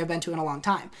best movie I've been to in a long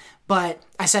time. But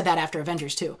I said that after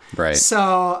Avengers too. Right.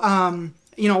 So,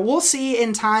 we'll see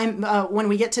in time when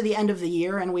we get to the end of the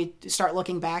year and we start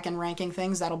looking back and ranking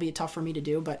things. That'll be tough for me to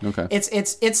do, but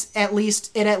it's at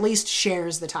least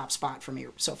shares the top spot for me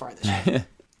so far this year.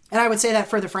 And I would say that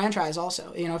for the franchise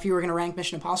also. If you were going to rank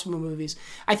Mission Impossible movies,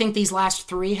 I think these last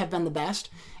 3 have been the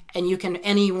best. And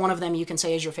any one of them you can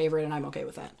say is your favorite, and I'm okay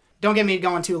with that. Don't get me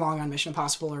going too long on Mission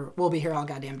Impossible, or we'll be here all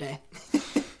goddamn day. I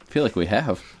feel like we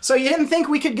have. So you didn't think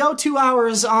we could go 2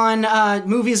 hours on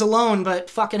movies alone, but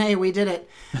fucking hey, we did it.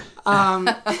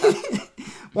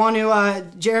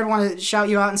 Jared, want to shout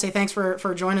you out and say thanks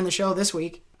for joining the show this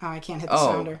week. Oh, I can't hit the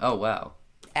sounder. Oh, wow.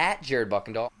 At Jared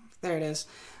Buckendahl. There it is.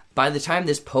 By the time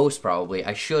this posts, probably,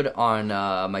 I should on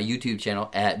my YouTube channel,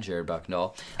 at Jared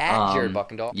Buckendahl. At Jared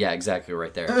Buckendahl. Yeah, exactly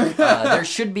right there. There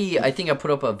should be, I think I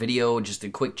put up a video, just a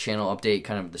quick channel update,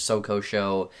 kind of the SoCo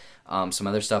show, some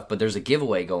other stuff, but there's a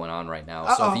giveaway going on right now.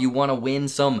 Uh-oh. So if you want to win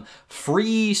some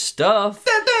free stuff,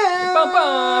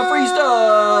 free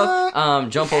stuff,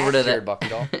 jump over to Jared that.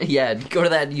 Buckendahl. Yeah, go to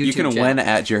that YouTube You can channel. win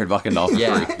at Jared Buckendahl for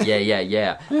free.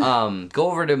 Yeah.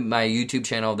 Go over to my YouTube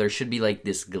channel. There should be like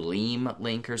this Gleam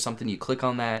link or something. You click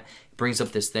on that. It brings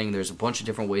up this thing. There's a bunch of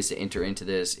different ways to enter into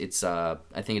this. It's I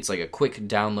think it's like a quick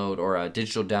download or a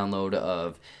digital download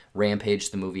of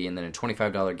Rampage the movie, and then a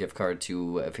 $25 gift card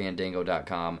to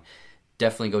Fandango.com.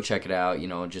 Definitely go check it out.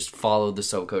 Just follow the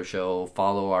SoCo show.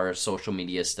 Follow our social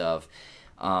media stuff.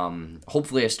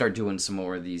 Hopefully I start doing some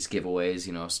more of these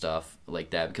giveaways, stuff like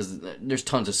that, because there's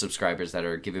tons of subscribers that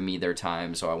are giving me their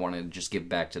time, so I want to just give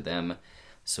back to them.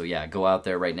 So yeah, go out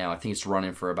there right now. I think it's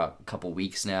running for about a couple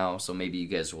weeks now, so maybe you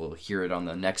guys will hear it on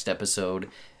the next episode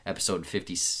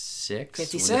 56.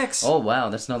 56. Oh wow,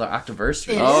 that's another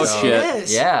Octoversary. Shit. It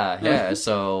is. Yeah.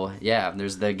 So yeah,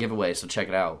 there's the giveaway, so check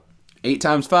it out. 8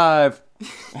 times 5.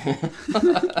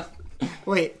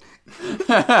 Wait.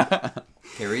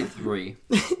 Carry 3.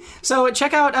 So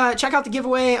check out the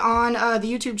giveaway on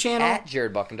the YouTube channel. At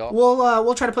Jared Buckendahl.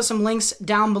 We'll try to put some links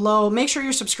down below. Make sure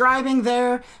you're subscribing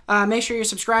there. Make sure you're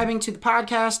subscribing to the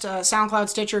podcast, SoundCloud,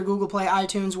 Stitcher, Google Play,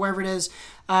 iTunes, wherever it is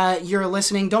you're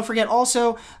listening. Don't forget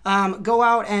also, go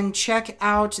out and check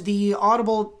out the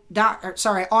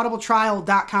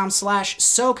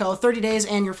audibletrial.com/SoCo. 30 days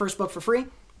and your first book for free.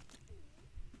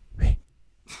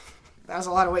 That was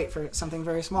a lot of weight for something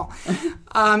very small. If you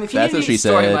That's what she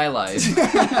Story of said. my life.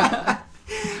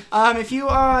 If you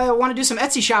want to do some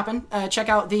Etsy shopping, check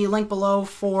out the link below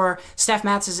for Steph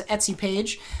Matz's Etsy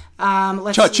page.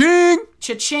 Cha-ching!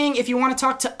 Cha-ching. If you want to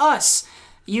talk to us,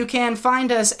 you can find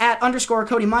us at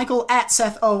 _Cody Michael, at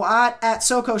Seth O. Ott, at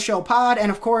SoCo Show Pod, and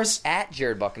of course, At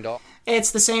Jared Buckendahl.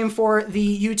 it's the same for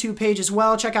the YouTube page as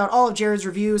well. Check out all of Jared's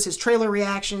reviews, his trailer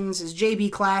reactions, his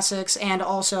JB classics, and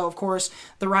also, of course,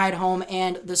 The Ride Home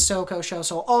and the SoCo Show.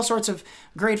 So all sorts of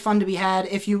great fun to be had.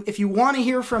 If you want to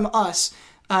hear from us,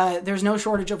 there's no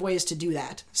shortage of ways to do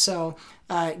that. So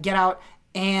get out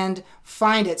and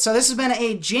find it. So this has been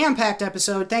a jam-packed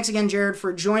episode. Thanks again, Jared,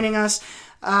 for joining us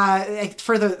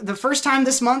for the first time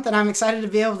this month, and I'm excited to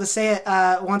be able to say it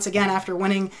once again after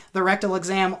winning the rectal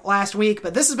exam last week.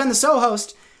 But this has been the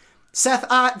So-Host, Seth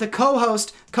Ott, the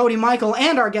co-host, Cody Michael,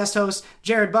 and our guest host,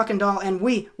 Jared Buckendahl, and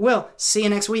we will see you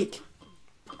next week.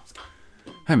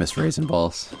 I miss Raisin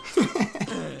Balls.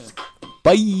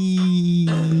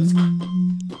 Bye!